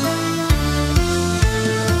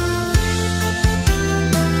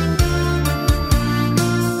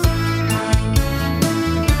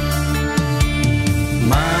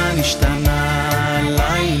 מה נשתנה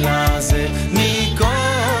לילה זה מכל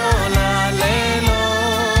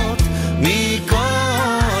הלילות,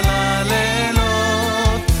 מכל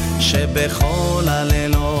הלילות, שבכל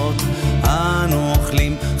הלילות אנו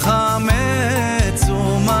אוכלים חמץ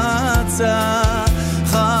ומצה,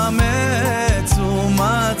 חמץ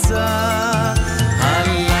ומצה.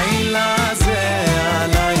 הלילה זה,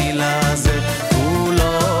 הלילה זה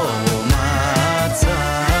כולו מצה.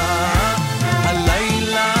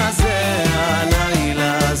 הלילה זה,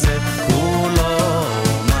 הלילה זה כולו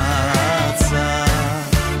מצה.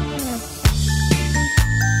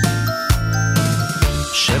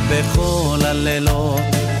 שבכל הלילות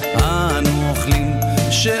אנו אוכלים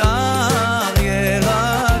שאר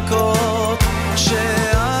ירקות,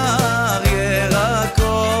 שאר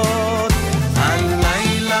ירקות.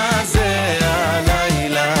 הלילה זה,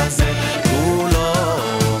 הלילה זה כולו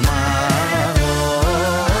מרור.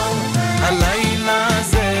 הלילה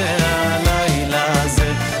זה, הלילה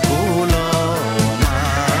זה כולו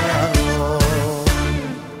מרור.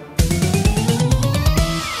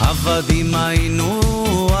 עבדים היינו,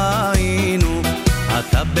 היינו,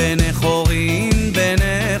 אתה בני חורים,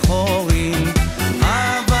 בני חורים.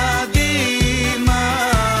 עבדים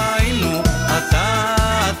היינו, אתה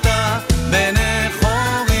בני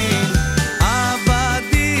חורים.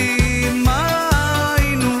 עבדים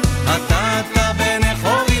היינו, אתה בני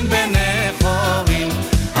חורים, בני חורים.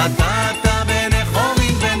 אתה בני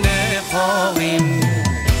חורים, בני חורים.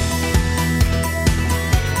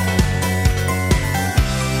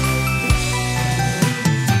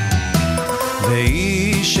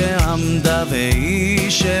 והיא שעמדה, והיא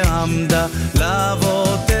שעמדה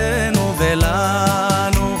לאבותינו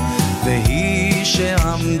ולנו, והיא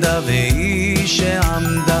שעמדה, והיא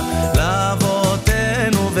שעמדה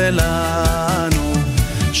לאבותינו ולנו,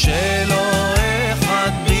 שלא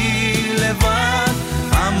אחד בלבד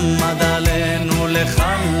עמד עלינו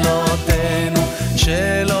לכלותנו,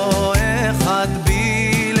 שלא אחד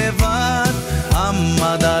בלבד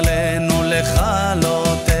עמד עלינו לכלותנו.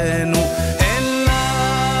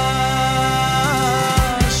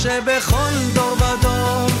 שבכל דור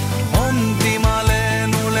ודור עומדים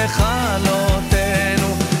עלינו לכלותנו,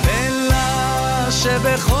 אלא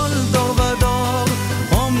שבכל דור ודור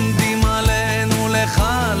עומדים עלינו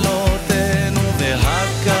לכלותנו.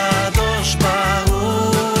 והקדוש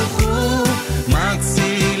ברוך הוא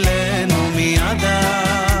מצילנו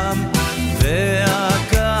מידם,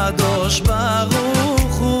 והקדוש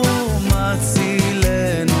ברוך הוא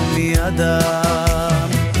מצילנו מידם.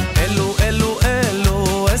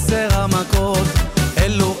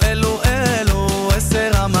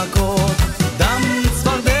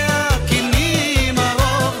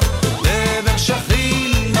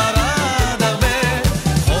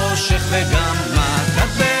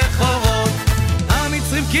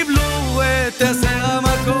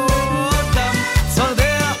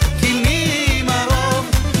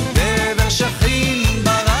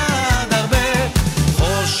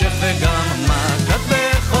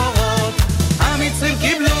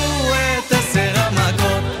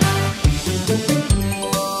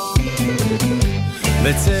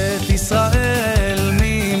 בצאת ישראל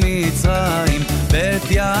ממצרים,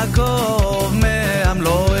 בית יעקב מעם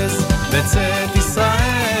לועז, בצאת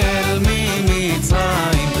ישראל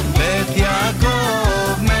ממצרים, בית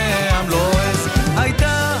יעקב מעם לועז.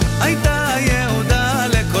 הייתה יהודה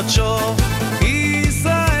לקודשו,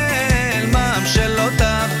 ישראל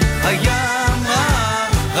ממשלותיו, הים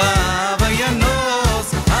רב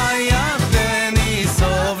הינוס, הירדן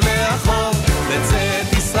יסוב לאחור,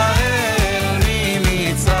 בצאת ישראל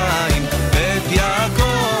ממצרים, בית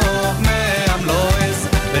יעקב מעם לועז,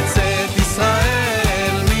 בצאת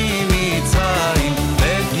ישראל ממצרים,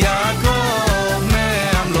 בית יעקב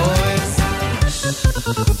מעם לועז.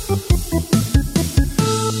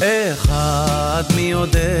 אחד מי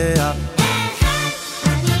יודע,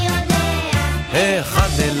 אחד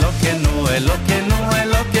אלוקינו, אלוקינו,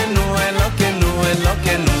 אלוקינו, אלוקינו,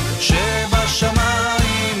 אלוקינו,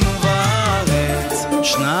 שבשמיים ובארץ.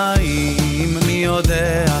 שניים מי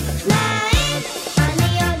יודע,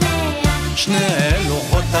 שני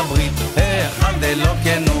לוחות הברית, אחד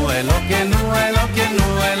אלוקינו, אלוקינו,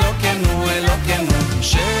 אלוקינו, אלוקינו, אלוקינו,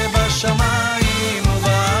 שבשמיים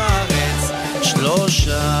ובארץ.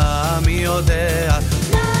 שלושה מי יודע,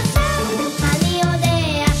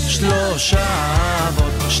 שלושה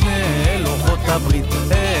אבות, שני לוחות הברית,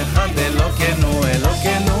 אחד אלוקינו,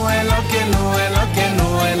 אלוקינו, אלוקינו,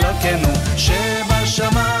 אלוקינו, אלוקינו,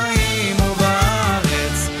 שבשמיים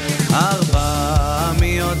ובארץ. ארבע מי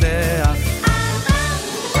יודע,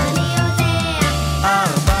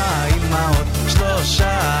 ארבע אמהות,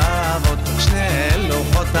 שלושה אבות, שני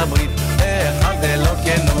לוחות הברית, אחד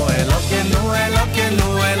אלוקינו, אלוקינו,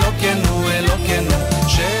 אלוקינו, אלוקינו, אלוקינו,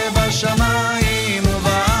 שבשמיים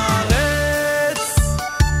ובארץ.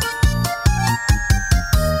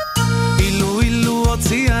 אילו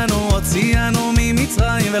הוציאנו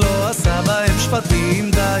ממצרים, ולא עשה בהם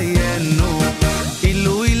משפטים דיינו.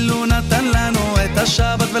 אילו נתן לנו את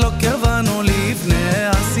השבת, ולא קרבנו לפני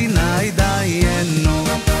הסיני דיינו.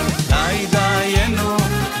 די דיינו,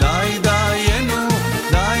 די דיינו,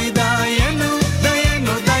 די דיינו,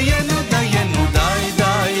 דיינו, דיינו, דיינו, די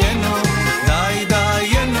דיינו, די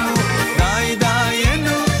דיינו, די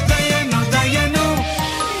דיינו, דיינו, דיינו.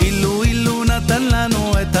 אילו נתן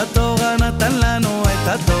לנו את התורה, נתן לנו את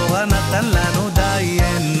התורה, נתן לנו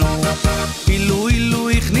דיינו. אילו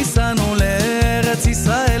הכניסנו לארץ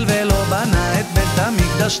ישראל, ולא בנה את בית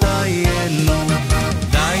המקדש דיינו.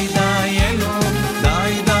 די דיינו,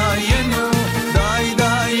 די דיינו, די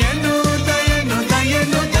דיינו, דיינו,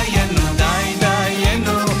 דיינו, דיינו, די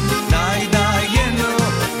דיינו, די דיינו,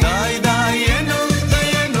 די דיינו,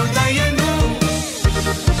 דיינו, דיינו.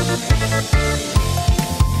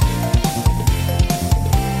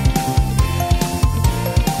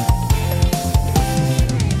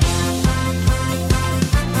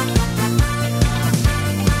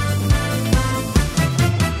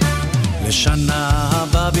 לשנה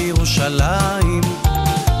הבאה בירושלים,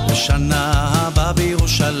 לשנה הבאה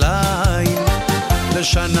בירושלים,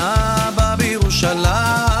 לשנה הבאה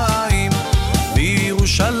בירושלים,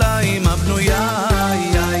 בירושלים הבנויה.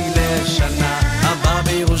 לשנה הבאה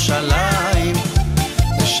בירושלים,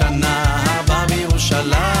 לשנה הבאה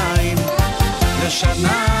בירושלים,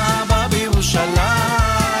 לשנה הבאה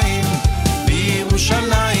בירושלים,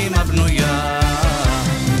 בירושלים הבנויה.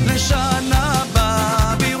 לשנה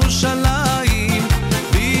הבאה בירושלים,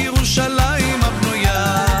 בירושלים הבנויה.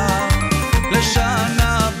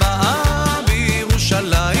 לשנה הבאה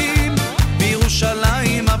בירושלים,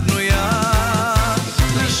 בירושלים הבנויה.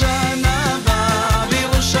 לשנה הבאה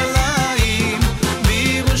בירושלים,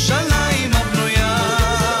 בירושלים הבנויה.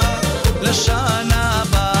 לשנה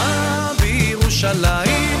הבאה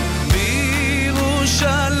בירושלים,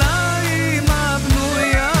 בירושלים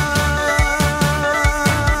הבנויה.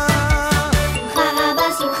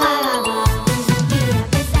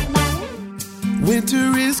 Winter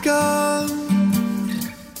is gone,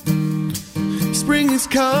 spring is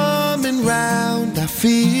coming round. I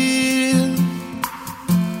feel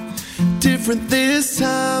different this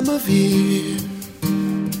time of year.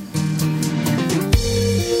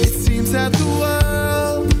 It seems that the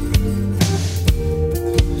world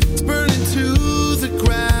is burning to the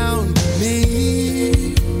ground. Me,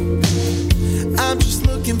 I'm just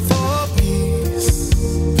looking for peace.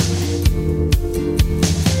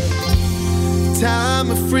 Time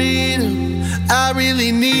of freedom, I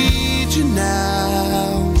really need you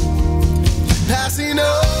now. Passing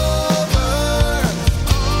over,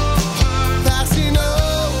 passing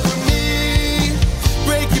over me,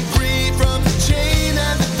 breaking free from the chain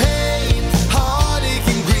and the pain, heartache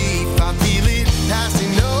and grief. I feel it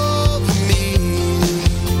passing over me.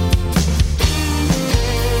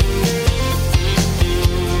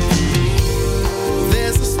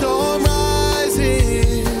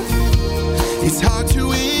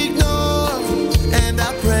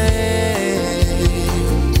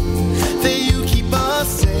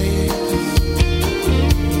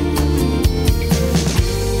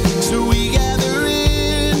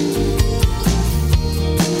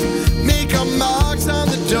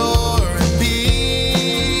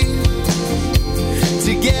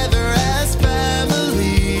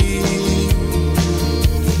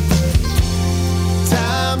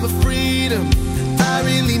 my freedom. I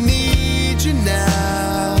really need you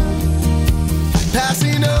now.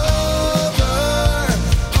 Passing over,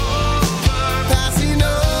 passing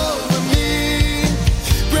over me,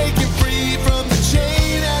 breaking free from the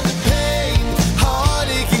chain and the pain,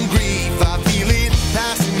 heartache and grief. I feel it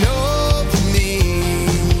passing over me.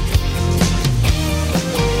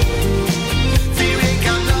 Feeling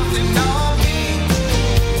got nothing on me.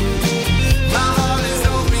 My heart is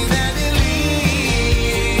hoping that it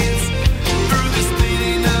leads through the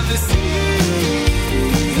splitting of the sea.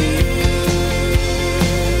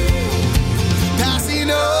 Passing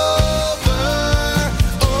over,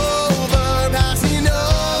 passing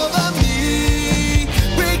over me,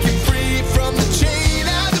 breaking free from the chain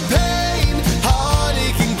and the pain,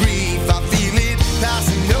 heartache and grief. I feel it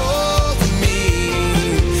passing over me.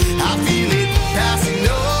 I feel it passing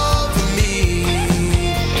over me,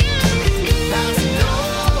 passing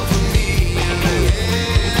over me.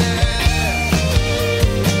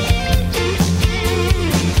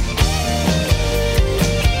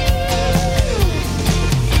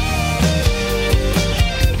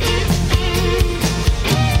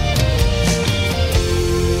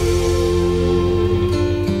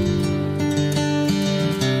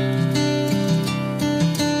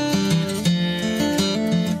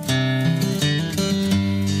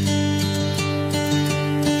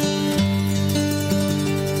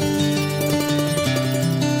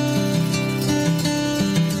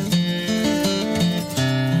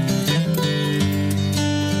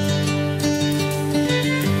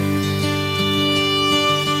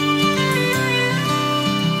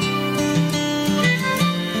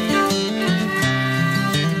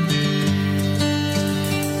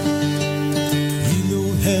 אילו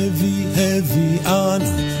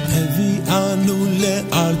הביא אנו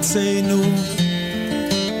לארצנו,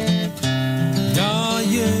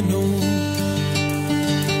 דיינו.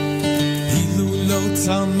 אילו לא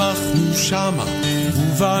צמחנו שמה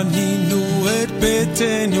ובנינו את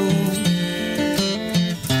ביתנו,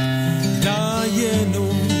 דיינו.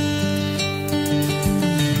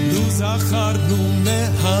 לו זכרנו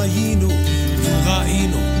מהיינו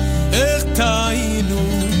וראינו איך טעינו,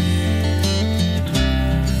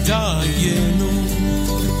 דיינו.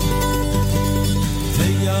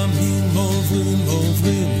 וימים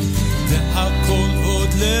עוברים והכל עוד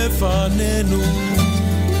לפנינו,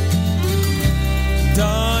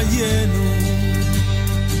 דיינו.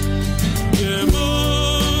 כמו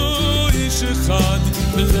איש אחד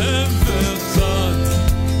בלב אחד,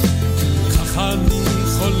 כך אני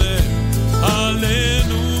חולם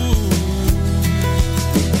עלינו.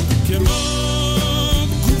 כמו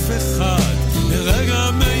גוף אחד לרגע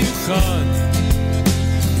מיוחד,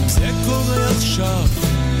 זה קורה עכשיו,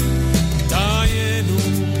 דיינו.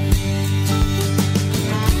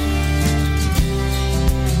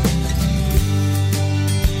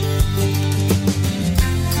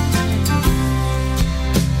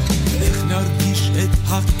 איך נרגיש את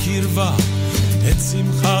הקרבה, את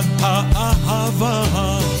שמחת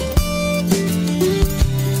האהבה,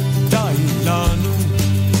 די לנו.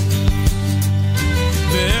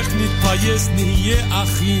 ואיך נתפייס נהיה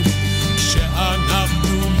אחים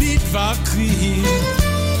כשאנחנו מתווכחים,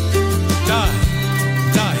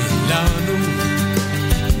 די לנו.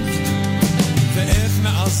 ואיך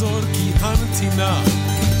נעזור כי הנתינה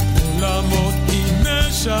עולמות היא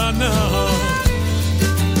משנה,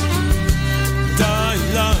 די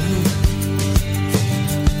לנו.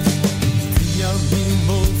 ימים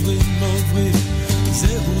עוברים,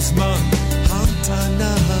 זהו זמן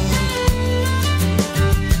המתנה,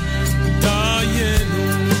 דיינו.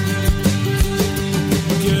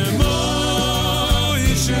 כמו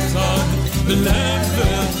איש אחד בלב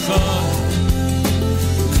אחד,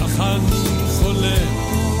 כך אני חולם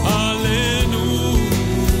עלינו.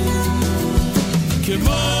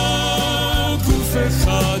 כמו גוף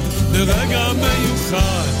אחד לרגע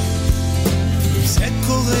מיוחד, זה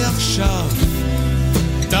קורה עכשיו,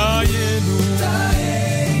 דיינו.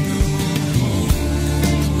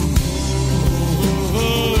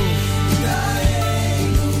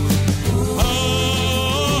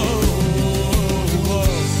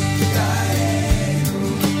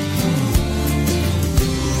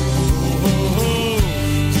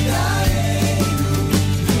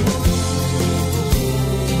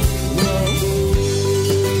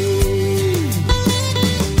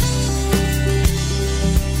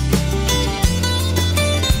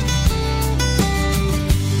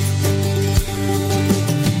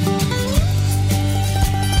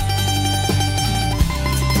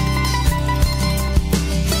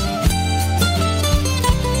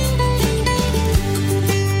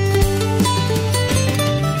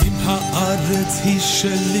 הארץ היא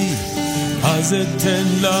שלי, אז אתן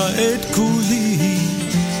לה את כולי.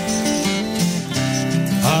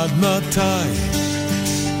 עד מתי?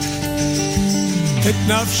 את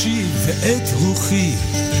נפשי ואת רוחי,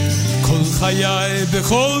 כל חיי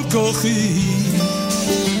בכל כוחי.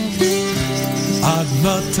 עד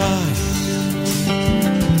מתי?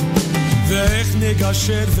 ואיך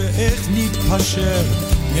נגשר ואיך נתפשר,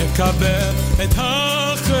 נקבל את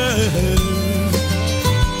האחר.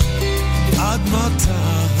 עד מתי?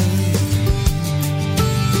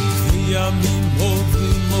 ימים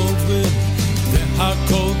עוברים עוברים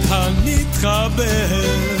והכל כאן נתחבר.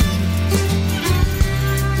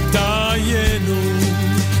 דיינו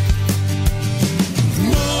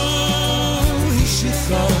כמו איש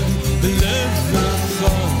אחד בלב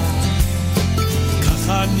אחד, כך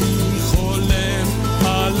אני חולם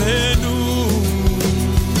עלינו,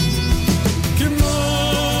 כמו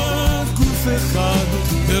גוף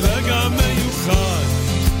אחד ברגע מיוחד.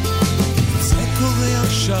 זה קורה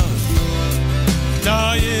עכשיו,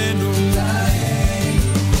 דיינו.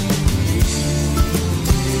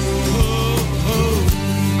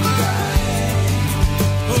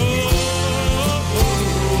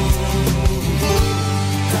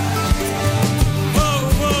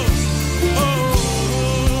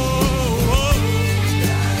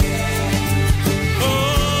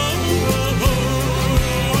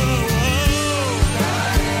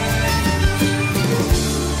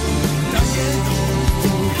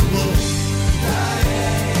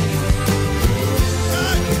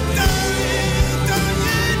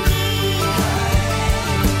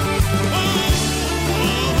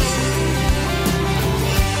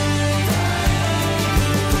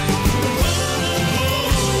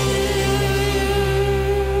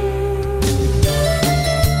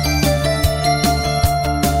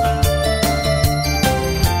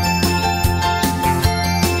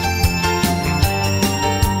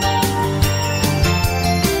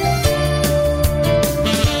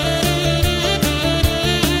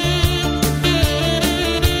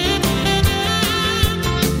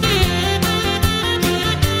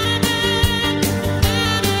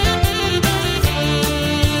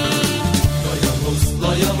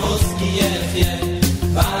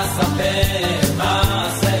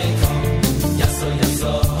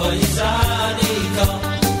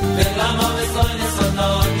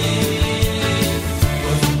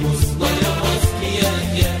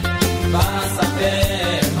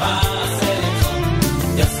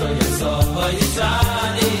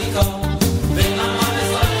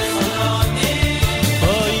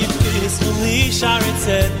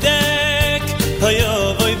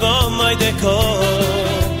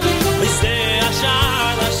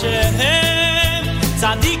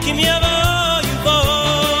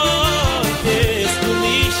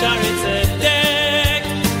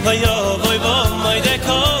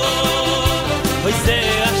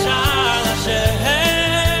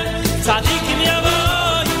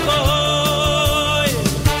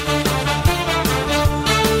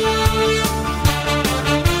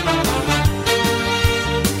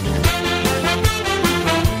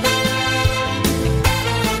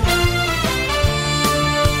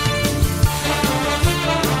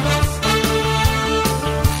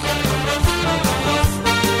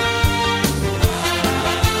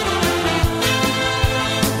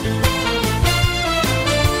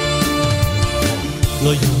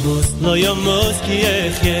 לא ימוס כי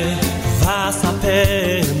אחיה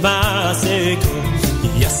ואספר מעשיקו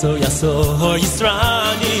יסו יסו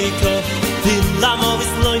ישרניקו ולמה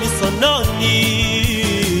וסלוי נסונוני.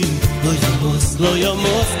 לא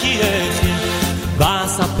ימוס כי אחיה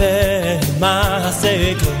ואספר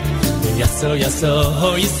מעשיקו יסו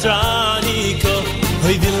יסו ישרניקו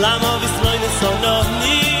ולמה וסלוי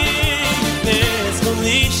נסונוני. אסכום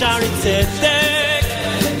לי שערי צדק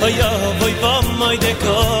oy oy vom moy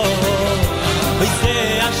deko oy ze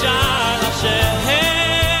ashar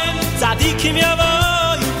ashem tzadikim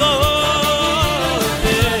yavoy voy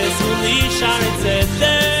esuni shar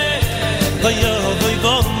tzete oy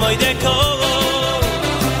vom moy deko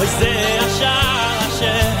oy ze ashar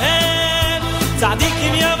ashem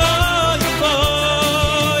tzadikim yavoy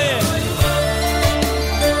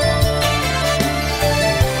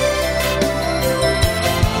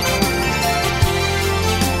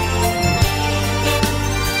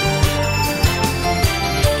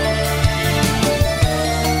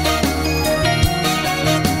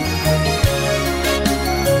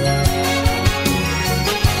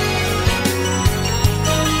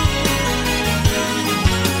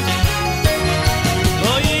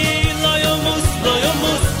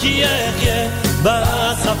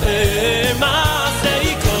Basape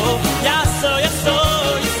maseiko yaso yaso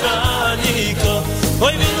yisani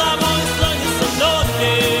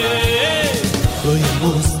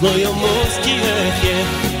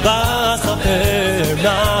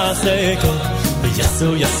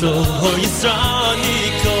yaso yaso ho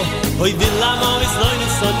yisraniko hoy vilamo is loin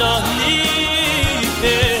sono ni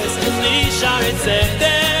es ni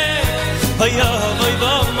sharetzete hoy hoy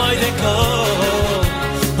voy de ko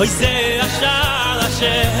hoy se ashar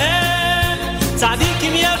asher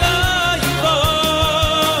tzadikim yavoy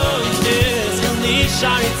boy es ni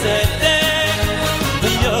sharetzete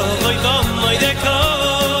hoy hoy voy de ko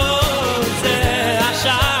se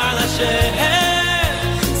ashar asher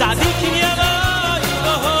tzadikim yavoy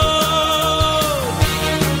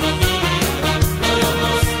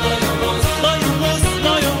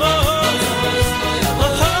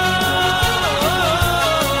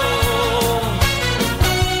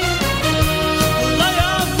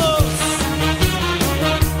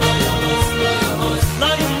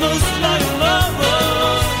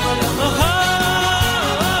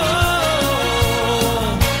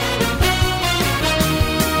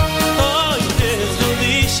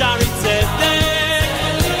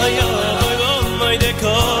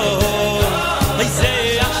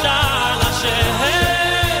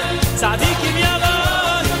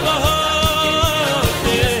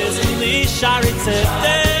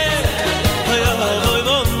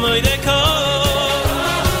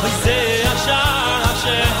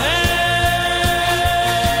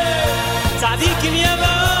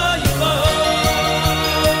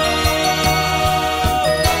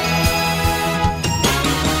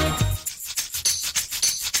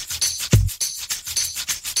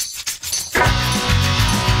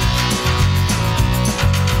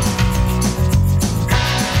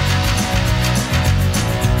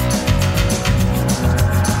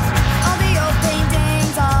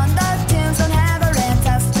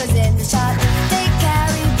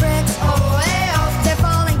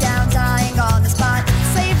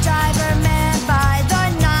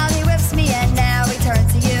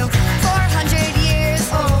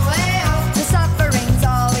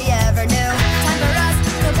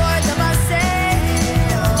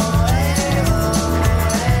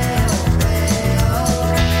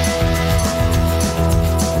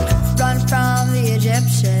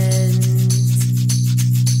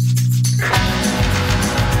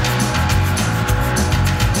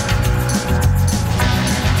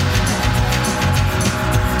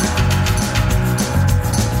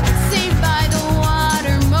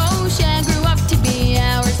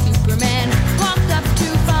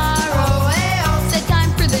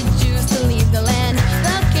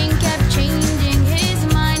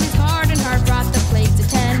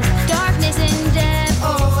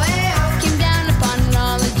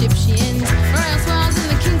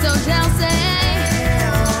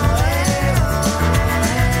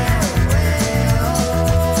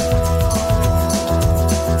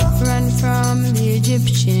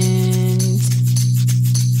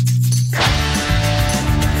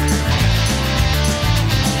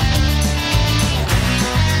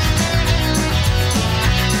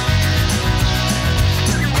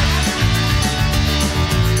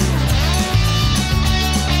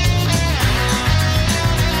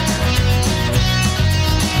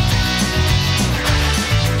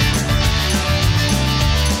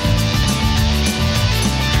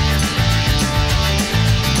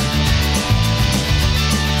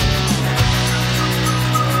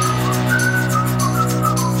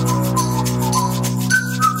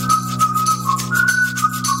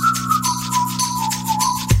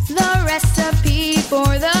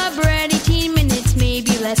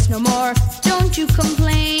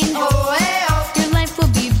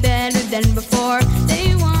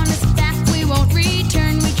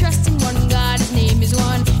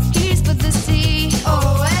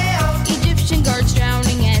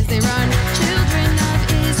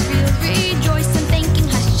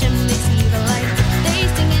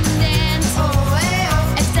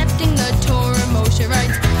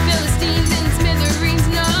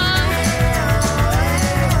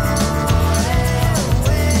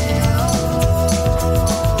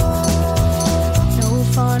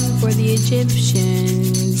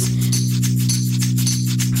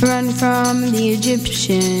Run from the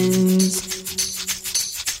Egyptians.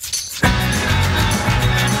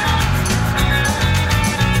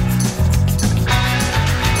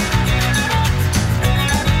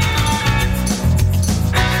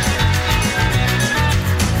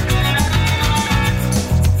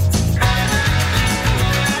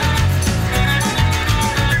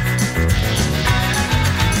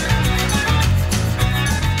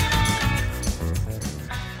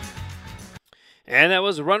 And that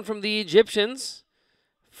was Run from the Egyptians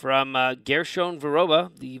from Gershon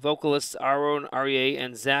Veroba, the vocalists Aaron Aryeh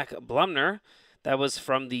and Zach Blumner. That was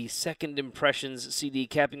from the Second Impressions CD,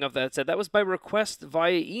 capping off that set. That was by request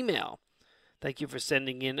via email. Thank you for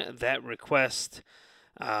sending in that request,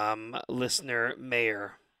 listener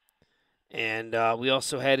Mayor. And we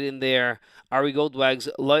also had in there Ari Goldwag's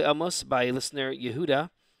Loy Amos by listener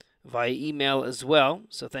Yehuda via email as well.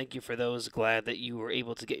 So thank you for those. Glad that you were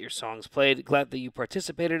able to get your songs played. Glad that you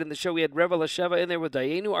participated in the show. We had Reva Lasheva in there with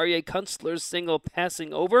Dayenu Aryeh Kunstler's single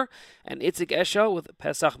Passing Over and Itzik Eshel with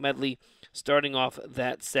Pesach Medley starting off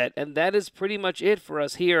that set. And that is pretty much it for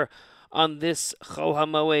us here on this Chol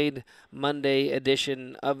HaMoed Monday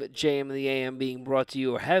edition of JM in the AM, being brought to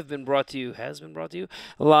you, or has been brought to you,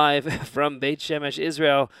 live from Beit Shemesh,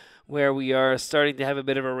 Israel, where we are starting to have a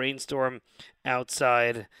bit of a rainstorm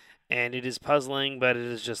outside, and it is puzzling, but it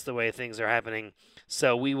is just the way things are happening.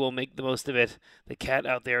 So we will make the most of it. The cat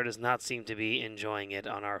out there does not seem to be enjoying it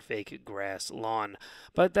on our fake grass lawn,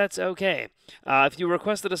 but that's okay. If you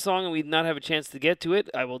requested a song and we did not have a chance to get to it,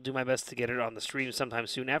 I will do my best to get it on the stream sometime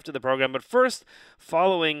soon after the program. But first,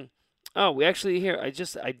 we actually here, I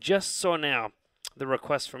just saw now the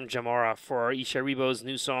request from Jamara for our Isha Ribo's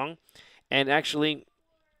new song, and actually,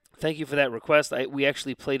 thank you for that request. We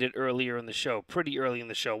actually played it earlier in the show, pretty early in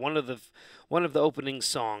the show. One of the opening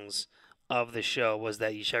songs of the show was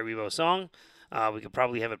that Yishai Ribo song. We could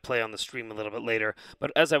probably have it play on the stream a little bit later.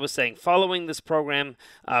 But as I was saying, following this program,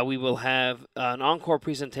 we will have an encore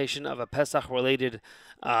presentation of a Pesach-related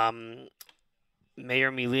Meir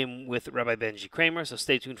Milim with Rabbi Benji Kramer. So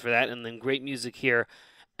stay tuned for that. And then great music here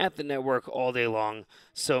at the network all day long.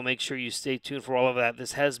 So make sure you stay tuned for all of that.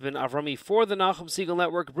 This has been Avrumi for the Nachum Segal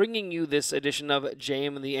Network, bringing you this edition of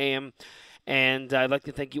JM in the AM. And I'd like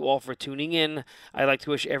to thank you all for tuning in. I'd like to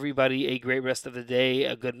wish everybody a great rest of the day,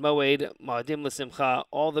 a good Moed, Ma'adim L'Simcha,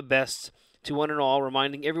 all the best to one and all,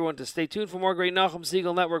 reminding everyone to stay tuned for more great Nachum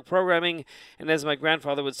Segal Network programming. And as my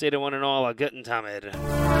grandfather would say to one and all, a guten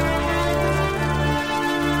Tamid.